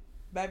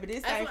 Baby,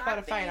 this ain't for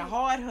the faint of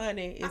heart,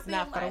 honey. It's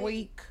not for the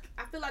weak.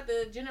 I feel like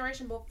the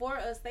generation before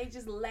us, they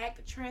just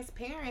lacked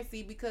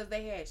transparency because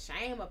they had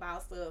shame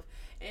about stuff.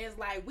 And it's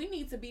like, we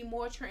need to be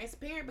more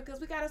transparent because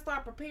we got to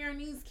start preparing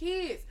these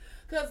kids.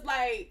 Because,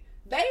 like,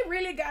 they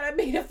really got to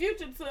be the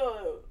future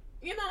to,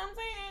 you know what I'm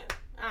saying?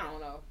 I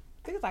don't know.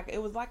 I think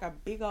it was like a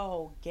big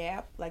old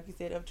gap, like you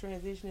said, of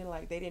transitioning.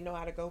 Like, they didn't know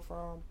how to go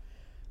from,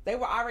 they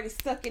were already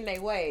stuck in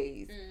their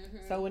ways.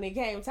 Mm-hmm. So when it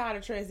came time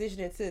to transition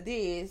into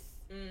this,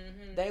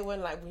 they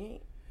weren't like,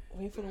 we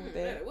ain't fooling with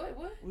that.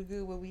 What? We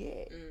good where we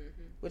at.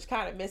 Which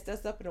kind of messed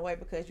us up in a way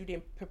because you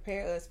didn't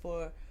prepare us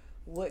for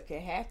what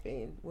could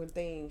happen when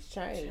things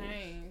change.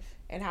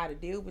 And how to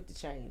deal with the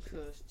change.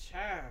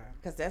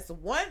 Because that's the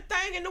one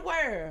thing in the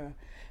world.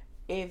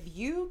 If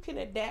you can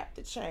adapt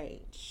to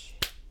change,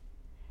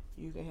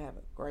 you can have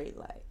a great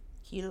life.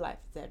 Key to life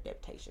is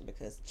adaptation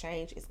because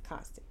change is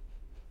constant.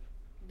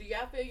 Do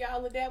y'all feel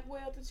y'all adapt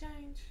well to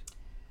change?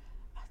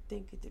 I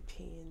think it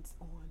depends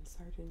on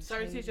certain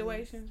changes.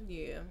 Situations.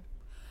 Yeah.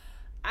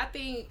 I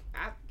think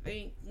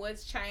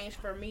what's changed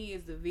for me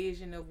is the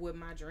vision of what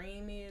my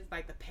dream is,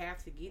 like the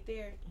path to get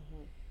there.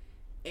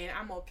 And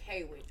I'm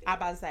okay with it. I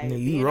about to say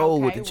you roll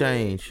okay with the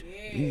change.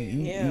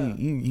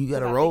 You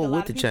gotta roll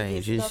with the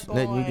change. There's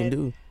nothing you can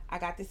do. I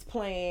got this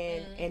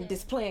plan, and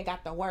this plan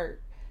got to work.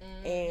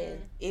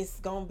 And it's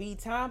gonna be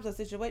times or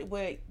situations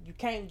where you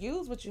can't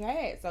use what you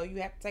had, so you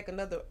have to take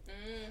another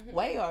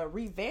way or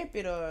revamp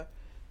it or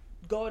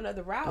go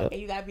another route,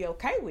 and you gotta be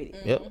okay with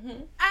it.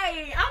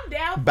 Hey, I'm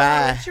down for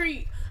a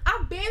retreat.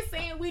 I've been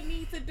saying we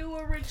need to do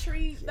a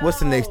retreat. What's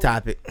the next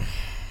topic?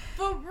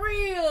 For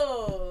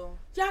real.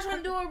 Y'all trying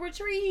to do a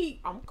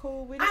retreat? I'm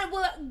cool with it.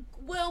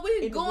 Well,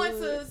 we going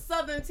to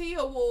Southern Tea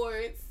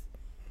Awards.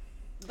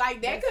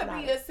 Like that could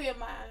be a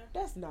semi.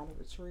 That's not a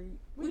retreat.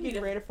 We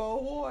get ready for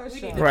awards.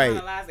 We need to right.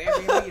 finalize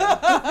every meeting.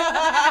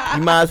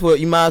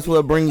 You might as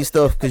well bring your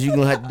stuff because you're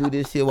gonna have to do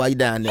this here while you're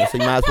down there. So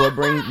you might as well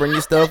bring your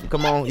stuff.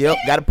 Come on,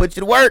 gotta put you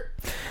to work.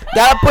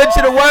 Gotta put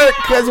you to work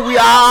because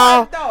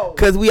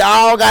we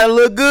all gotta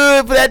look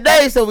good for that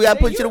day. So we gotta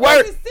put you to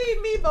work. You see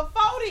me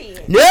before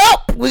then.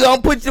 Yep, we gonna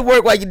put you to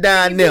work while you're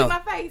down there. My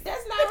face.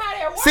 That's not how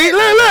that works. See,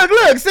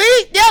 look.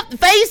 See, yep, the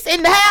face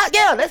in the house.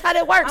 Yeah, that's how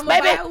that works, I'm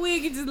baby. gonna buy a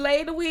wig. You just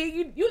laid the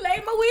wig. You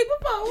laid my wig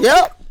before.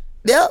 Yep.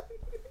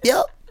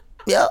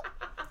 Child,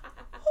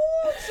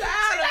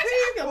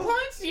 I can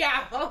punch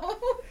y'all. Who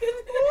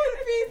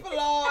the people,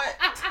 Lord?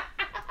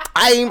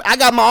 I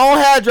got my own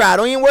hair dry.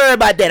 Don't even worry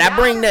about that. I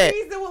bring that.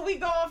 The reason when we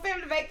go on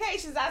family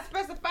vacations, I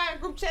specify in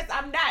group chats,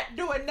 I'm not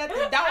doing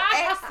nothing. Don't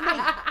ask me.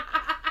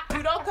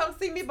 You don't come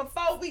see me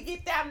before we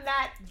get there. I'm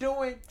not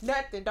doing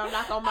nothing. Don't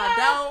knock on my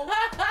door.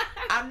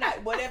 I'm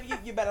not. Whatever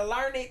you better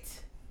learn it.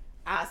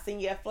 I'll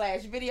send you a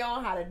flash video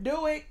on how to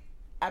do it.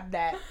 I'm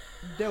not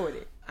doing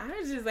it.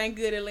 I just ain't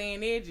good at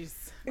laying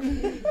edges. Hell,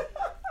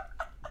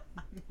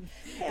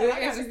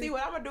 I got to see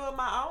what I'm gonna do in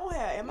my own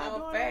hair. Am I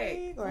doing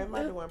wig or am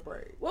I doing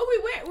braid? What we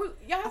wear?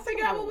 Y'all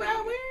figure out what we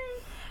all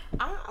wearing?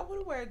 I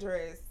would wear a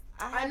dress.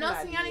 I know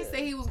Tiani said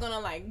he was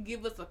gonna like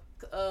give us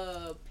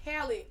a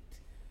palette.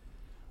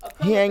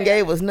 He ain't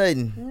gave us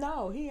nothing.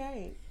 No, he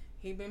ain't.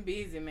 He been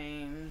busy,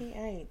 man. He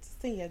ain't.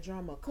 Senior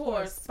drama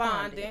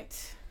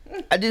correspondent.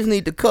 I just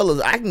need the colors.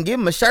 I can give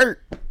him a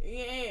shirt.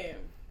 Yeah.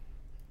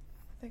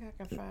 I think I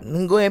can find. I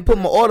can go ahead and put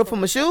my order for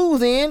my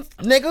shoes in,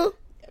 nigga.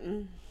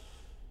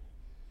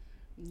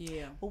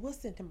 Yeah. Well, we'll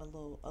send him a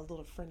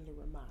little friendly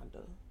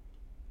reminder.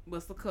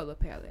 What's the color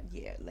palette?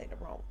 Yeah,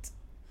 later on.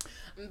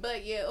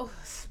 But yeah,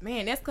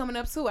 man, that's coming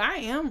up too. I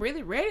am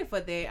really ready for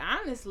that.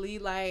 Honestly,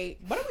 like,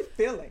 what are we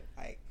feeling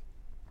like?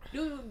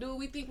 Do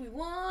we think we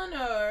won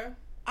or?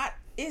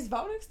 Is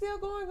voting still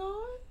going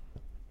on?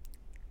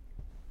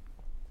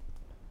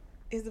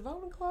 Is the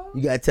voting closed?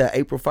 You got till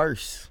April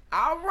 1st.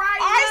 All right. All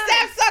right,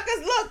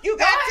 sapsuckers, look, you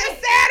got till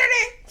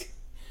Saturday.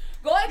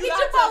 Go ahead and get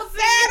your votes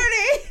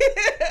Saturday.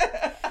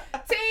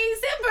 Tea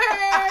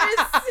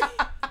sippers.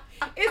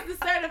 It's the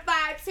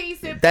certified tea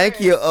sippers.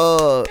 Thank you,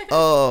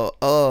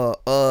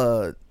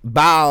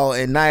 Bow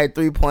and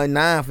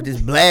 93.9 for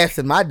just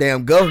blasting my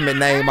damn government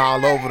name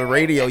all over the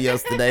radio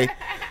yesterday.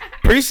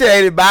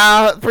 Appreciate it,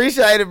 Bow.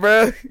 Appreciate it,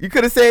 bro. You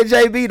could have said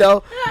JB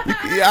though.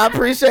 I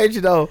appreciate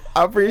you though.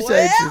 I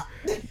appreciate you.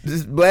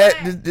 Just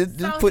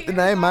put the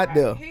name out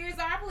there. Here's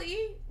our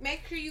plea.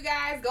 Make sure you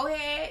guys go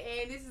ahead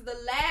and this is the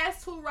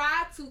last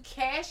hurrah to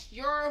cast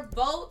your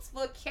votes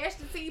for Catch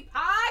the Tea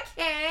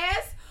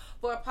podcast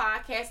for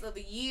Podcast of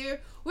the Year.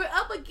 We're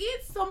up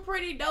against some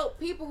pretty dope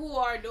people who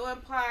are doing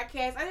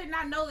podcasts. I did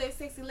not know that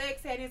Sexy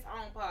Lex had his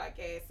own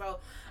podcast. So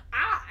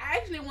I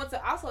actually want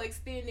to also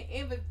extend the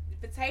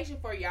invitation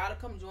for y'all to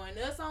come join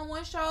us on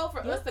one show, for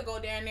us to go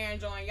down there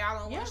and join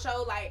y'all on one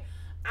show. Like,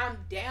 I'm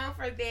down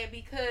for that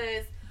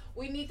because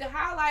we need to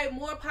highlight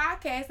more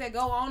podcasts that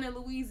go on in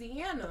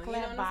Louisiana. The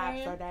collab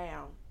vibes are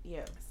down.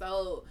 Yeah.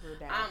 So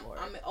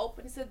I'm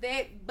open to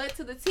that. But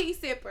to the tea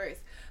sippers,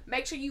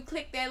 make sure you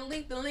click that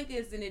link. The link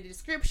is in the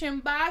description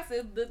box.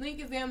 The link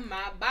is in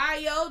my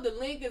bio. The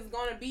link is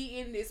going to be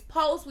in this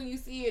post when you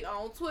see it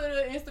on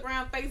Twitter,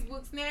 Instagram,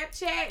 Facebook,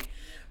 Snapchat.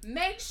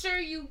 Make sure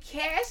you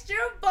cast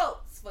your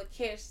votes for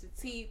Catch the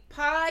Tea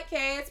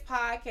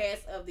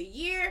podcast of the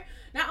year.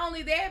 Not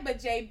only that, but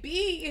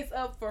JB is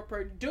up for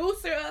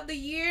Producer of the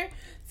Year.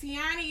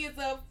 Tiani is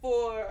up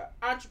for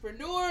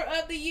Entrepreneur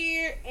of the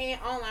Year and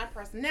Online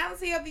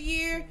Personality of the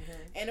Year. Mm-hmm.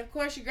 And of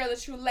course, your girl,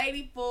 the True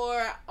Lady,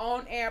 for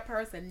On Air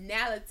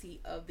Personality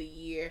of the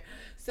Year.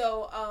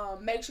 So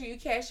make sure you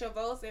cast your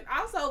votes and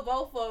also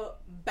vote for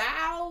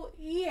Bow.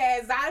 He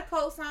has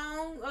Zydeco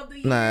Song of the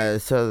Year. Nah,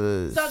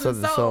 Southern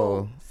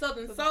Soul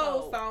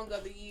Song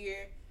of the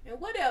Year. And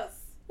what else?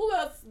 Who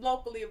else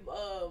locally?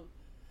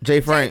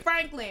 Jay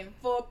Franklin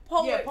for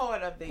Poet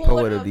of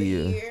the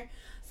Year.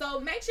 So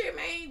make sure,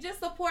 man, just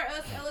support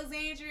us,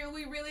 Alexandria.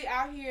 We really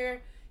out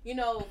here you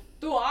know,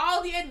 through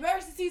all the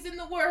adversities in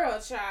the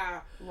world,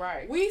 child.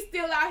 Right. We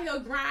still out here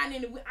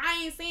grinding.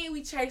 I ain't saying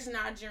we chasing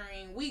our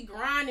dream. We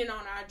grinding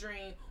on our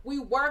dream. We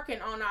working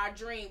on our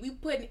dream. We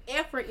putting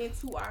effort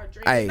into our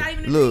dream. Hey, it's not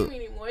even a look,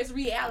 dream anymore. It's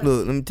reality.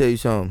 Look, let me tell you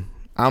something.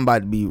 I'm about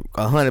to be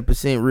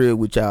 100% real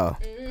with y'all.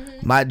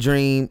 Mm-hmm. My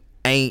dream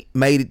ain't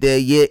made it there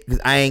yet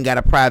because I ain't got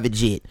a private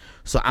jet.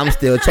 So I'm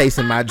still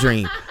chasing my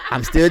dream.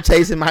 I'm still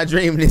chasing my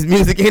dream in this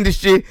music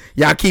industry.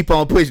 Y'all keep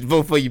on pushing.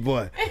 Vote for you,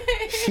 boy.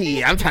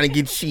 Shit, I'm trying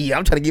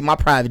to get my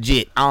private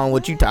jet. I don't know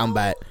what you talking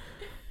about.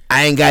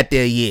 I ain't got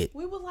there yet.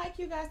 We would like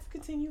you guys to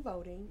continue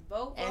voting.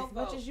 Vote, as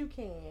much as you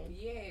can.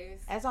 Yes.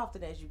 As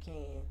often as you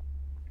can.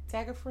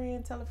 Tag a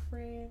friend, tell a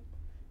friend.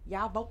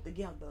 Y'all vote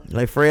together.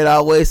 Like Fred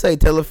always say,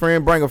 tell a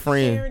friend, bring a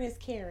friend. Sharing is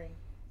caring.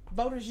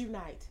 Voters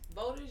unite.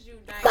 Voters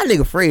unite. My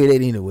nigga Fred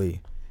ain't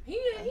anyway. He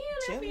in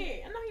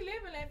Lafayette. I know he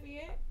live in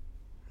Lafayette.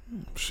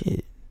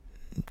 Shit.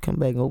 Come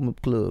back and open up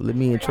the club. Let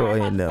me and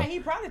Troy in there. He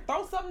probably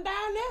throw something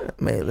down there.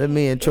 Man, let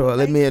me and Troy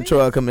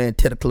come in and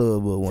tear the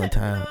club up one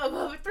time.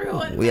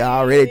 We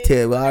already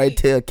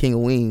tell King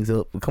of Wings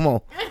up. Come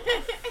on.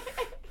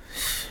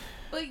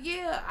 But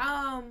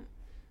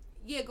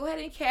yeah, go ahead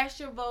and cast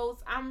your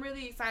votes. I'm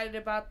really excited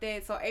about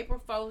that. So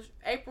April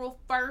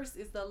 1st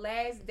is the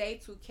last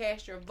day to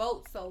cast your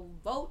vote. So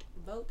vote,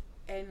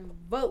 and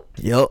vote.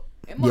 Yep.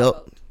 And more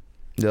vote.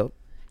 Yep.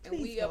 And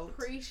Please we vote.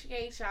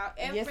 appreciate y'all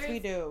efforts. Yes, we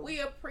do.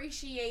 We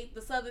appreciate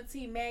the Southern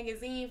Tea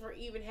Magazine for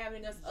even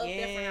having us up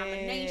there for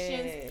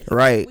nominations.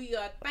 Right. We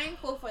are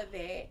thankful for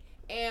that.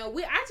 And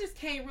I just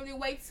can't really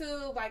wait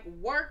to like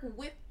work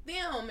with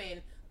them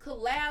and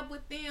collab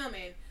with them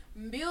and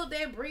build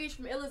that bridge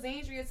from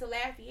Alexandria to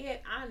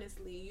Lafayette.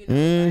 Honestly, you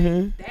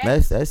know,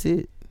 like, that's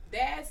it.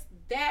 That's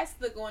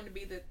going to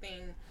be the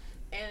thing.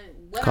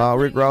 And what Call I'm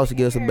Rick putting Ross to in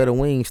get the us a air- better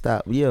wing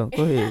stop. Yeah,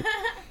 go ahead.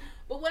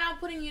 But what I'm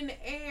putting in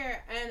the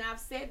air, and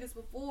I've said this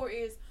before,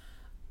 is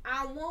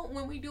I want,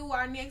 when we do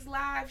our next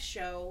live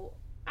show,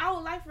 I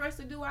would like for us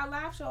to do our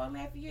live show in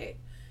Lafayette.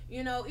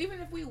 You know,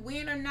 even if we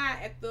win or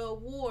not at the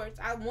awards,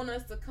 I want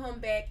us to come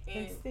back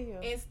and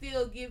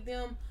still give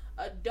them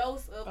a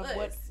dose of us.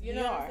 What you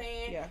know what I'm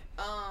saying? Yeah.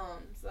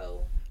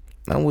 So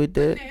I'm with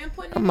that.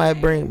 putting I it might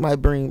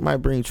in there.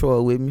 bring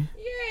Troy with me.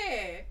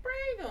 Yeah,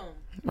 bring them.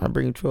 I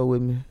bring Troy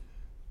with me.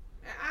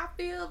 I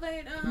feel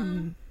that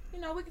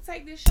you know, we can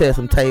take this show Tear on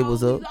some the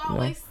tables road. up, We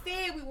always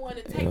said we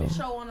wanted to take the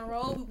show on the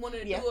road. We wanted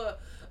to do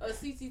a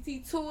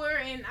CCT tour,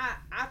 and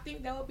I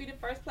think that would be the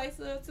first place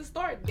to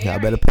start. Y'all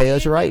better pay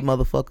us right,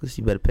 motherfuckers.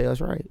 You better pay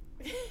us right.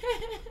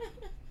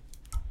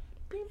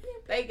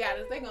 They got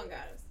us. They gonna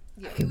got us.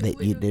 Yeah.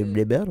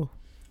 They better.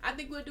 I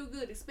think we'll do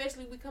good,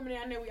 especially we coming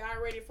down there. We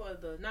already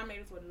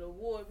nominated for the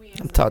award.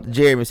 I'm talking to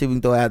Jeremy, see if we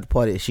can throw out the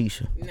party at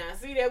Shisha. Now,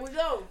 see, there we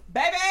go.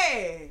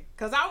 Baby,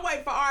 because I'm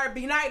waiting for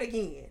R&B night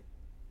again.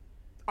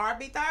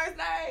 R&B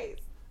Thursdays.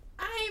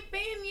 I ain't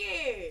been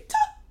yet.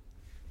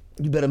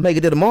 You better make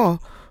it to tomorrow.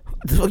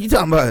 That's what you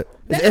talking about.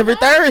 It's every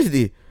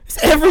Thursday.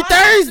 It's every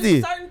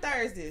Thursday. Certain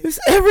Thursdays. It's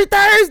every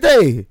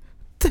Thursday.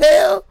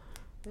 Tell.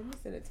 Let me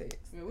send a text.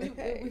 We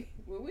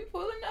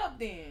pulling up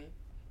then.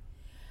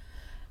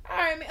 All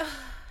right, man.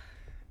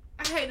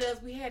 I hate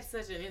us. We had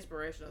such an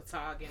inspirational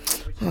talk.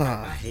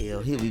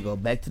 Hell, here we go.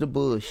 Back to the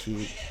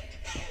bullshit.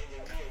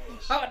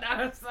 Oh, no,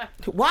 I'm sorry.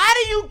 Why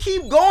do you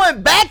keep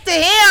going back to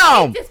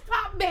him? Just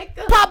pop back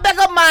up. Pop back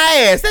up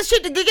my ass. That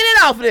shit to get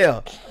it off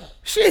there.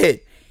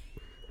 Shit.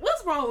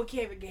 What's wrong with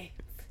Kevin Gates?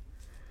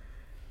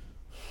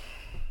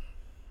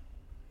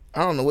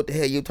 I don't know what the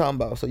hell you talking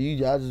about. So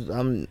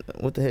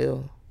what the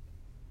hell?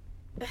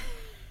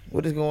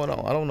 What is going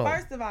on? I don't know.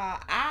 First of all,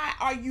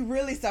 are you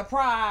really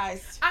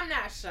surprised? I'm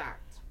not shocked.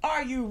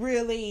 Are you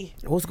really?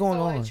 What's going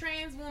on? A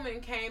trans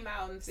woman came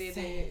out and said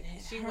that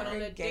she went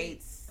on a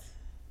date.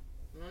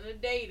 On a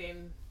date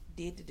and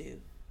did the do.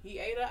 He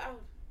ate her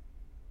out.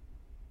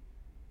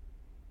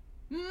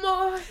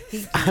 More.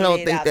 I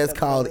don't think that's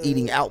called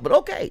eating out, but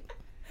okay.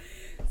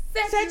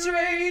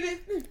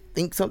 Saturated.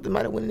 Think something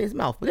might have went in his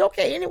mouth, but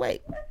okay, anyway.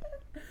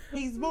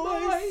 He's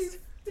moist.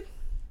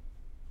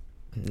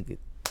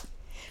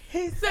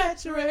 He's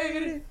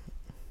saturated.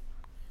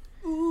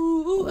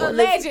 Ooh,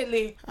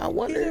 allegedly. I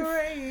wonder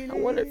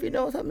if he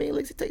knows how many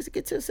licks it takes to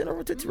get to the center of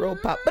a Tootsie Roll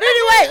Pop. But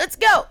anyway, let's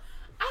go.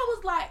 I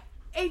was like,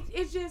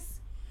 it just.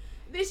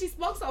 Then she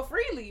spoke so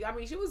freely. I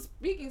mean, she was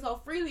speaking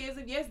so freely as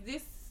if, yes,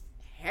 this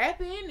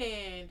happened.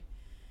 And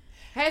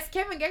has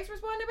Kevin Gates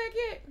responded back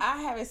yet?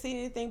 I haven't seen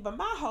anything, but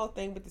my whole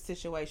thing with the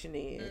situation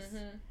is,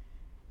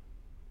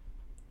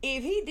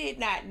 if he did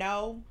not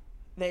know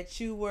that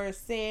you were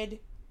said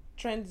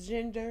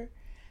transgender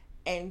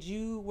and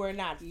you were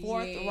not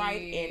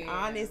forthright and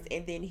honest,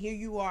 and then here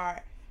you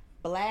are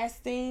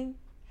blasting,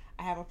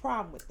 I have a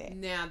problem with that.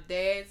 Now,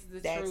 that's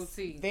the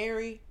truth.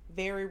 Very,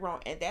 very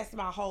wrong. And that's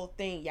my whole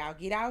thing. Y'all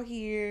get out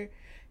here,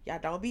 y'all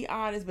don't be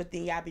honest, but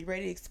then y'all be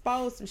ready to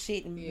expose some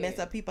shit and mess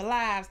up people's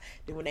lives.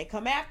 Then when they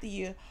come after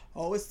you,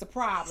 oh, it's the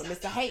problem.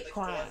 It's a hate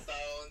crime.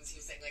 He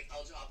was saying, like,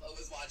 El Chapo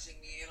was watching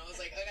me, and I was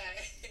like,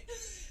 okay.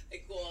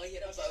 Like, cool, he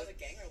had a both. A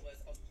gang or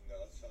was? Oh, no,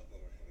 that's Chapo.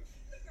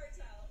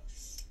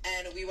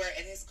 And we we were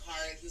in his car,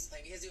 and he was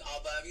playing his new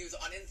album. He was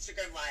on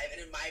Instagram Live, and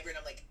in my brain,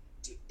 I'm like,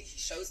 dude, he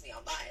shows me on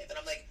live, and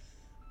I'm like,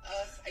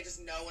 I just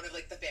know one of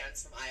like the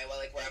fans from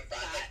Iowa, like where I'm from.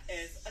 That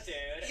is a dude.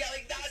 Yeah,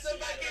 like that's a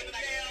fucking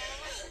deal.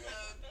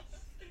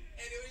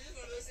 And it was just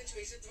one of those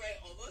situations where I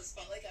almost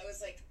felt like I was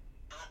like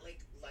at like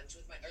lunch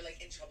with or like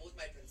in trouble with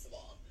my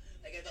principal.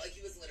 Like I felt like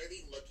he was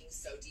literally looking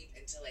so deep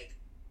into like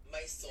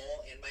my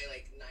soul and my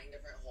like 9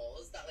 different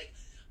holes that like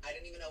I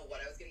didn't even know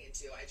what I was getting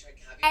into. I tried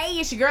having. Hey,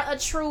 it's your girl, A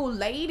True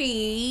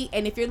Lady.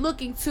 And if you're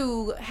looking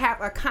to have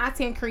a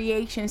content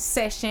creation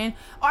session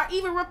or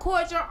even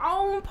record your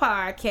own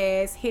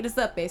podcast, hit us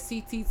up at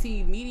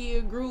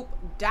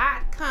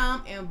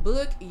cttmediagroup.com and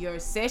book your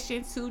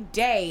session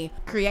today.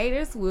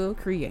 Creators will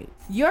create.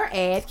 Your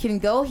ad can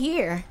go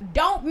here.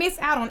 Don't miss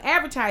out on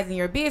advertising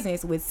your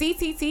business with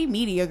CTT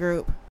Media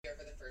Group. Here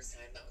for the first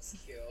time. That was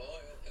cute.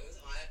 It was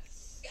hot.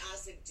 I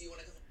asked him, do you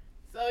want to come?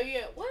 So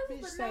yeah, what is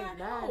Bitch the say 9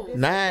 nine. holes?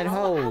 9 I was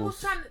holes.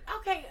 trying to,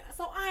 okay,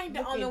 so I ain't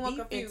the only one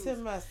confused.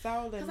 Into my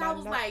soul and Because my I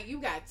was like, you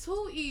got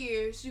 2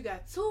 ears, you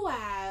got 2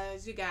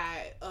 eyes, you got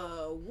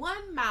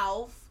 1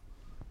 mouth,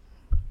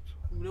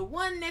 the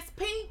one that's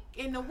pink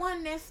and the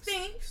one that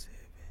stinks.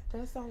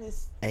 that's only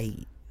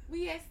 8.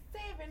 We at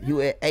 7. You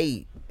at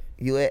 8.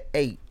 You at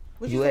 8.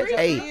 Would You at your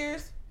 8.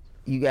 ears?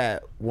 You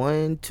got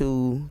 1,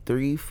 2,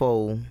 3,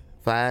 4,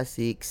 5,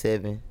 6,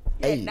 7,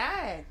 Yeah, 8.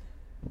 9.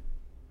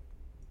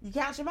 You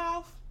count your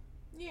mouth?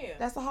 Yeah.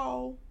 That's a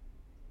hole.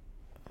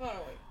 Hold on,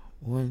 wait.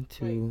 1,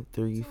 2,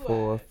 3, 2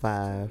 4, eyes,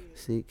 5, 2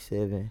 ears. 6,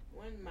 7,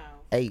 1 mouth.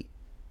 8.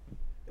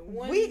 The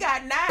one, We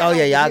got 9. Oh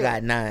yeah, over y'all here.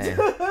 got 9. the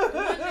one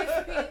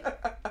that's pink,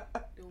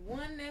 the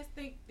one that's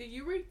think the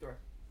urethra.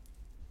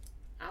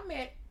 I'm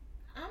at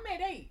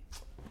 8.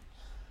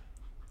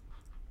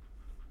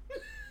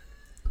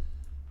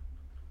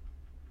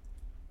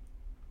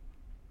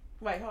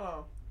 Wait, hold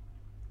on.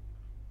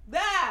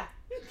 Ah!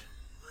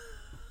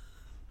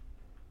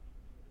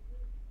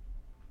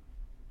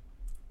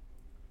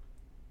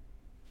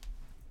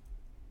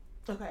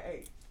 Okay,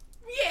 8.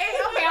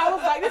 Yeah, okay, I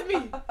was like, that's me.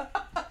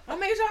 I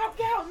made sure I'm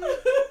counting.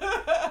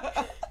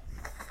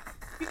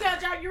 You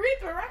got your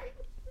urethra, right?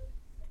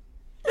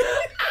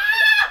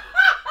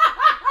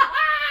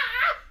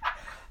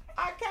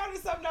 I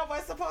counted something I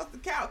wasn't supposed to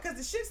count because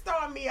the shit's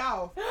throwing me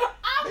off.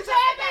 I'm Bitch,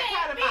 I think I laughing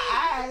counted my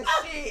eyes.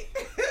 Shit.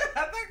 I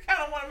think I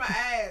counted one of my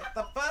eyes.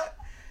 The fuck?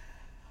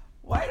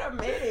 Wait a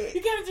minute.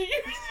 You counted your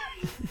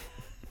urethra.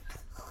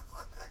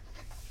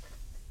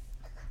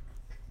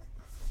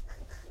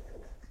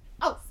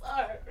 I'm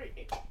sorry.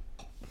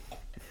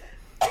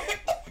 And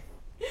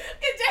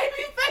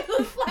Jamie face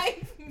was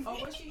like, Oh,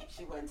 what she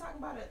wasn't talking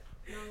about it.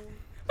 No.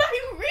 my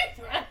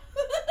urethra.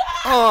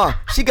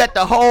 She got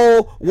the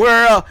whole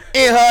world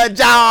in her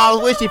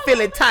jaws when she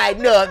feeling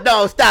tightened up.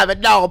 Don't stop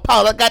it, don't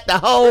pause. I got the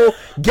whole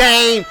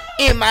game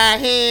in my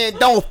hand.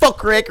 Don't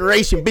fuck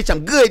recreation, bitch.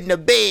 I'm good in the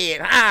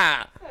bed.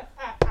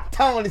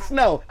 Tony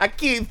Snow, I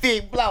keep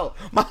feet blow.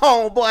 My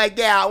homeboy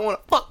gal, I wanna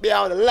fuck me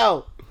on the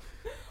low.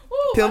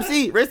 Ooh, Pimp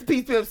C, rest in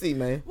peace, Pimp C,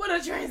 man. What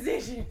a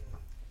transition.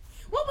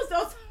 What was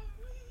those?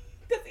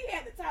 Because he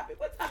had the topic.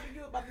 What topic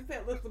you was about to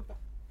tell us about?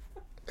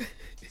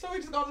 So we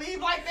just gonna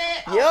leave like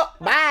that? Yep,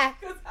 bye.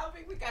 Because I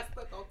mean, we got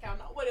stuck on count.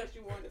 What else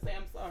you wanted to say?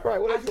 I'm sorry.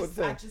 Right, what I else you want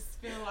to I say? just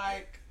feel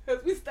like,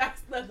 Because we stopped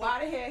stuck.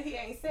 why the hell he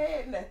ain't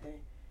said nothing?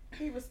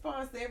 He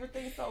responds to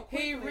everything so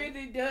quickly. He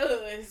really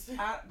does.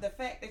 The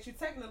fact that you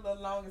taking a little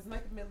long is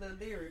making me a little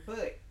leery,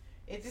 but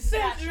it just is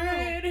not true.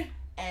 Saturated.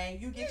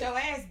 And you get your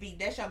ass beat.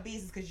 That's your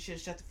business because you should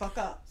have shut the fuck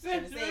up.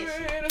 Should've said shit.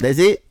 Saturated. That's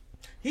it?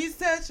 He's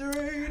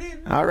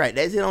saturated. All right,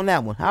 that's it on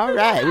that one. All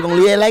right, we're gonna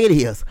leave it like it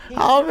is.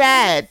 All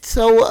right,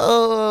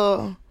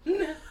 so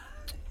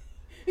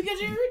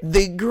Because you.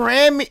 the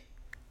Grammy,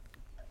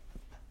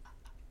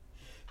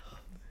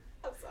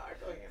 I'm sorry.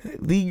 Go ahead.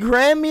 the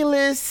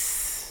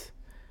Grammy-less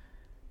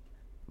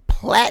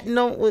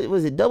platinum,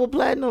 was it double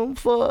platinum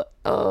for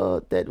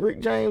that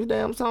Rick James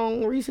damn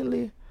song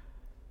recently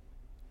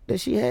that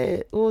she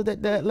had? What was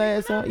that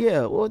last song?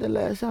 Yeah, what was that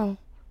last song?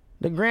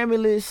 The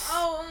Grammy-less.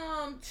 Oh,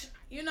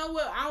 you know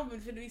what? I don't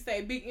finna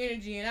say big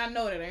energy, and I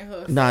know that ain't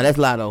her. Nah, that's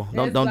Lotto.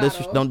 Don't That's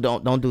don't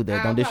do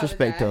that. I Don't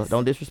disrespect her. apologize.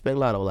 Don't disrespect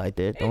Lotto like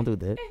that. Don't do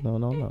that.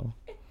 No.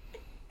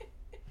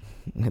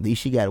 At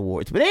least she got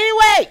awards. But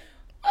anyway,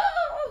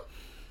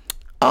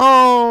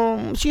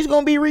 she's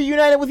gonna be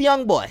reunited with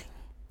Young Boy.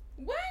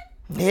 What?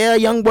 Yeah,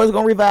 Young Boy's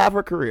gonna revive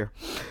her career.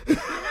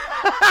 Nicki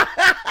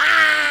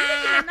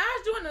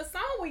Minaj doing a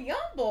song with Young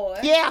Boy.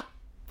 Yeah.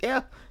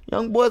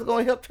 Young Boy's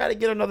gonna help try to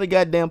get another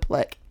goddamn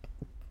plaque.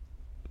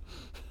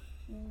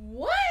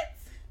 What?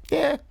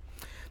 Yeah.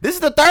 This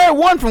is the third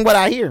one from what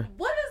I hear.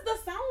 What is the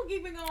song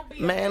even gonna be?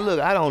 Man, about? look,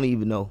 I don't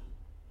even know.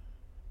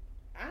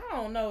 I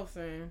don't know,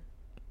 fam.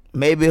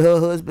 Maybe her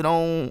husband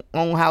on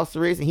house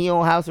arrest and he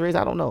on house arrest.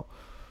 I don't know.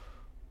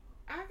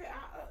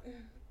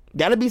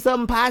 Gotta be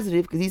something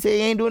positive because he said he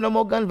ain't doing no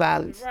more gun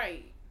violence.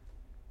 Right.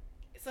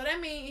 So that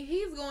means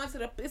he's going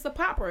to it's a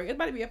pop record. It's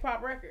about to be a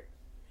pop record.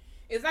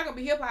 It's not gonna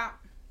be hip hop.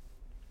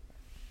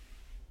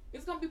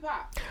 It's gonna be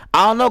pop.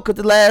 I don't know because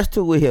the last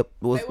two were hip.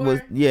 They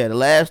were? The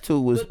last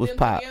two was Put them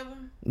pop. together?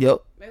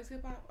 Yep. That was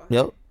hip hop? Okay.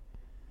 Yep.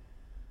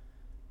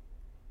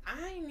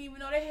 I didn't even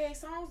know they had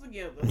songs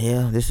together.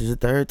 Yeah, this is the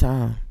third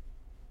time.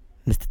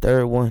 It's the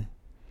third one.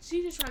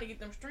 She just trying to get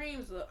them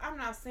streams up. I'm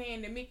not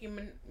saying that Mickey.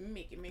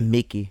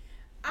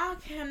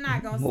 I'm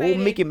not gonna say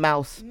that Mickey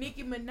Mouse.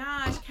 Nicki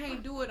Minaj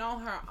can't do it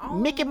on her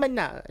own. Nicki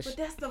Minaj. But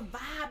that's the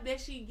vibe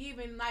that she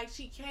giving. Like,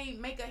 she can't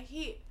make a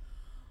hit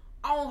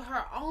on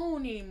her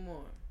own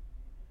anymore.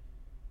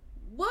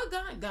 What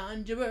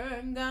ganja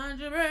burn,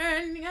 ganja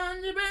burn,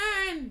 ganja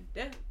burn.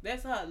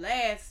 That's her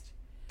last.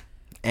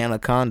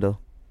 Anaconda.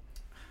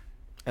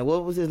 And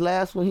what was his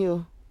last one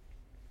here?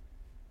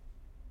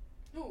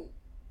 Who?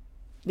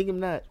 Nicki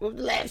Minaj. What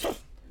was the last one?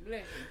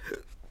 Bless you.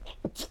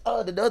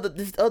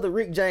 This other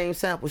Rick James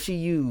sample she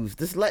used.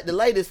 This like the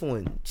latest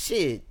one.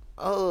 Shit.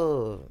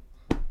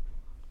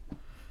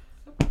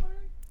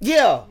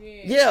 Yeah.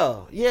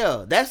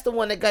 That's the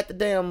one that got the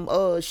damn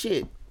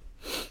shit.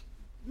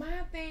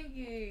 My thing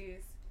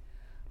is,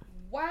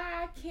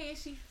 why can't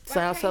she?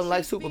 Sounds something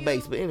like Super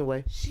Bass, but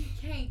anyway. She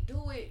can't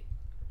do it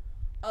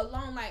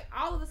alone. Like,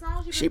 all of the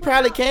songs She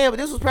probably can, but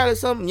this was probably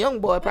something young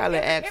boy probably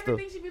asked her.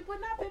 Everything she be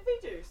putting out been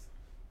features.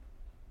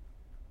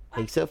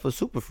 Except for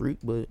Super Freak,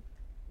 but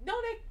No,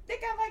 they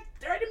got like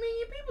 30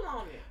 million people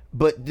on it.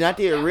 but not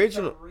the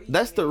original.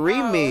 That's the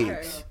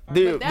remix.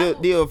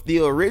 okay.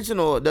 The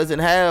original doesn't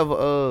have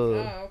Oh,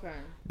 okay.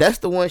 That's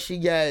the one she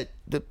got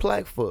the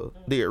plaque for.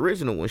 The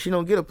original one. She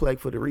don't get a plaque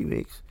for the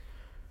remix.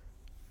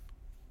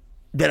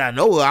 That I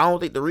know of. I don't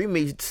think the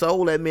remix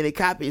sold that many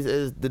copies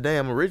as the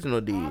damn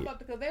original did. Oh, I thought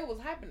because they was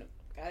hyping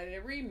out of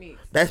the remix.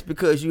 That's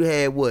because you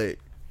had what?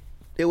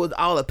 It was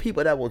all the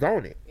people that was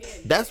on it. Yeah.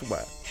 That's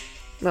why.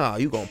 No,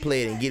 you gonna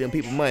play it and get them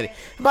people money.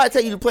 I'm about to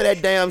tell you to play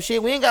that damn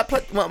shit. We ain't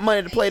got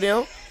money to play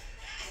them.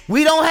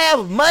 We don't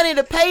have money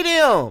to pay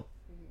them.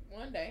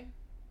 One day.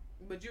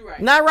 But you're right.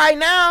 Not right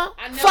now.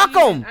 Fuck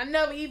them. I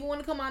never even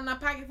want to come out of my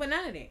pocket for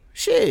none of that.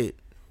 Shit.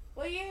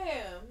 Well, yeah.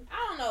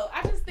 I don't know.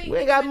 I just think We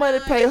ain't got money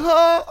to pay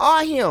her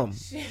or him.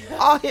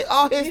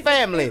 all his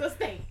family.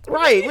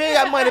 Right. We ain't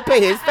got money to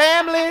pay his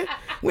family.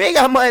 We ain't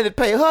got money to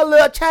pay her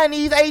little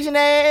Chinese Asian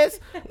ass.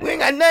 We ain't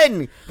got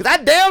nothing. Cause I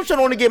damn sure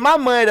want to get my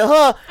money to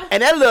her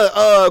and that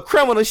little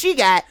criminal she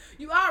got.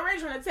 You already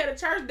trying to tear the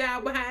church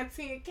down behind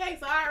 10K,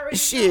 so I already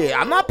Shit,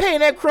 I'm not paying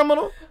that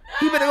criminal.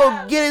 He better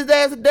go get his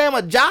ass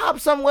a job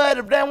somewhere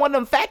at damn one of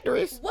them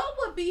factories. What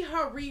would be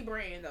her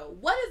rebrand though?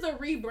 What is a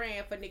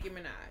rebrand for Nicki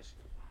Minaj?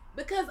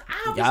 Because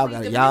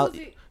obviously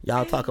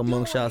y'all talk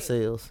amongst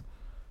yourselves.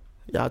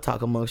 Y'all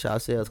talk amongst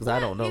yourselves because I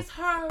don't know. It's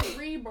her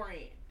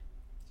rebrand.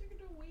 She could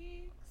do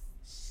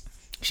wigs.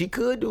 She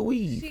could do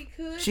weave.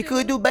 She do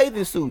could do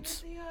bathing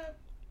suits.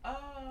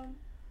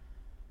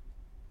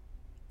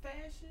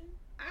 Fashion.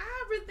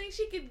 I really think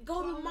she could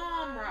go the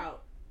mom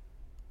route.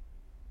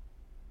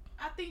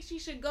 I think she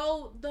should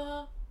go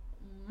the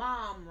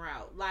mom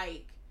route.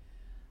 Like,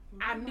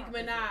 I'm Nicki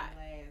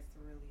Minaj.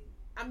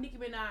 I'm Nicki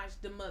Minaj,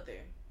 the mother.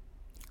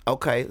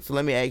 Okay, so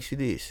let me ask you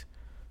this.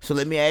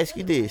 Cardi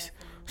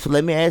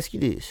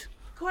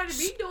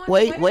B doing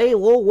Wait,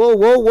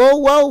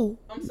 whoa.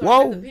 I'm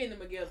sorry, to pin them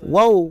together.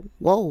 Whoa.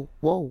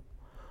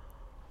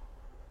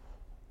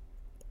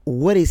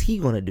 What is he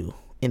gonna do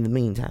in the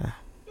meantime?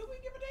 Do we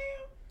give a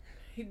damn?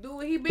 He do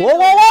what he been Whoa.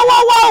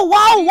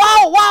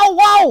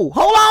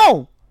 Hold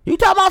on. You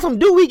talking about some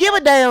do we give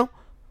a damn?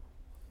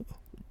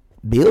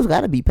 Bills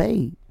gotta be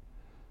paid.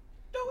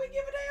 Do we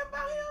give a damn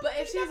about him? But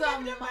if she's about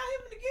him in the beginning,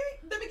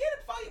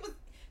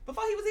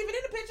 before he was even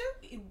in the picture,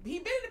 he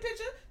been in the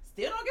picture.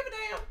 Still don't give a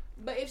damn.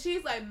 But if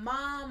she's like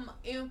mom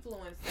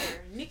influencer,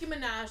 Nicki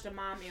Minaj, the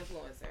mom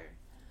influencer,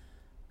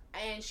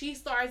 and she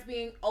starts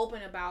being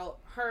open about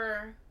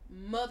her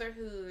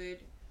motherhood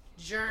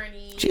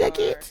journey, She got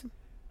kids.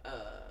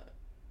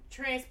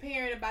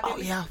 Transparent about. Oh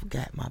yeah, I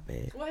forgot. My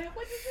bad. What you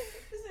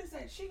This is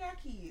like she got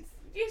kids.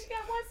 Yeah, she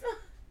got one son.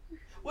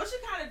 Well, she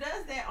kind of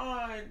does that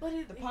on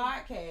the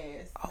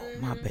podcast. Oh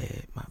my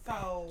bad.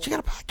 So She got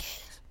a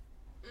podcast.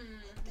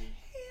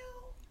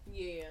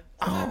 Yeah.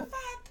 Oh.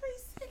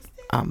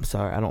 I'm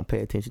sorry, I don't pay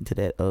attention to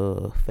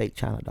that fake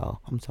China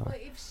doll. I'm sorry.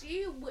 But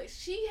if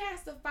she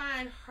has to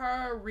find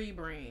her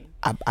rebrand.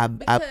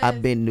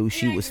 I've been knew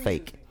she was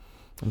fake.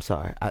 I'm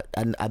sorry.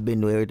 I've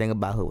been knew everything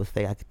about her was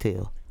fake. I could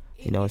tell.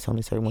 You know, it's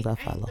only certain ones I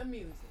follow. The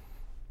music.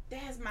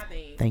 That's my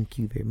thing. Thank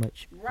you very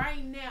much.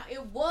 Right now,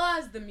 it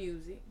was the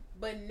music,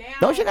 but now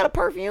Don't she got a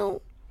perfume?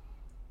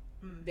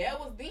 That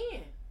was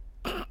then.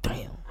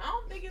 Damn. I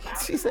don't think it's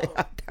out. She said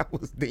that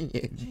was then.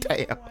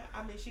 Damn.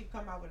 I mean, she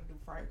come out with a new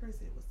fragrance.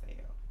 It was sale.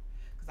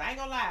 Cause I ain't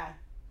gonna lie,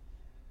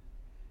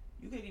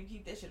 you couldn't even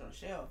keep that shit on the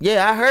shelf.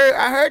 Yeah, I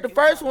heard the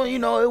first one. You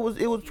know, it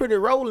was pretty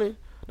rolling.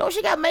 Don't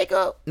she got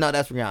makeup? No,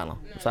 that's Rihanna. No,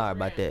 Sorry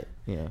about that.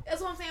 Yeah.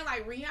 That's what I'm saying.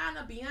 Like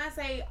Rihanna,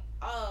 Beyonce,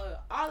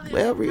 all of them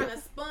Well, kind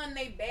of spun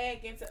they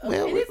bag into other,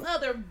 well, and it's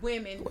other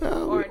women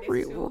artists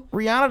too.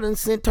 Rihanna done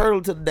sent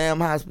Turtle to the damn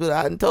hospital.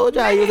 I done told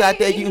y'all he was out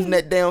there using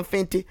that damn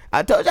Fenty.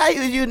 I told y'all he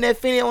was using that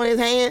Fenty on his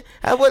hand.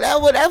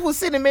 That was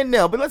sitting him in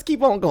there. But let's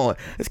keep on going.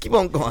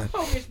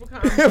 Po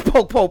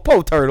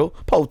Turtle.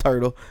 Po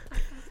Turtle.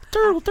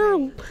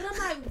 Turtle. But I'm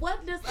like,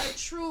 what does a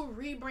true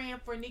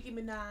rebrand for Nicki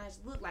Minaj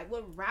look like?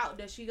 What route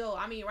does she go?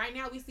 I mean, right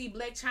now we see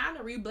Black China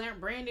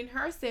rebranding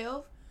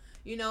herself,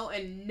 you know,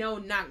 and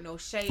no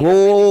shade.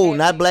 Whoa,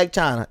 not Black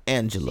China.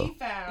 Angela.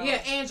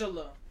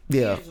 Angela.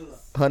 Yeah.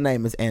 Her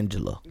name is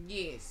Angela.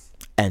 Yes.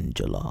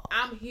 Angela.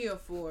 I'm here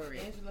for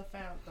it. Angela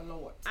found the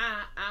Lord.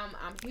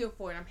 I'm here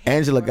for it. I'm here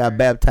Angela for got her.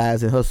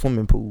 baptized in her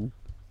swimming pool.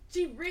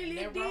 She really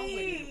did.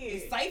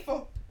 It's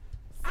safer.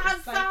 I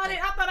saw that.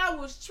 I thought I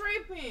was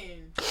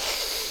tripping.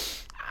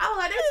 I was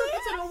like, they took her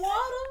to the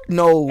water.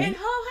 No, In her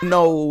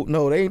house?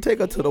 no, they ain't take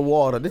her to the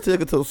water. They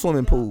took her to the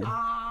swimming pool.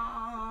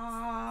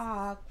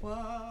 Aqua.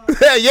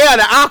 Yeah,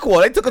 the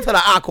aqua. They took her to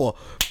the aqua.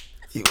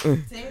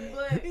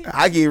 But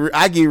I get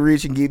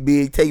rich and get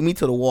big. Take me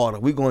to the water.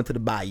 We going to the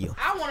bayou.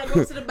 I want to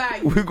go to the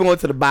bayou. We going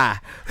to the bay.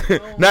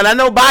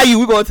 No bayou.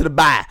 We going to the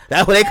bay.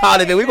 That's what they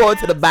call it. We going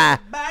to the bay.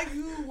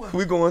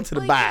 We going to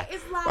the But bay. yeah,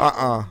 it's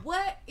like,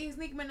 what is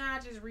Nicki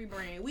Minaj's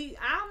rebrand?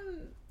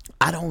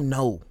 I don't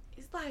know.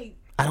 It's like,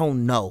 I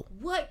don't know.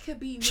 what could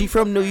be? She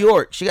from New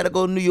York. She got to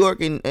go to New York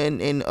and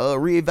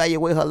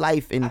reevaluate her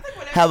life and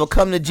have a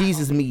come to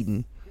Jesus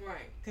meeting. Right.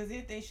 Because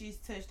anything she's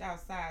touched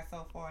outside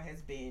so far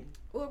has been.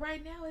 Well,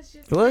 right now it's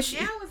just. Well, Now she-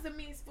 is the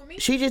means for me.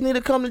 She just need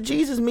to come to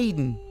Jesus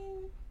meeting.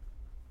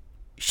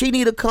 She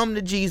need to come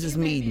to Jesus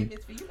meeting.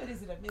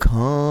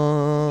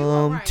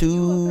 Come right.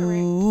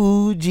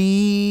 You to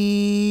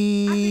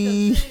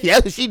Jesus.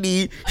 Yeah, she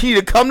need. She need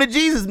to come to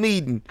Jesus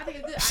meeting. I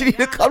think a good She need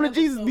to come to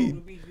Jesus Would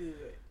meeting. be good.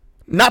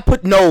 Not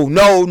put no.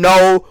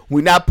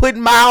 We're not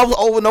putting miles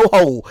over no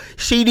hole.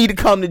 She need to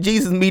come to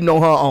Jesus meeting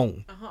on her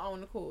own. her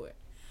own accord.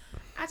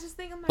 I just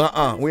think I'm like, what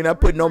is We're the not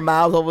putting no rebrand?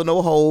 miles over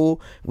no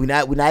hole. We're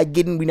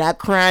not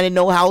crying in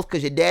no house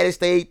because your daddy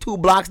stayed 2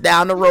 blocks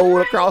down the road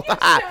across the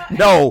high.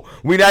 No,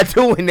 we're not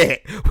doing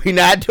that. We're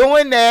not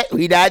doing that.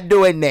 We're not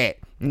doing that.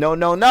 No.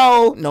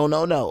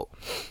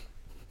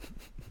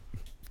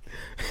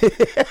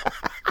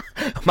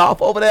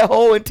 Mouth over that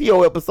hole in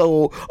T.O.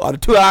 episode or the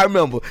 2 I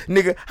remember.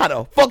 Nigga, how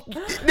the fuck,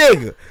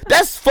 nigga?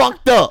 That's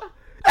fucked up.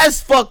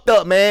 That's fucked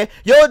up, man.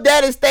 Your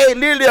daddy stayed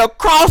literally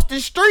across the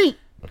street.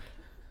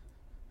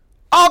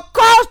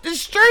 Across the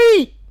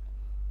street.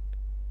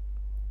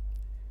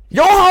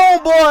 Your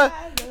homeboy.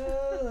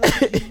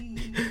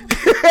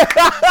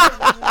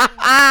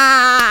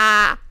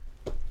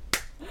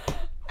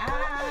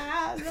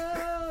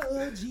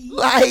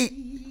 Like,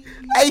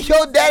 hey,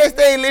 your daddy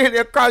stayed literally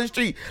across the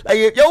street. Like,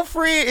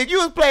 if you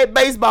was playing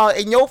baseball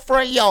in your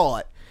front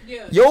yard,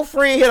 Yeah. your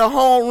friend hit a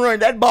home run,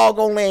 that ball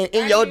gonna land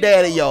in your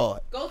daddy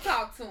yard. Go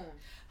talk to him.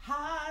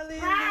 Hallelujah.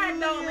 Pride,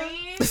 no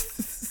man.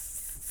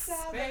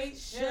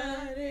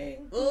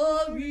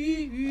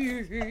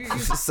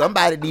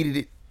 Somebody needed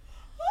it.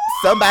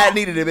 Somebody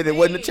needed it, and it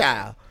wasn't a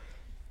child.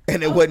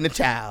 And it wasn't a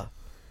child.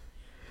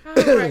 All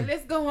right,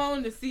 let's go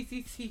on to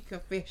CCT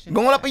confession.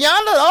 Going up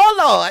yonder, oh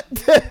Lord.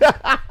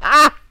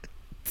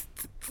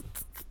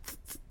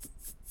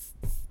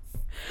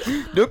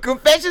 The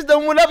confessions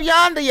done went up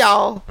yonder,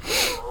 y'all.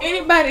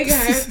 Anybody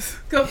got a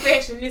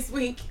confession this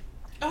week?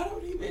 I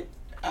don't even.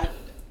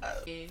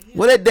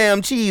 What that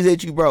damn cheese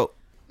that you broke?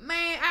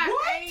 Man,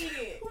 I ate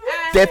it.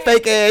 That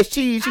fake ass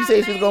cheese she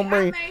said she was gonna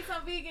bring. I made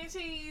some vegan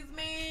cheese,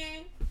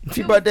 man.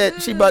 She It brought was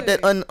that. She brought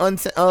that good. I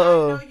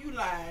know you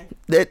lying.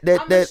 that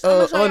I'ma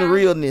show y'all.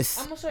 unrealness.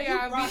 I'm gonna show You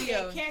y'all a brought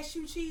video. that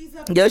cashew cheese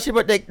up. Yeah, she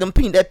brought that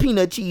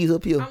peanut cheese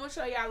up here. I'm gonna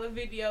show y'all a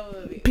video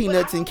of it.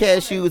 Peanuts and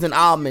cashews and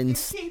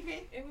almonds Keep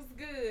it. It was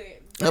good.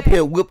 up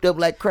here whipped up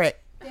like crack.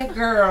 That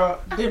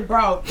girl then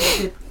brought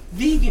the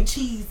vegan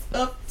cheese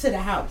up to the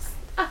house.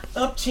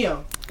 Up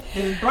chill.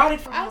 Then brought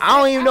it from I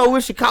don't even know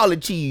what she call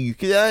it cheese.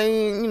 Cause I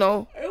ain't,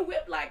 It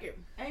whipped like it.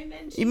 Ain't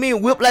nothing You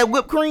mean whip like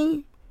whipped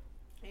cream?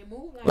 It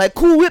moved Like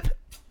Cool Whip?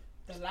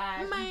 the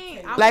lies.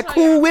 Man, Like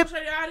Cool Whip? I'm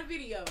gonna show y'all the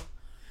video.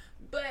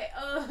 But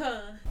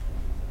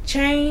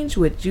change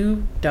what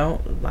you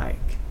don't like.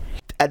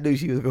 I knew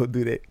she was gonna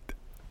do that.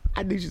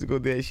 I knew she was gonna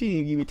do that. She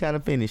didn't give me time to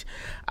finish.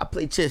 I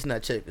play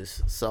chestnut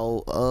checkers.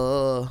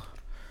 So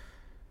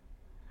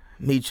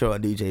me, Troy,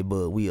 DJ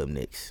Bud, we up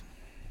next.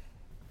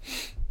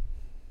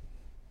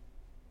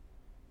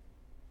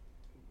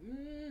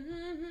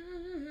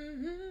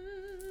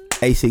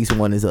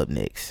 A61 is up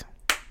next.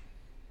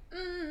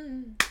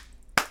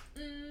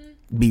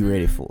 Be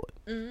ready for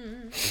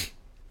it.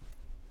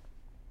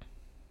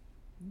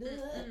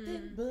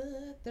 Nothing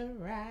but the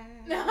ride.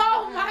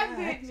 Oh my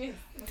goodness.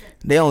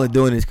 They only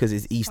doing this because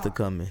it's Easter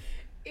coming.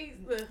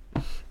 Easter.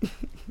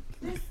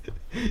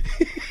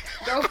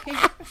 Go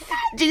ahead.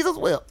 Jesus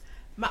will.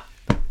 My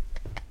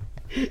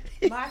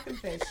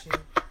confession.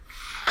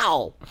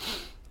 Ow.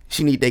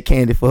 She need that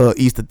candy for her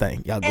Easter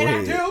thing. Y'all go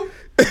And ahead. I do.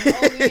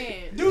 Oh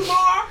man. Do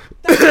more.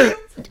 Thank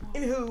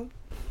you.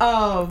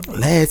 Anywho.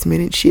 Last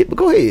minute shit, but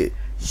go ahead.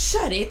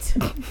 Shut it.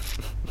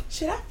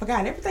 Shit, I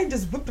forgot. Everything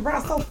just whipped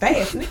around so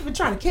fast. Nigga been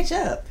trying to catch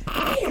up.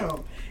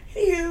 Damn.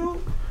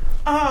 Anywho.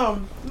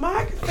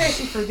 My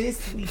confession for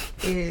this week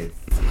is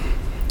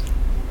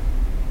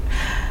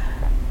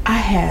I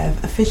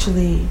have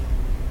officially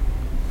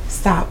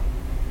stopped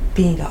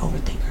being an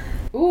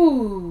overthinker.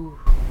 Ooh.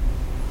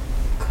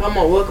 Come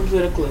on, welcome to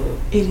the club.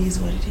 It is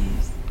what it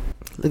is.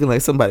 Looking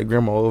like somebody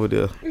grandma over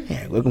there.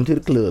 Yeah, welcome to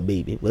the club,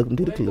 baby. Welcome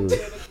to the club.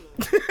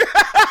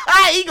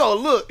 He gonna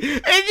look. And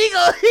he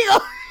gonna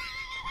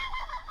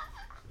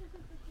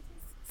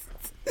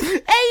and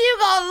you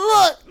gonna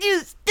look, you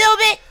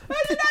stupid. But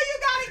you know you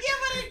gotta give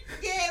it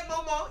a... Yeah,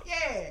 Momo.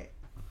 Yeah.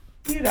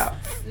 You know.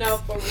 No,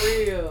 for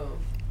real.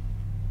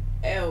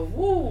 And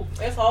woo,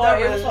 it's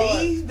hard. The It's hard.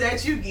 relief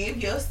that you give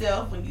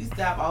yourself when you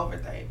stop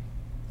overthinking.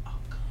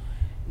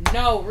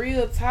 No,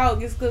 real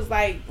talk. It's cause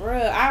like,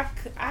 bruh,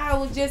 I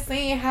was just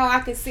saying how I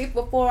could sit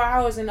for 4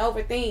 hours and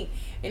overthink,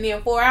 and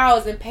then 4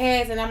 hours and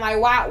pass, and I'm like,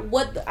 why?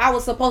 What? I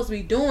was supposed to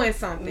be doing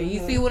something.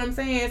 You see what I'm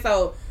saying?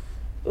 So,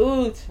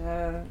 ooh,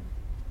 child.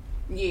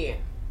 Yeah.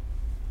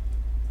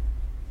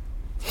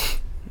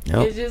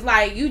 Yep. It's just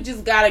like you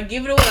just gotta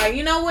give it away. Like,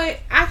 you know what?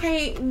 I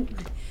can't.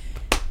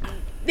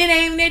 It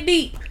ain't even that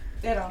deep.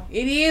 At all.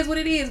 It is what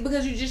it is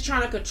because you're just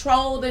trying to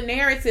control the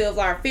narratives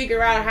or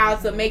figure out how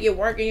to make it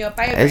work in your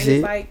favor. That's and it.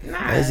 It's like,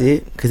 nah. That's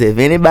it. Because if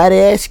anybody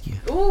asks you,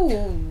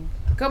 Ooh,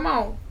 come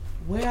on.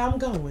 Where I'm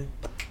going.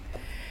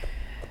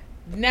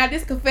 Now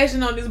this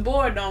confession on this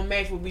board don't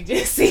match what we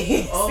just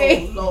said.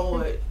 Oh,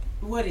 Lord.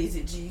 What is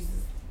it, Jesus?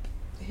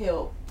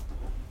 Help.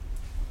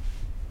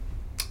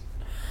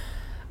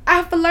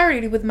 I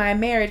flirted with my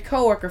married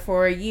coworker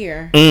for a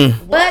year,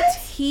 but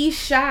he's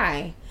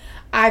shy.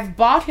 I've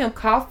bought him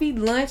coffee,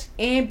 lunch,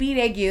 and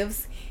birthday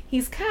gifts.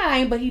 He's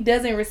kind, but he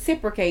doesn't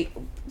reciprocate.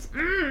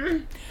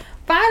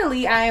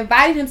 Finally, I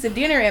invited him to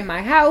dinner at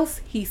my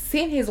house. He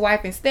sent his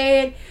wife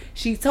instead.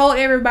 She told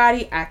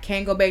everybody I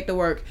can't go back to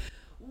work.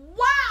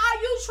 Why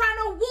are you trying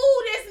to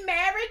woo this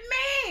married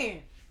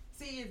man?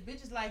 See, it's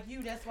bitches like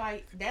you. That's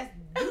why. That's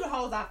you the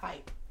hoes I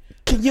fight.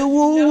 can you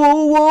woo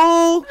woo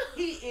woo?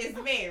 He is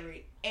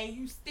married, and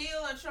you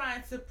still are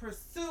trying to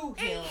pursue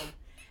him.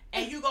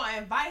 And you gonna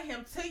invite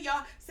him to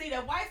y'all. See,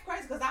 that wife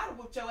crazy because I'd have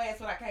whooped your ass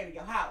when I came to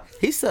your house.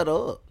 He set her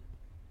up.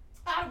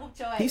 I'd have whooped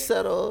your ass. He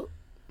set her up.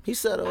 He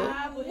set her up.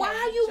 I would have Why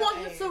whooped you your want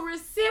him ass. to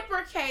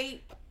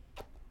reciprocate?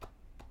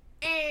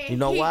 And You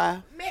know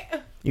why? Ma-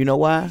 You know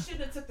why? You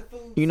shouldn't have took the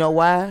food. You know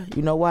why?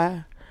 You know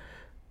why?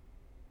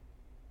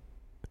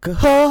 'Cause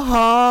her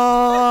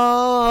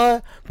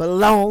heart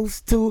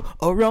belongs to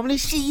a Roman.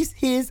 She's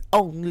his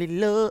only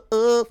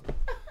love.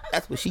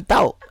 That's what she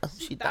thought. That's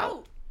what she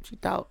thought. She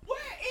thought. Well,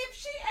 if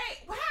she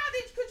ain't,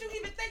 could you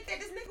even think that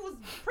this nigga was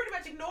pretty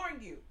much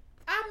ignoring you?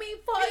 I mean,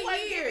 for He a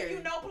wasn't year. giving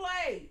you no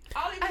play.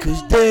 All he was 'Cause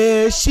doing was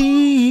there no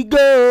she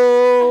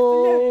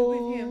Flirted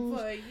with him goes.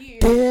 for a year,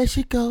 There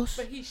she goes.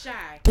 but he's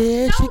shy.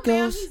 There No, she ma'am,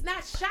 goes. he's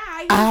not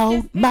shy. He's Out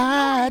just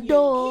my ignoring you.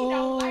 door. He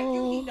don't like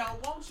you. He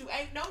don't want you.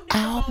 Ain't no nigga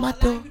Out gonna my allow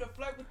door. you to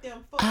flirt with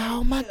them for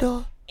Out a my year.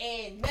 door.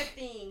 And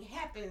nothing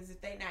happens if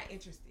they not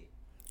interested.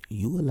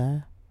 You a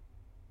lie.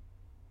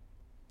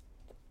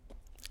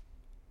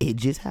 It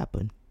just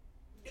happened.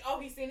 Oh,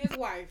 he sent his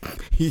wife.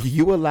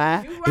 You a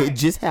lie. You right. It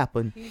just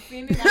happened. He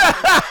sent his wife.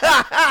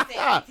 I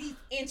said, if he's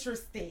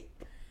interested.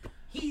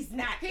 He's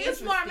not He's a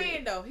interested. smart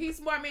man, though. He's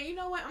a smart man. You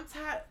know what? I'm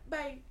tired.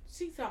 Babe,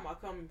 she's talking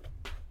about coming.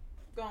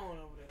 Going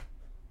over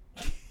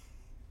there.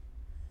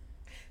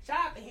 Shout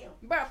out to him.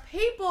 Bro,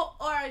 people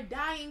are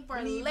dying for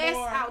We need less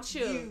more out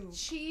here. you in the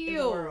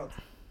Chill. world.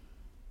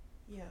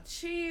 Yeah.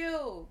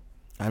 Chill.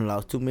 I done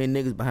lost too many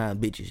niggas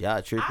behind bitches.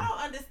 Y'all tripping. I don't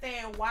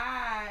understand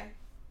why.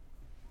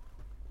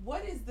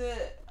 What is the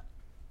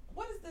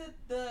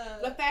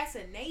The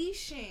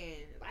fascination.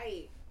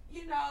 Like,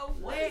 you know,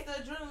 what is the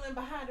adrenaline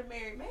behind a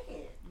married man?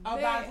 Or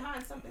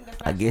behind something that's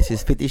not I guess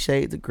it's yours? 50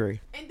 Shades of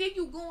Grey. and then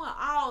you going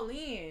all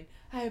in.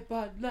 I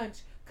bought lunch,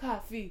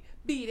 coffee,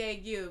 birthday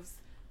gifts.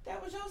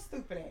 That was your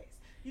stupid ass.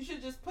 You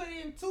should just put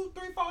in $2,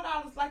 $3,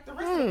 $4 like the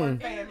rest of the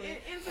work family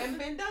and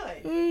been done.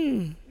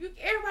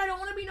 Everybody don't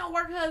want to be no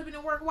work husband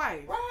and work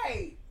wife.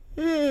 Right.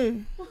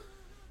 And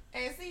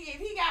see, if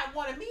he got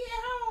one of me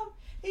at home,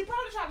 he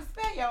probably trying to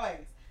spare your ass.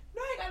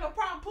 No, he ain't got no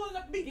problem pulling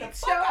up and beating the Get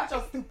fuck your- out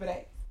your stupid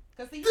ass.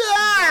 Cause see, you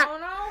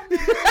Going on.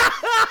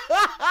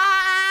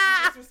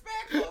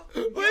 disrespectful.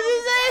 What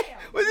you say?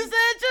 What you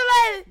say, True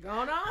Lady?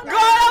 Going on. Go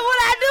on, what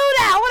I do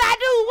now? What I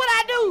do? What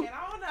I do? Head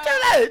on up. True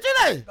Lady, True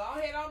Lady. Go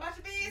ahead on about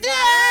your business.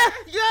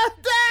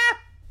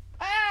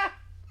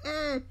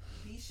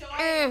 Be sure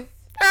ass.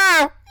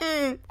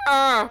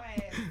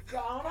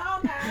 Going on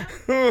now.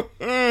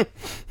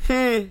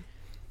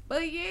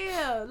 But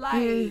yeah,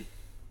 like,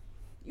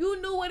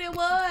 you knew what it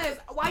was.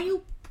 Why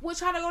you was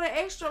trying to go the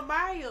extra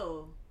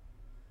mile?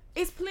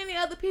 It's plenty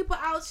other people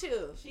out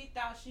here. She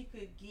thought she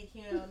could get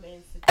him and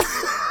Man,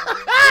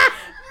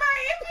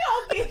 if you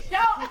don't get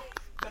your...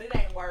 but it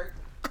ain't work.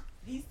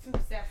 These two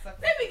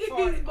sapsuckers. Let me get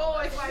these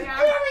boys while y'all...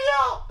 Hurry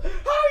up!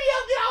 Hurry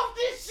up! Get off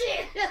this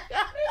shit!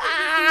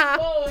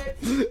 Boys.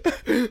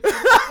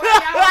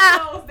 While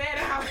y'all close that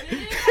house.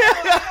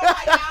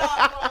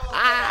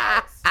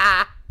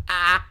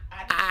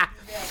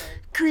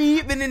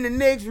 Creeping in the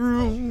next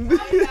room. You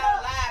ain't out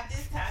alive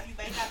this time. You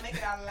may not make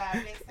it out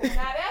alive next time.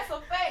 Now that's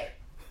a fact.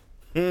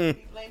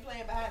 People ain't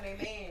playing behind their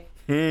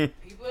man.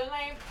 People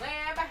ain't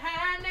playing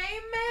behind they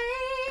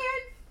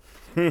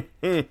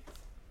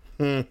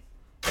man.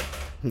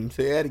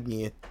 Say that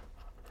again.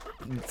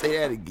 Say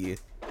that again.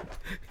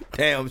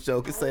 Damn,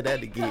 show can say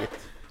that again.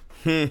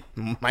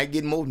 Might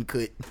get more than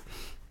cut.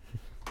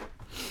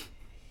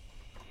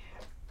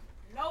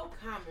 No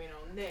comment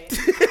on that.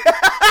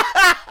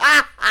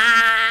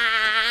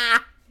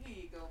 Here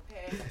you go,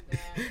 pass it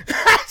down.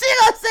 She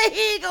gonna say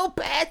he ain't gonna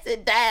pass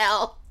it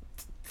down.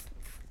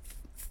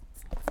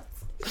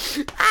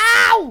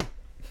 Ow!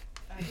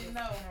 I didn't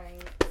know.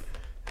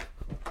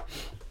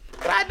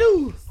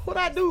 What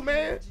I do,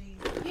 man?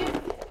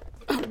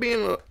 I'm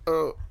being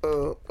a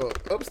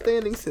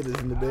upstanding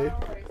citizen today.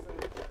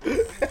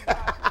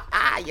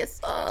 Yes,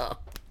 sir.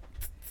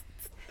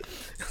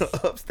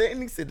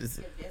 Upstanding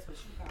citizen.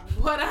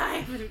 What I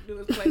ain't gonna do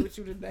is play with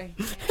you today.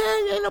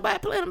 Ain't nobody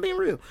playing. I'm being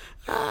real.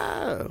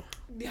 Yeah,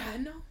 I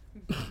know.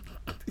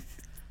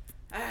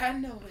 I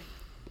know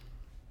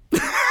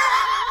it.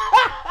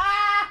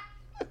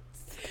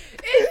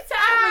 It's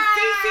time for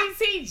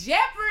CCT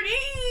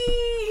Jeopardy.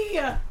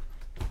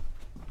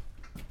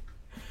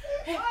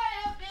 Wait a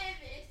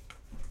minute.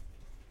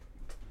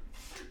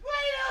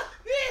 Wait a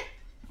minute.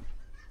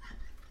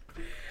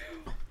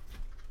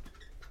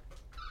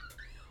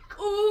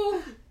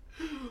 Ooh,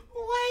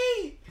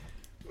 Wait.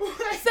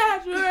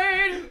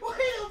 saturated. Wait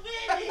a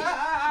minute. Wait a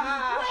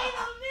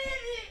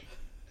minute.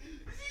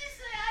 She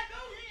said I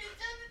know he is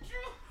telling the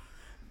truth.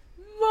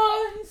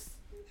 Moist.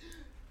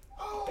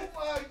 Oh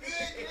my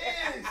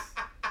goodness.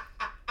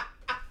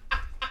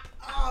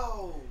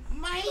 Oh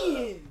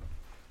man.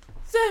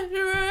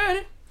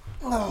 Saturated.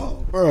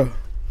 Oh, bro. Come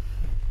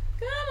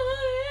on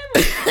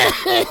in.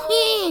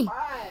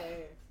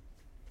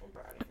 I'm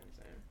proud of him,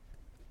 Sam.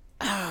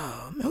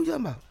 Oh man, who you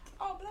talking about?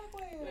 Oh,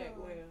 Blackwell.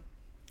 Blackwell.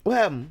 What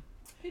happened?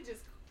 He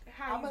just I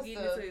how you must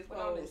getting into his have put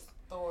on this clothes?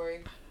 story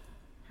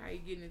How you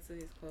getting into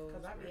his clothes?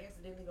 because I be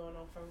accidentally going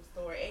on from the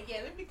story. And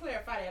yeah, let me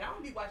clarify that. I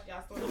don't be watching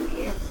y'all stories. It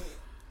be accident.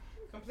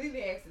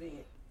 Completely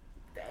accident.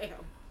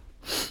 Damn.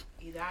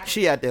 Either I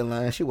She out there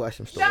lying. She watched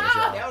some stories,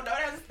 y'all. No,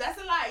 that's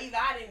a lie. Either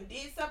I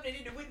did something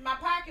either with my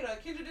pocket or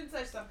Kendra didn't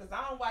touch something because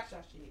I don't watch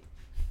y'all shit.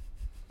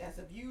 That's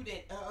a view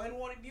that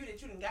unwanted view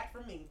that you done got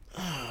from me.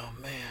 Oh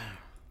man.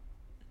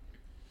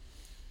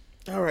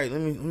 All right, let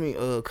me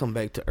come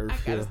back to earth I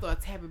gotta here.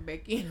 start tapping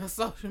back in on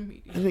social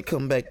media. Let me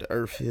come back to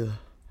earth here.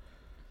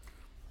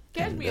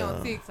 Catch me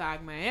on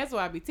TikTok, man. That's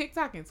why I be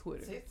TikTok and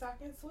Twitter. TikTok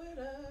and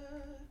Twitter.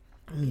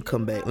 Let me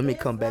come back. Let me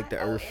come back to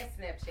earth. And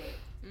Snapchat.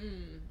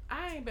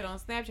 I ain't been on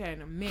Snapchat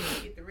in a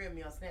minute. Get the real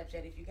me on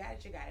Snapchat. If you got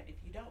it, you got it. If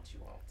you don't, you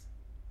won't.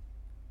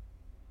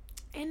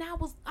 And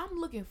I'm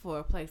looking for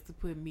a place to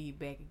put me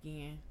back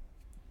again.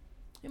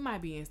 It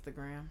might be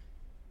Instagram.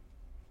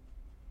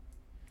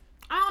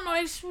 I don't know.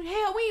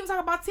 Hell, we even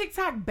talk about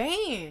TikTok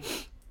ban.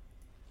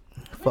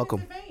 Fuck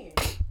them.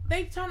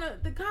 They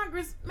the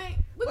Congress, man.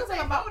 We What can they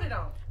talk about. voted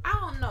on? I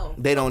don't know.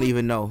 They don't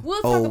even know.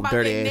 We'll talk Old about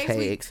dirty that ass next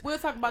week. hags. We'll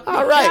talk about that.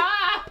 All right.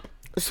 Ah!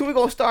 So we're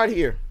gonna start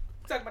here.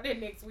 Talk about that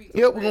next week.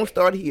 Yep, we're gonna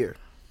start here.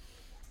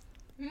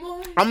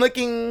 I'm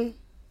looking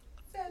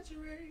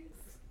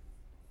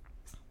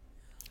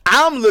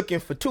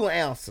for 2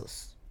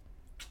 answers.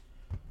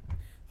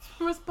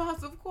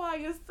 Responsive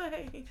choir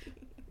say.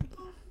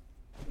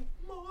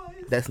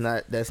 That's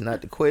not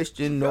the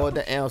question nor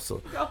the answer.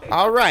 Go ahead.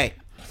 All right.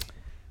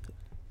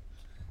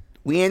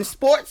 We in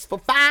sports for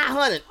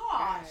 500.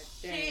 Oh,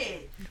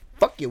 shit.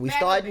 Fuck it, we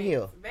starting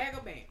here. Bag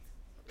of banks.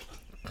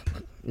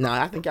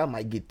 Nah, I think y'all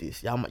might get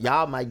this.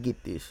 Y'all might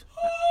get this.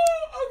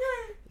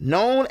 Okay.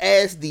 Known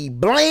as the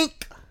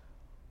blank,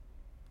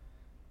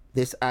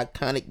 this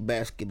iconic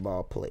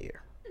basketball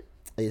player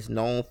is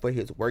known for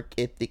his work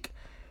ethic,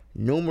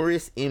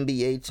 numerous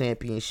NBA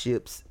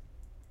championships,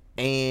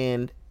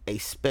 and a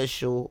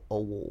special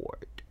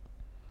award.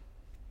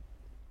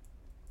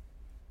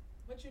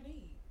 What you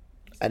need?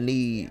 I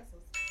need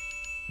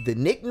the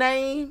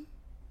nickname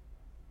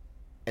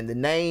and the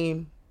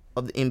name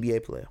of the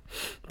NBA player.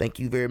 Thank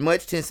you very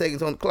much. 10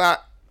 seconds on the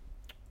clock.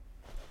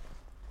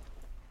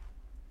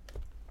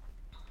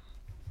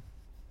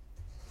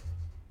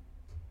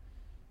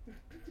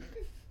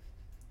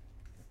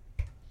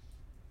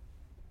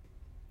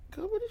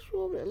 God, what is you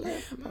over there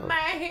laughing about?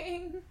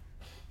 Man.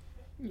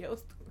 Yo,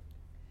 stupid.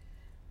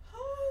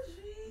 Oh,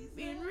 jeez.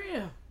 Being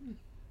real.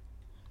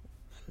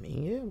 I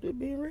mean, yeah, they're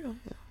being real.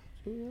 Yeah.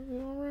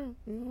 You're all right.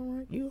 You're all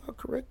right. You are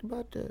correct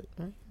about that.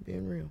 Right?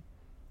 Being real.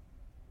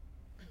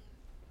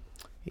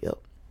 Yep.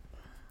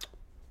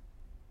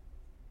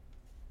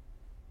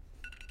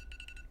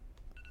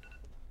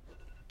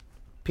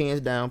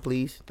 Pens down,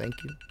 please. Thank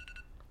you.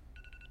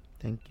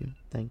 Thank you.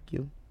 Thank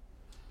you.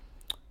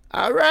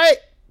 All right,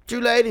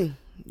 True Lady.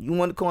 You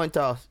won the coin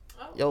toss.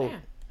 Oh, Yo.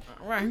 man.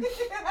 All right.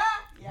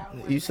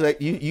 You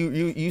select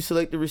you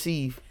select to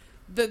receive.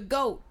 The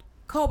GOAT,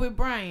 Kobe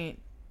Bryant,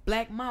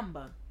 Black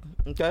Mamba.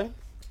 Okay.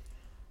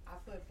 I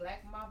put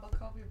Black Mamba,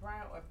 Kobe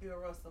Bryant, or Bill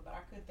Russell, but I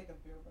couldn't think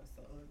of Bill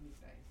Russell or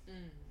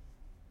nickname.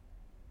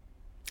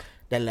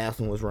 That last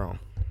one was wrong.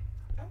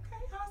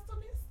 Okay,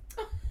 hostleness.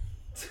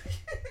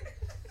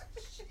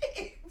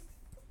 Shit.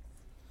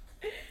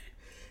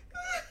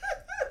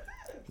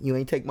 You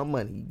ain't take my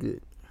money. You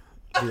good.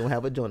 We don't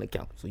have a joint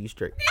account, so you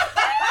straight.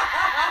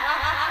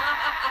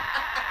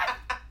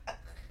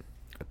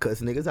 I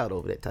cuss niggas out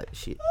over that type of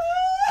shit.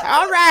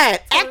 All right,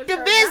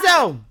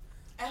 activism.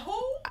 And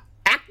who?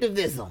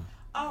 Activism.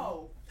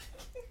 Oh.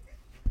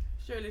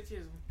 Shirley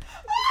Chisholm.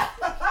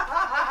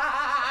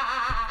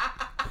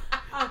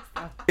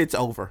 It's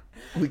over.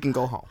 We can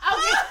go home.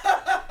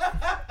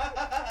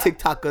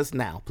 TikTok us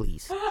now,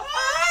 please.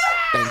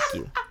 Thank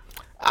you.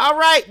 All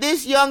right,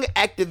 this young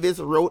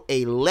activist wrote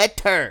a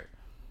letter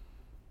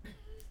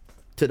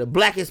to the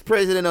blackest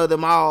president of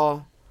them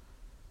all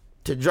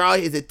to draw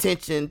his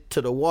attention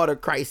to the water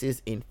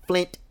crisis in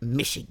Flint,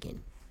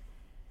 Michigan.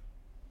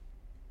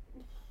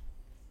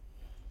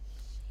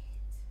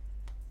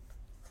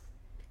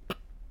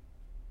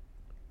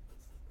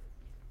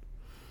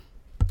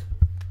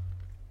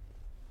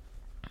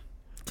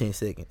 Ten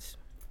seconds.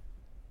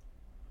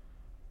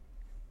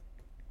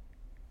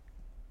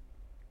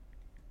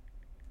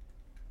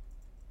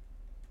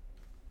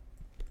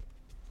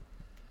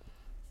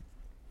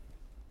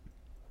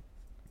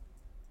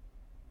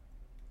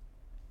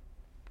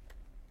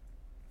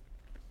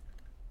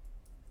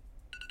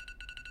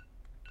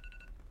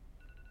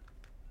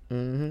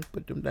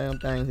 Put them damn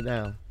things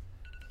down.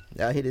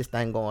 Y'all hear this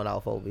thing going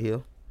off over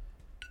here.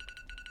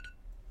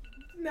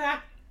 Nah.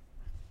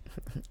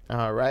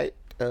 All right.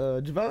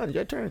 Javon,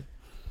 your turn.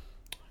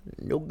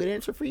 No good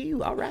answer for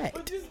you. All right.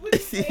 What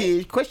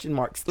you Question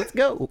marks. Let's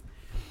go.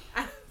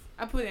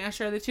 I put it on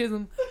Shirley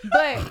Chisholm.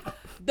 But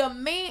the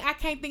man, I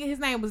can't think of his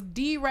name, was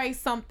D-Ray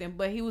something,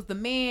 but he was the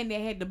man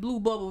that had the blue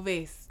bubble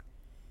vest.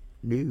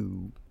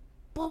 No.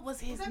 What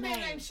was his That name? man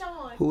named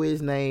Sean. Who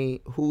is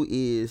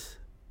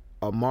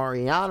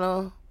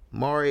Mariana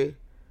Mari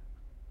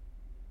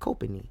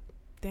Copany.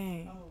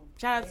 Dang. Oh,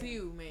 Shout out damn. to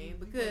you, man, You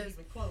weren't because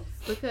even close.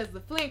 the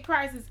Flint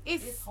crisis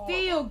is It's still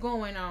horrible.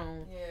 going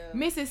on. Yeah.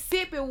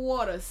 Mississippi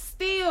water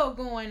still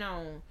going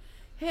on.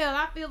 Hell,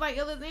 I feel like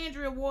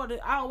Alexandria water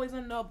always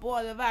under a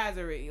boil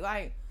advisory.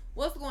 Like,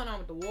 what's going on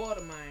with the water,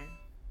 man?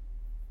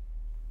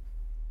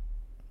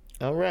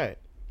 All right.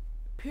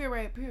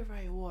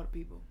 Purify your water,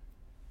 people.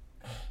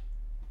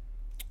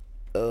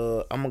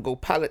 I'm gonna go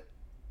pilot.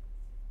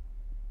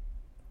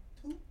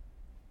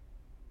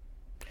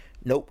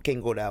 Nope,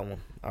 can't go that one.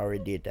 I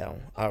already did that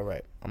one. All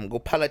right, I'm gonna go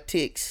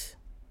politics.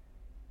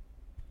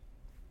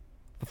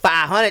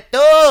 500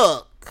 thug.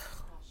 Oh,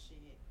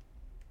 shit.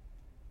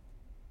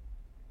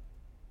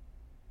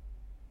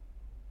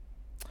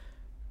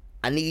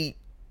 I need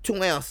 2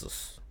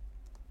 answers.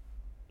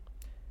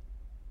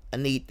 I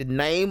need the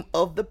name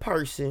of the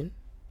person,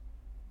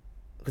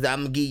 because I'm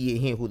gonna give you a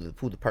hint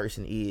who the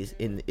person is,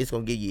 and it's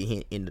gonna give you a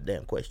hint in the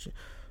damn question.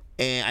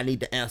 And I need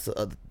the answer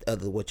of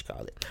the what you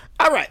call it.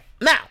 All right,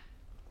 now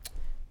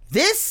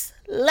this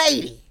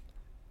lady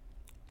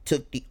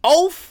took the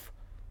oath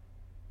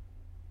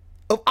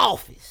of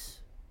office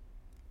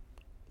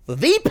for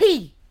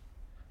VP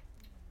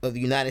of the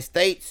United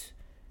States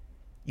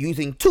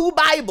using 2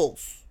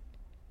 Bibles,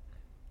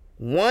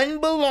 one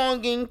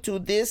belonging to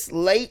this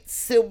late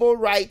civil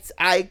rights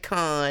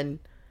icon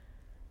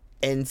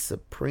and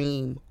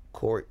Supreme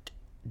Court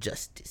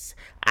justice.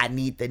 I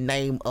need the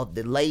name of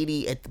the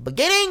lady at the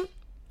beginning,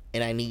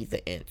 and I need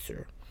the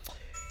answer.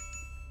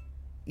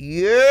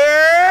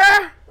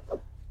 Yeah.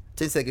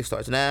 10 seconds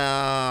starts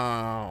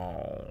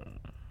now.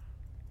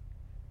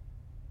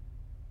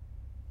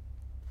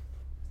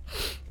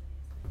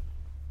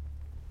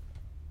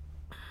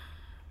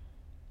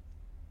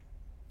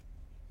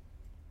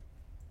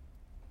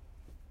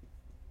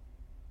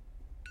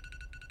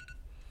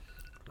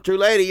 True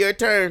lady, your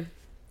turn.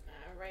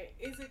 All right.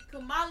 Is it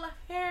Kamala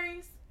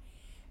Harris?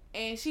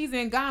 And she's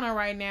in Ghana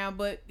right now,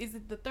 but is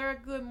it the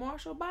Thurgood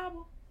Marshall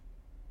Bible?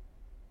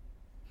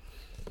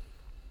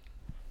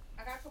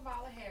 I got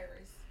Kamala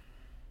Harris.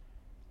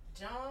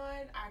 John,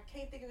 I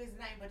can't think of his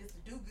name, but it's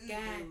a do good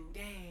God dude.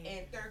 dang.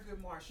 And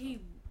Thurgood Marshall.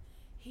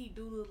 He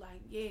do look like,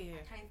 yeah.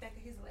 I can't think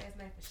of his last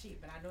name for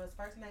shit, but I know his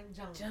first name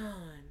John.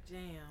 John,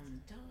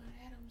 damn. John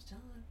Adams, John.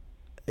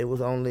 It was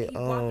only He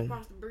walked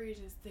across the bridge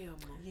in Selma.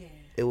 Yeah.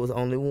 it was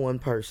only one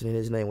person, and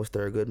his name was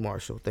Thurgood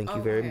Marshall. Thank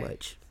you very Okay.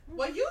 much.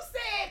 Well, you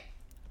said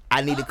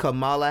I needed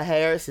Kamala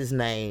Harris's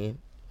name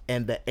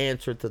and the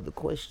answer to the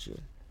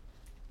question.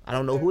 I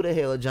don't know who the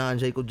hell John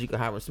Jacob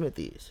Jekyll Smith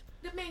is.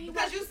 The man,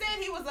 because you said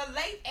he was a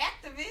late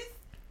activist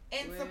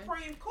in Well,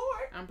 Supreme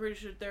Court. I'm pretty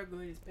sure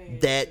Thurgood is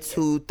passed. That's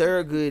who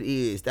Thurgood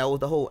is. That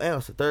was the whole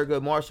answer.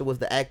 Thurgood Marshall was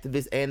the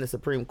activist and the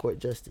Supreme Court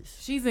justice.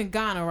 She's in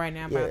Ghana right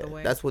now, by Yeah, the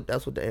way. that's what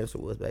the answer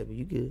was, baby.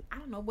 You good? I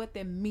don't know what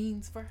that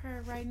means for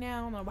her right now.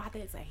 I don't know why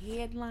that's a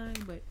headline,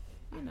 but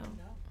you know.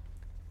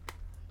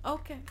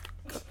 Okay.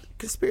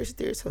 Conspiracy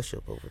theories, hush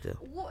up over there.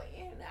 Well,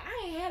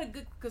 I ain't had a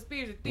good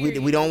conspiracy theory.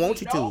 We don't want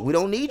you to. We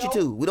don't need you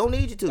to. We don't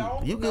need you to.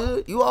 Don't- You don't.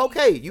 good? You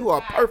okay? You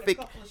are survived a perfect.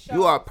 couple of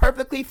You are shows,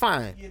 perfectly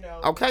fine. You know,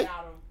 Okay?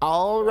 without him.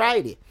 All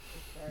righty.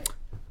 Right.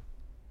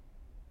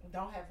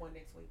 Don't have one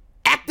next week.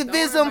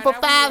 Activism Don't for worry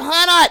about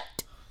that.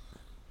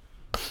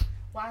 500.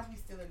 Why is we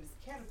still in this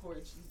category,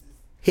 Jesus?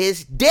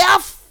 His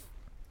death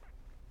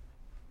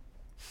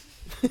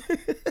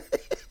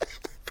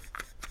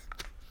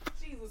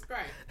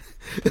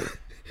Christ.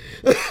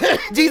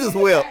 Jesus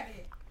will.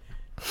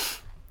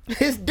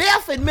 His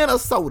death in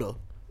Minnesota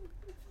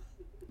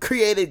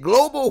created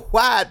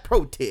global-wide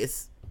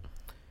protests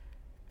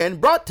and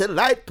brought to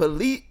light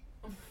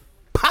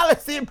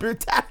policy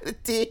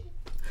brutality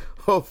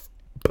of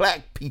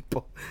black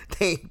people.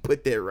 They ain't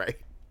put that right.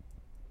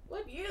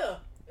 What year?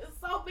 There's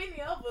so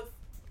many of us.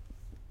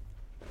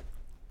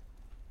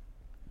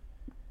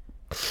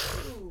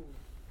 Ooh.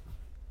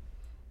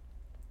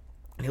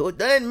 It was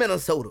done in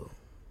Minnesota.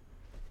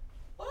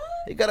 What?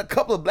 He got a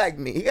couple of black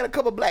men. He got a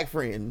couple of black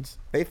friends.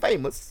 They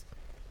famous.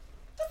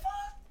 The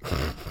fuck? I'm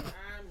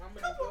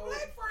gonna Couple go.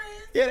 black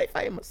friends. Yeah, they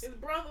famous. His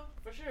brother,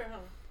 for sure, huh?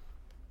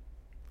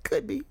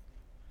 Could be.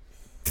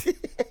 I'm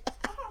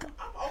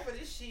over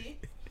this shit.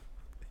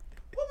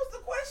 What was the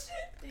question?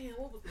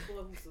 Damn, what was the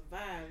boy who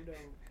survived, though?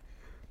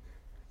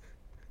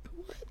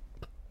 What?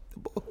 The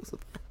boy who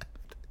survived.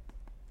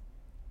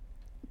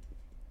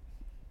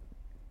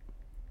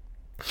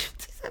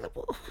 She said the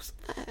boy who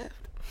survived.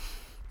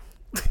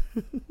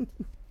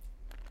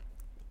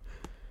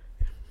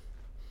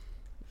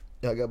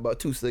 Y'all got about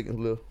 2 seconds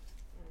left.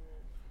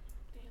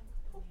 Damn,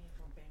 what's the man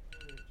from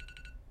Bankwood?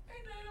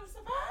 Ain't none of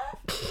them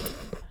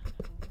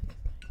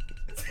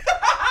survived.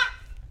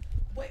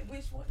 Wait,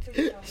 which one?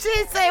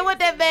 She say what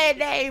that man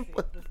name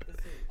was.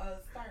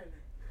 Sterling.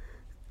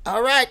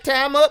 All right,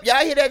 time up.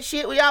 Y'all hear that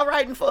shit? What y'all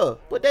writing for?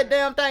 Put that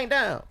damn thing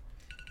down.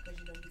 Because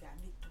you know you got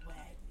Nick the Wag,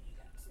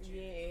 you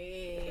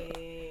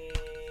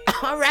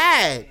got Yeah. All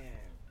right.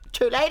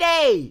 True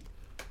lady.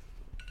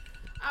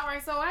 All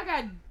right, so I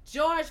got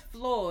George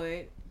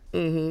Floyd,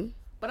 Mm-hmm.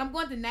 but I'm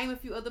going to name a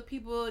few other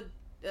people: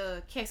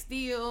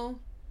 Castile,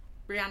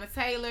 Breonna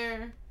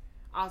Taylor,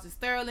 Alton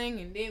Sterling,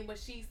 and then what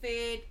she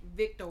said,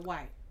 Victor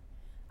White.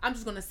 I'm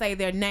just gonna say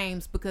their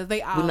names because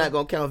they all. We're not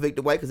going to count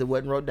Victor White because it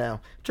wasn't wrote down.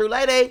 True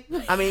lady.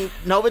 I mean,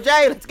 Nova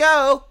J, let's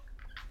go.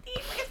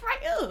 It's right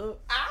up.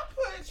 I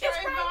put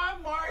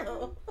Trayvon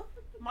Martin,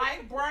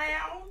 Mike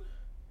Brown.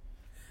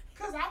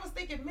 Because I was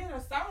thinking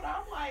Minnesota.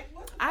 I'm like,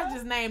 what the I fuck?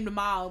 just named them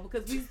all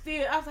because I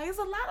was like, it's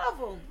a lot of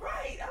them.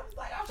 Right. I was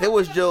like, It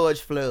was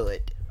George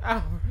Floyd.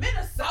 Oh,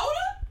 Minnesota?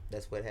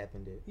 That's what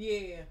happened, dude.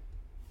 yeah.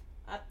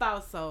 I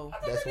thought so. I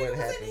thought That's that what nigga was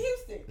happened. in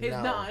Houston. His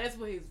No. no, that's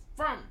where he's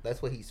from.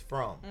 That's where he's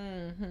from.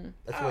 Mm-hmm.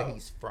 That's Oh. where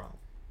he's from.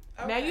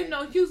 Now you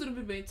know Houston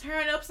have been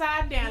turned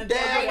upside down.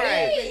 Damn right.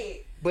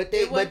 Hey. But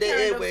It wasn't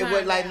it turned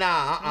wasn't like,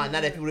 upside nah,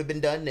 not if it would have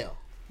been done now.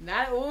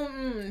 Not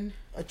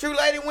A true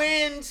lady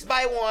wins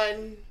by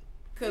 1.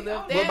 because We if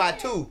only What about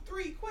that 2?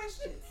 3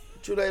 questions.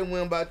 True lady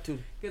win by 2.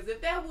 because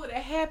if that would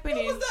have happened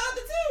What in was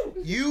the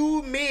other 2?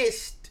 You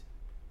missed.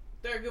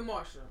 Thurgood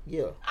Marshall,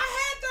 Yeah.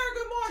 I had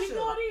Thurgood she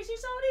Marshall. told this. She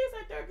showed this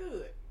at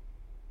Thurgood.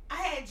 I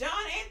had John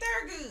and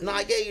Thurgood. No,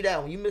 I gave you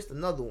that one. You missed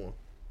another one.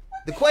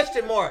 The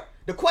question mark.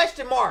 The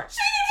question mark. She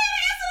didn't have an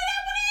answer to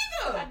that one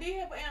either. I did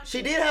have an answer.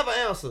 She did have an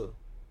answer.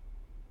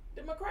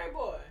 The McCray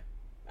boy.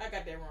 I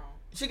got that wrong.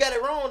 She got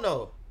it wrong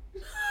though.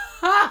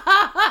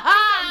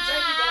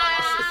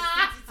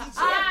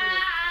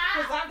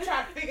 Because I'm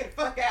trying to figure the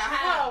fuck out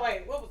how. Oh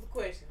wait, what was the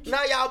question?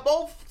 Now y'all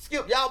both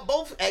skip. Y'all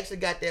both actually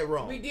got that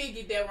wrong. We did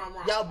get that wrong.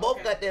 Y'all both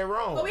Okay. got that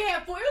wrong. But we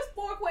had 4. It was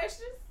 4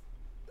 questions.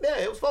 Yeah,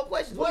 it was 4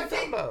 questions. What are you Was it?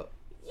 talking about?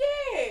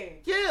 Yeah.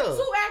 Yeah.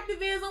 2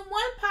 activism,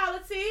 1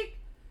 politic,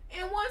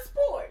 and 1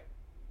 sport.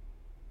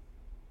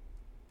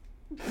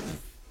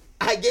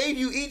 I gave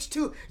you each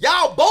 2.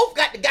 Y'all both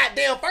got the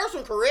goddamn first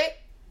one correct.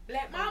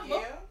 Black Mamba. Yeah.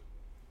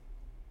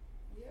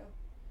 Yeah.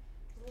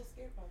 I'm a little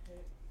scared about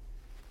that.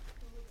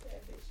 I'm a little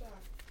tad bit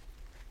shocked.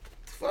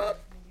 Fuck.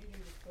 You knew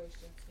the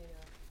questions,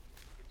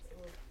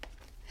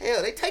 yeah.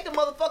 Hell, they take the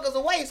motherfuckers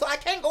away, so I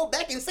can't go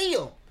back and see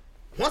them.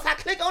 Once I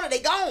click on it, they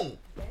gone.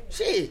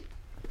 Shit.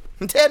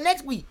 Until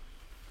next week.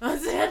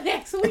 Until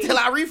next week. Until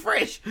I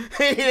refresh.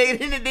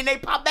 then they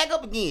pop back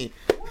up again.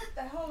 What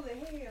the holy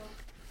hell?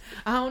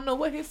 I don't know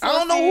what his I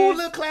don't know source who is.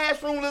 little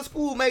classroom, little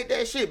school made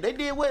that shit. They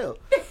did well.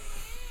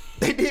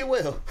 They did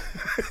well.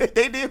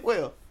 They did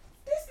well.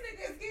 This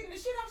nigga is getting the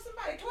shit off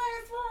somebody's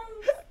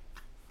classroom.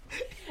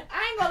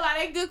 I ain't gonna lie,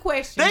 they good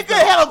questions. They good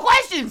hella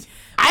questions.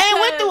 I ain't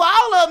went through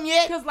all of them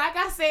yet. Because like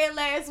I said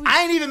last week.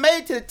 I ain't even made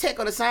it to the tech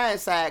or the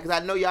science side because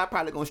I know y'all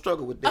probably gonna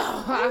struggle with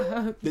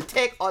that. The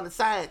tech or the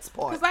science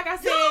part. Because like I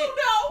You said,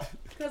 know.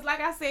 because like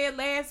I said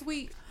last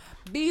week,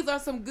 these are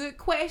some good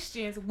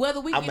questions.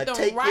 Whether we I'm get gonna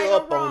them take right you or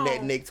up wrong, on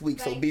that next week,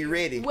 so be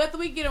ready. whether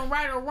we get them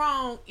right or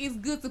wrong, it's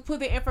good to put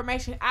the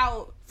information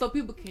out so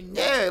people can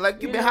know. Yeah,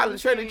 like you been know hollering what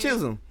Shirley I'm saying?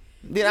 Chisholm.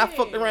 Then I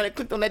fucked around and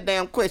clicked on that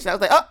damn question. I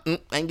was like, I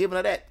ain't giving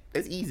her that.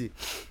 That's easy.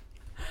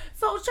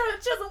 So Shirley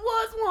Chisholm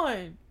was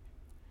one.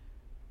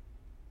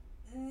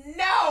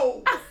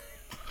 No.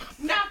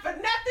 Not for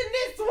nothing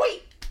this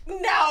week.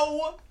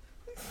 No.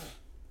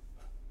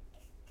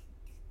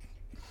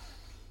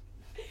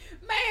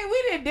 Man,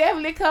 we done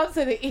definitely come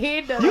to the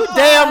end of You the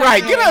damn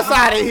right. Get us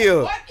out of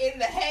here. What in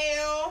the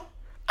hell?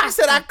 I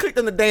said I clicked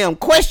on the damn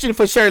question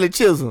for Shirley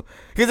Chisholm.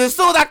 Because as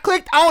soon as I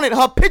clicked on it,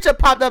 her picture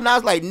popped up and I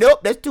was like, nope,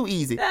 that's too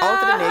easy. On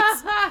to the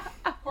next.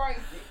 Crazy.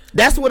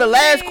 That's where the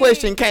last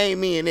question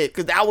came in at,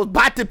 because I was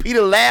about to be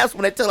the last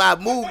one until I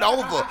moved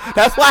over.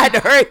 That's why I had to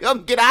hurry up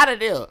and get out of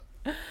there.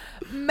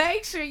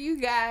 Make sure you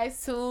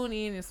guys tune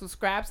in and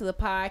subscribe to the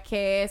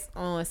podcast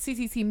on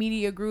CCT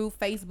Media Group,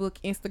 Facebook,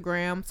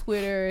 Instagram,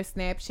 Twitter,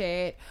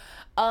 Snapchat.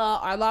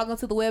 Or log on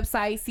to the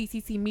website,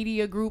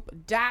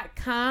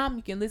 cccmediagroup.com.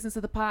 You can listen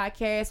to the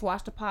podcast,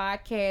 watch the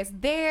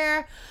podcast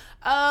there.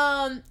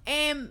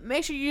 And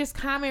make sure you just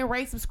comment,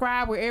 rate,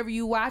 subscribe wherever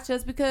you watch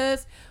us,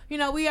 because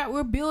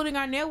we're building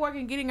our network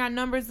and getting our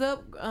numbers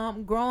up,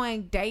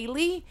 growing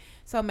daily.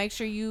 So make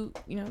sure you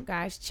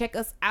guys check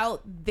us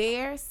out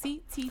there,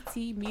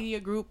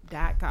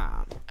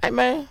 cttmediagroup.com. Hey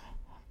man,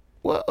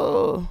 what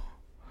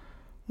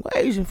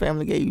Asian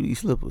family gave you these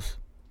slippers?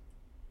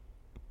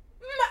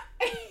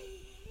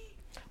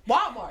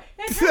 Walmart.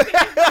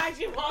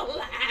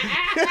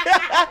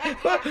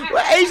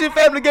 What Asian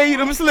family gave you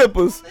them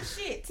slippers?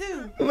 Shit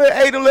too.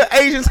 Little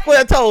Asian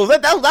square toes.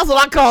 That's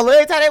what I call it.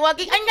 Every time they walk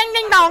in, ding ding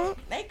ding dong.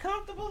 They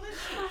comfortable as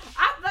shit.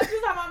 I thought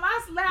you talking about my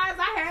slides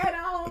I had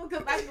on,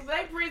 because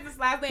they prison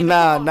slides.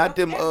 Nah, not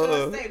them.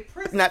 What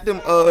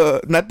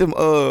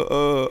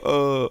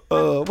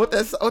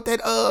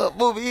that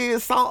movie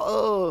is?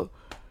 Song.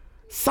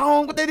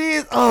 What that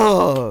is?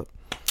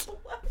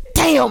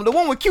 Damn, the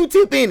one with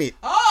Q-Tip in it.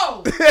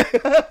 Oh, I know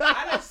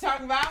what you're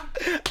talking about.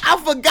 I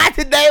forgot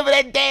the name of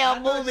that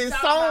damn movie.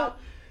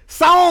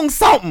 Song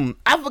something.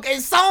 I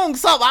forget song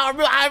something. I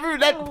remember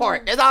that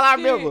part. That's all I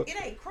remember. It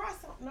ain't cross.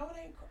 No, it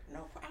ain't.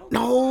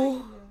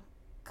 No.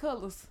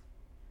 Colors.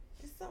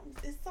 It's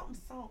something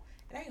song.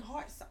 It ain't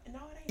hard. No,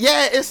 it ain't.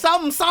 Yeah, it's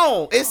something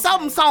song. It's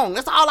something song.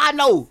 That's all I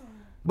know.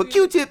 But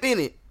Q-Tip in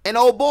it. And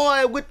old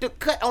boy with the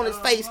cut on his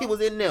face, he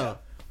was in there.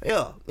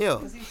 Yeah.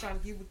 Because he's trying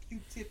to get with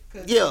Q-Tip.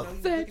 Yeah.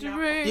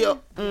 Yeah.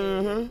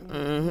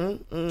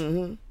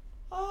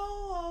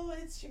 Oh,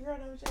 it's your girl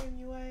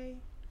NovaJMUA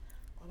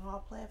on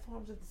all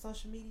platforms of the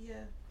social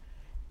media.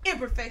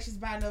 Imperfections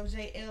by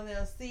NovaJ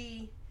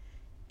LLC.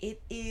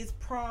 It is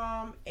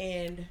prom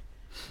and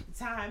the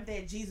time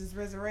that Jesus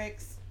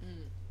resurrects.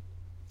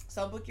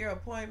 So book your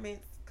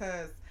appointments,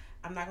 because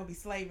I'm not gonna be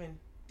slaving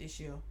this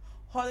year.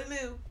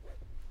 Hallelujah.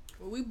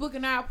 We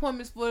booking our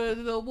appointments for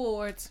the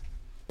awards.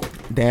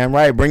 Damn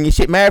right. Bring your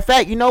shit. Matter of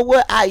fact, you know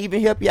what? I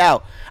even help you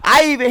out.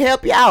 We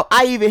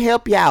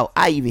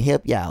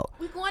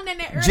going in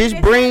there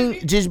early.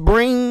 Just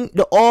bring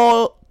the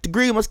oil to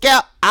grease my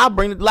scalp. I'll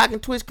bring the lock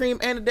and twist cream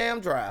and the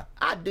damn dry.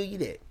 I'll do you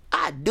that.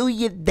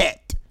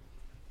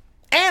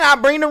 And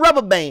I'll bring the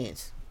rubber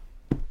bands.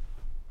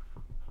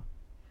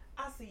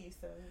 I'll see you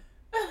soon.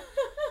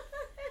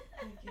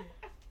 Thank you.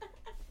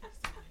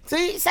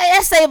 See,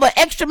 that save an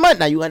extra month.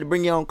 Now you have to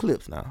bring your own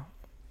clips now.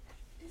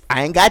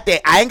 I ain't got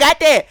that. I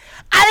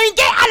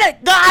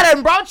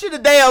done brought you the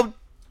damn.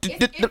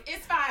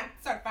 It's fine.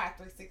 Certified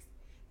 360.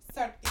 It's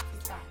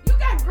fine. You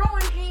got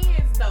growing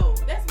hands though.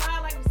 That's why I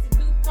like to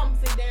come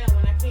sit down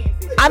when I can't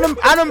sit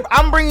down.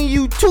 I'm bringing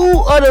you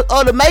two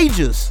other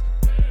majors,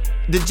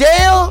 the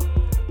gel,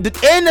 and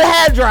the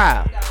hair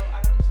dryer. No,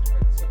 I don't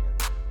need you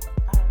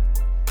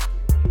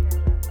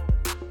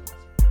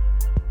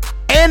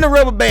to And the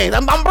rubber bands.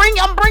 I'm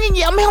bringing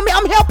you.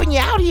 I'm helping you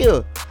out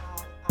here.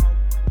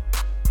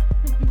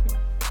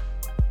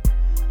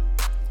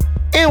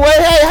 Anyway,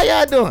 hey, how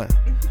y'all doing?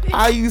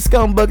 All you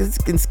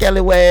scumbuckets and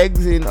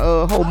scallywags and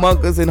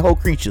homuncus and whole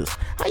creatures.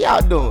 How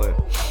y'all doing?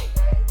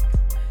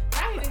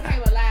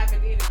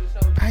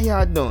 How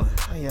y'all doing?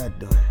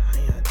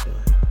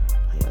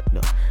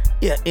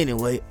 Yeah,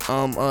 anyway,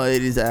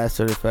 it is I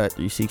certified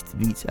 360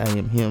 beats. I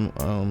am him.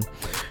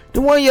 The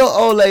one your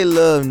old lady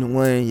love and the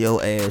one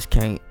your ass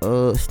can't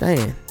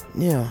stand.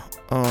 Yeah.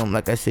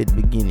 Like I said at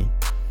the beginning,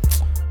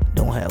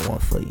 don't have one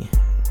for you.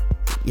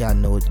 Y'all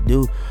know what to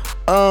do.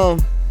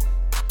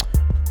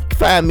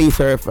 Find me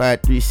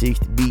certified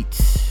 360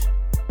 beats.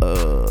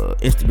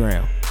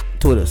 Instagram,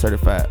 Twitter,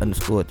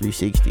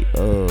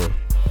 certified_360.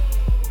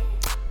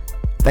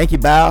 Thank you,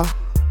 Bow.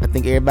 I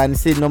think everybody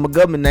sitting on my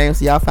government name,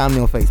 so y'all find me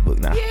on Facebook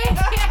now.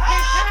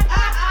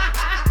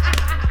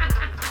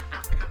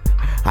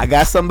 I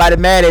got somebody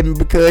mad at me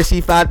because she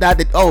found out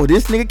that,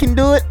 this nigga can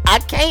do it. I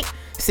can't.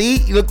 See,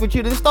 look what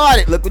you done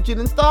started.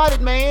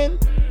 Man.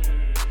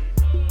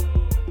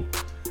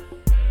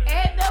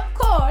 And of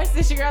course,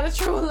 it's your girl, the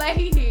True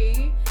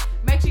Lady.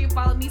 Make sure you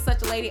follow me,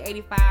 Such a Lady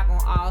 85,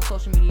 on all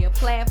social media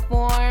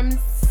platforms.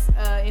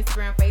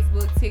 Instagram,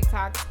 Facebook,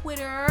 TikTok,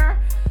 Twitter,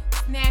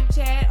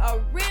 Snapchat,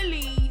 or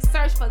really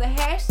search for the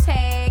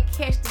hashtag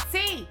Catch the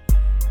Tea.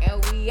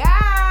 And we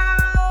out.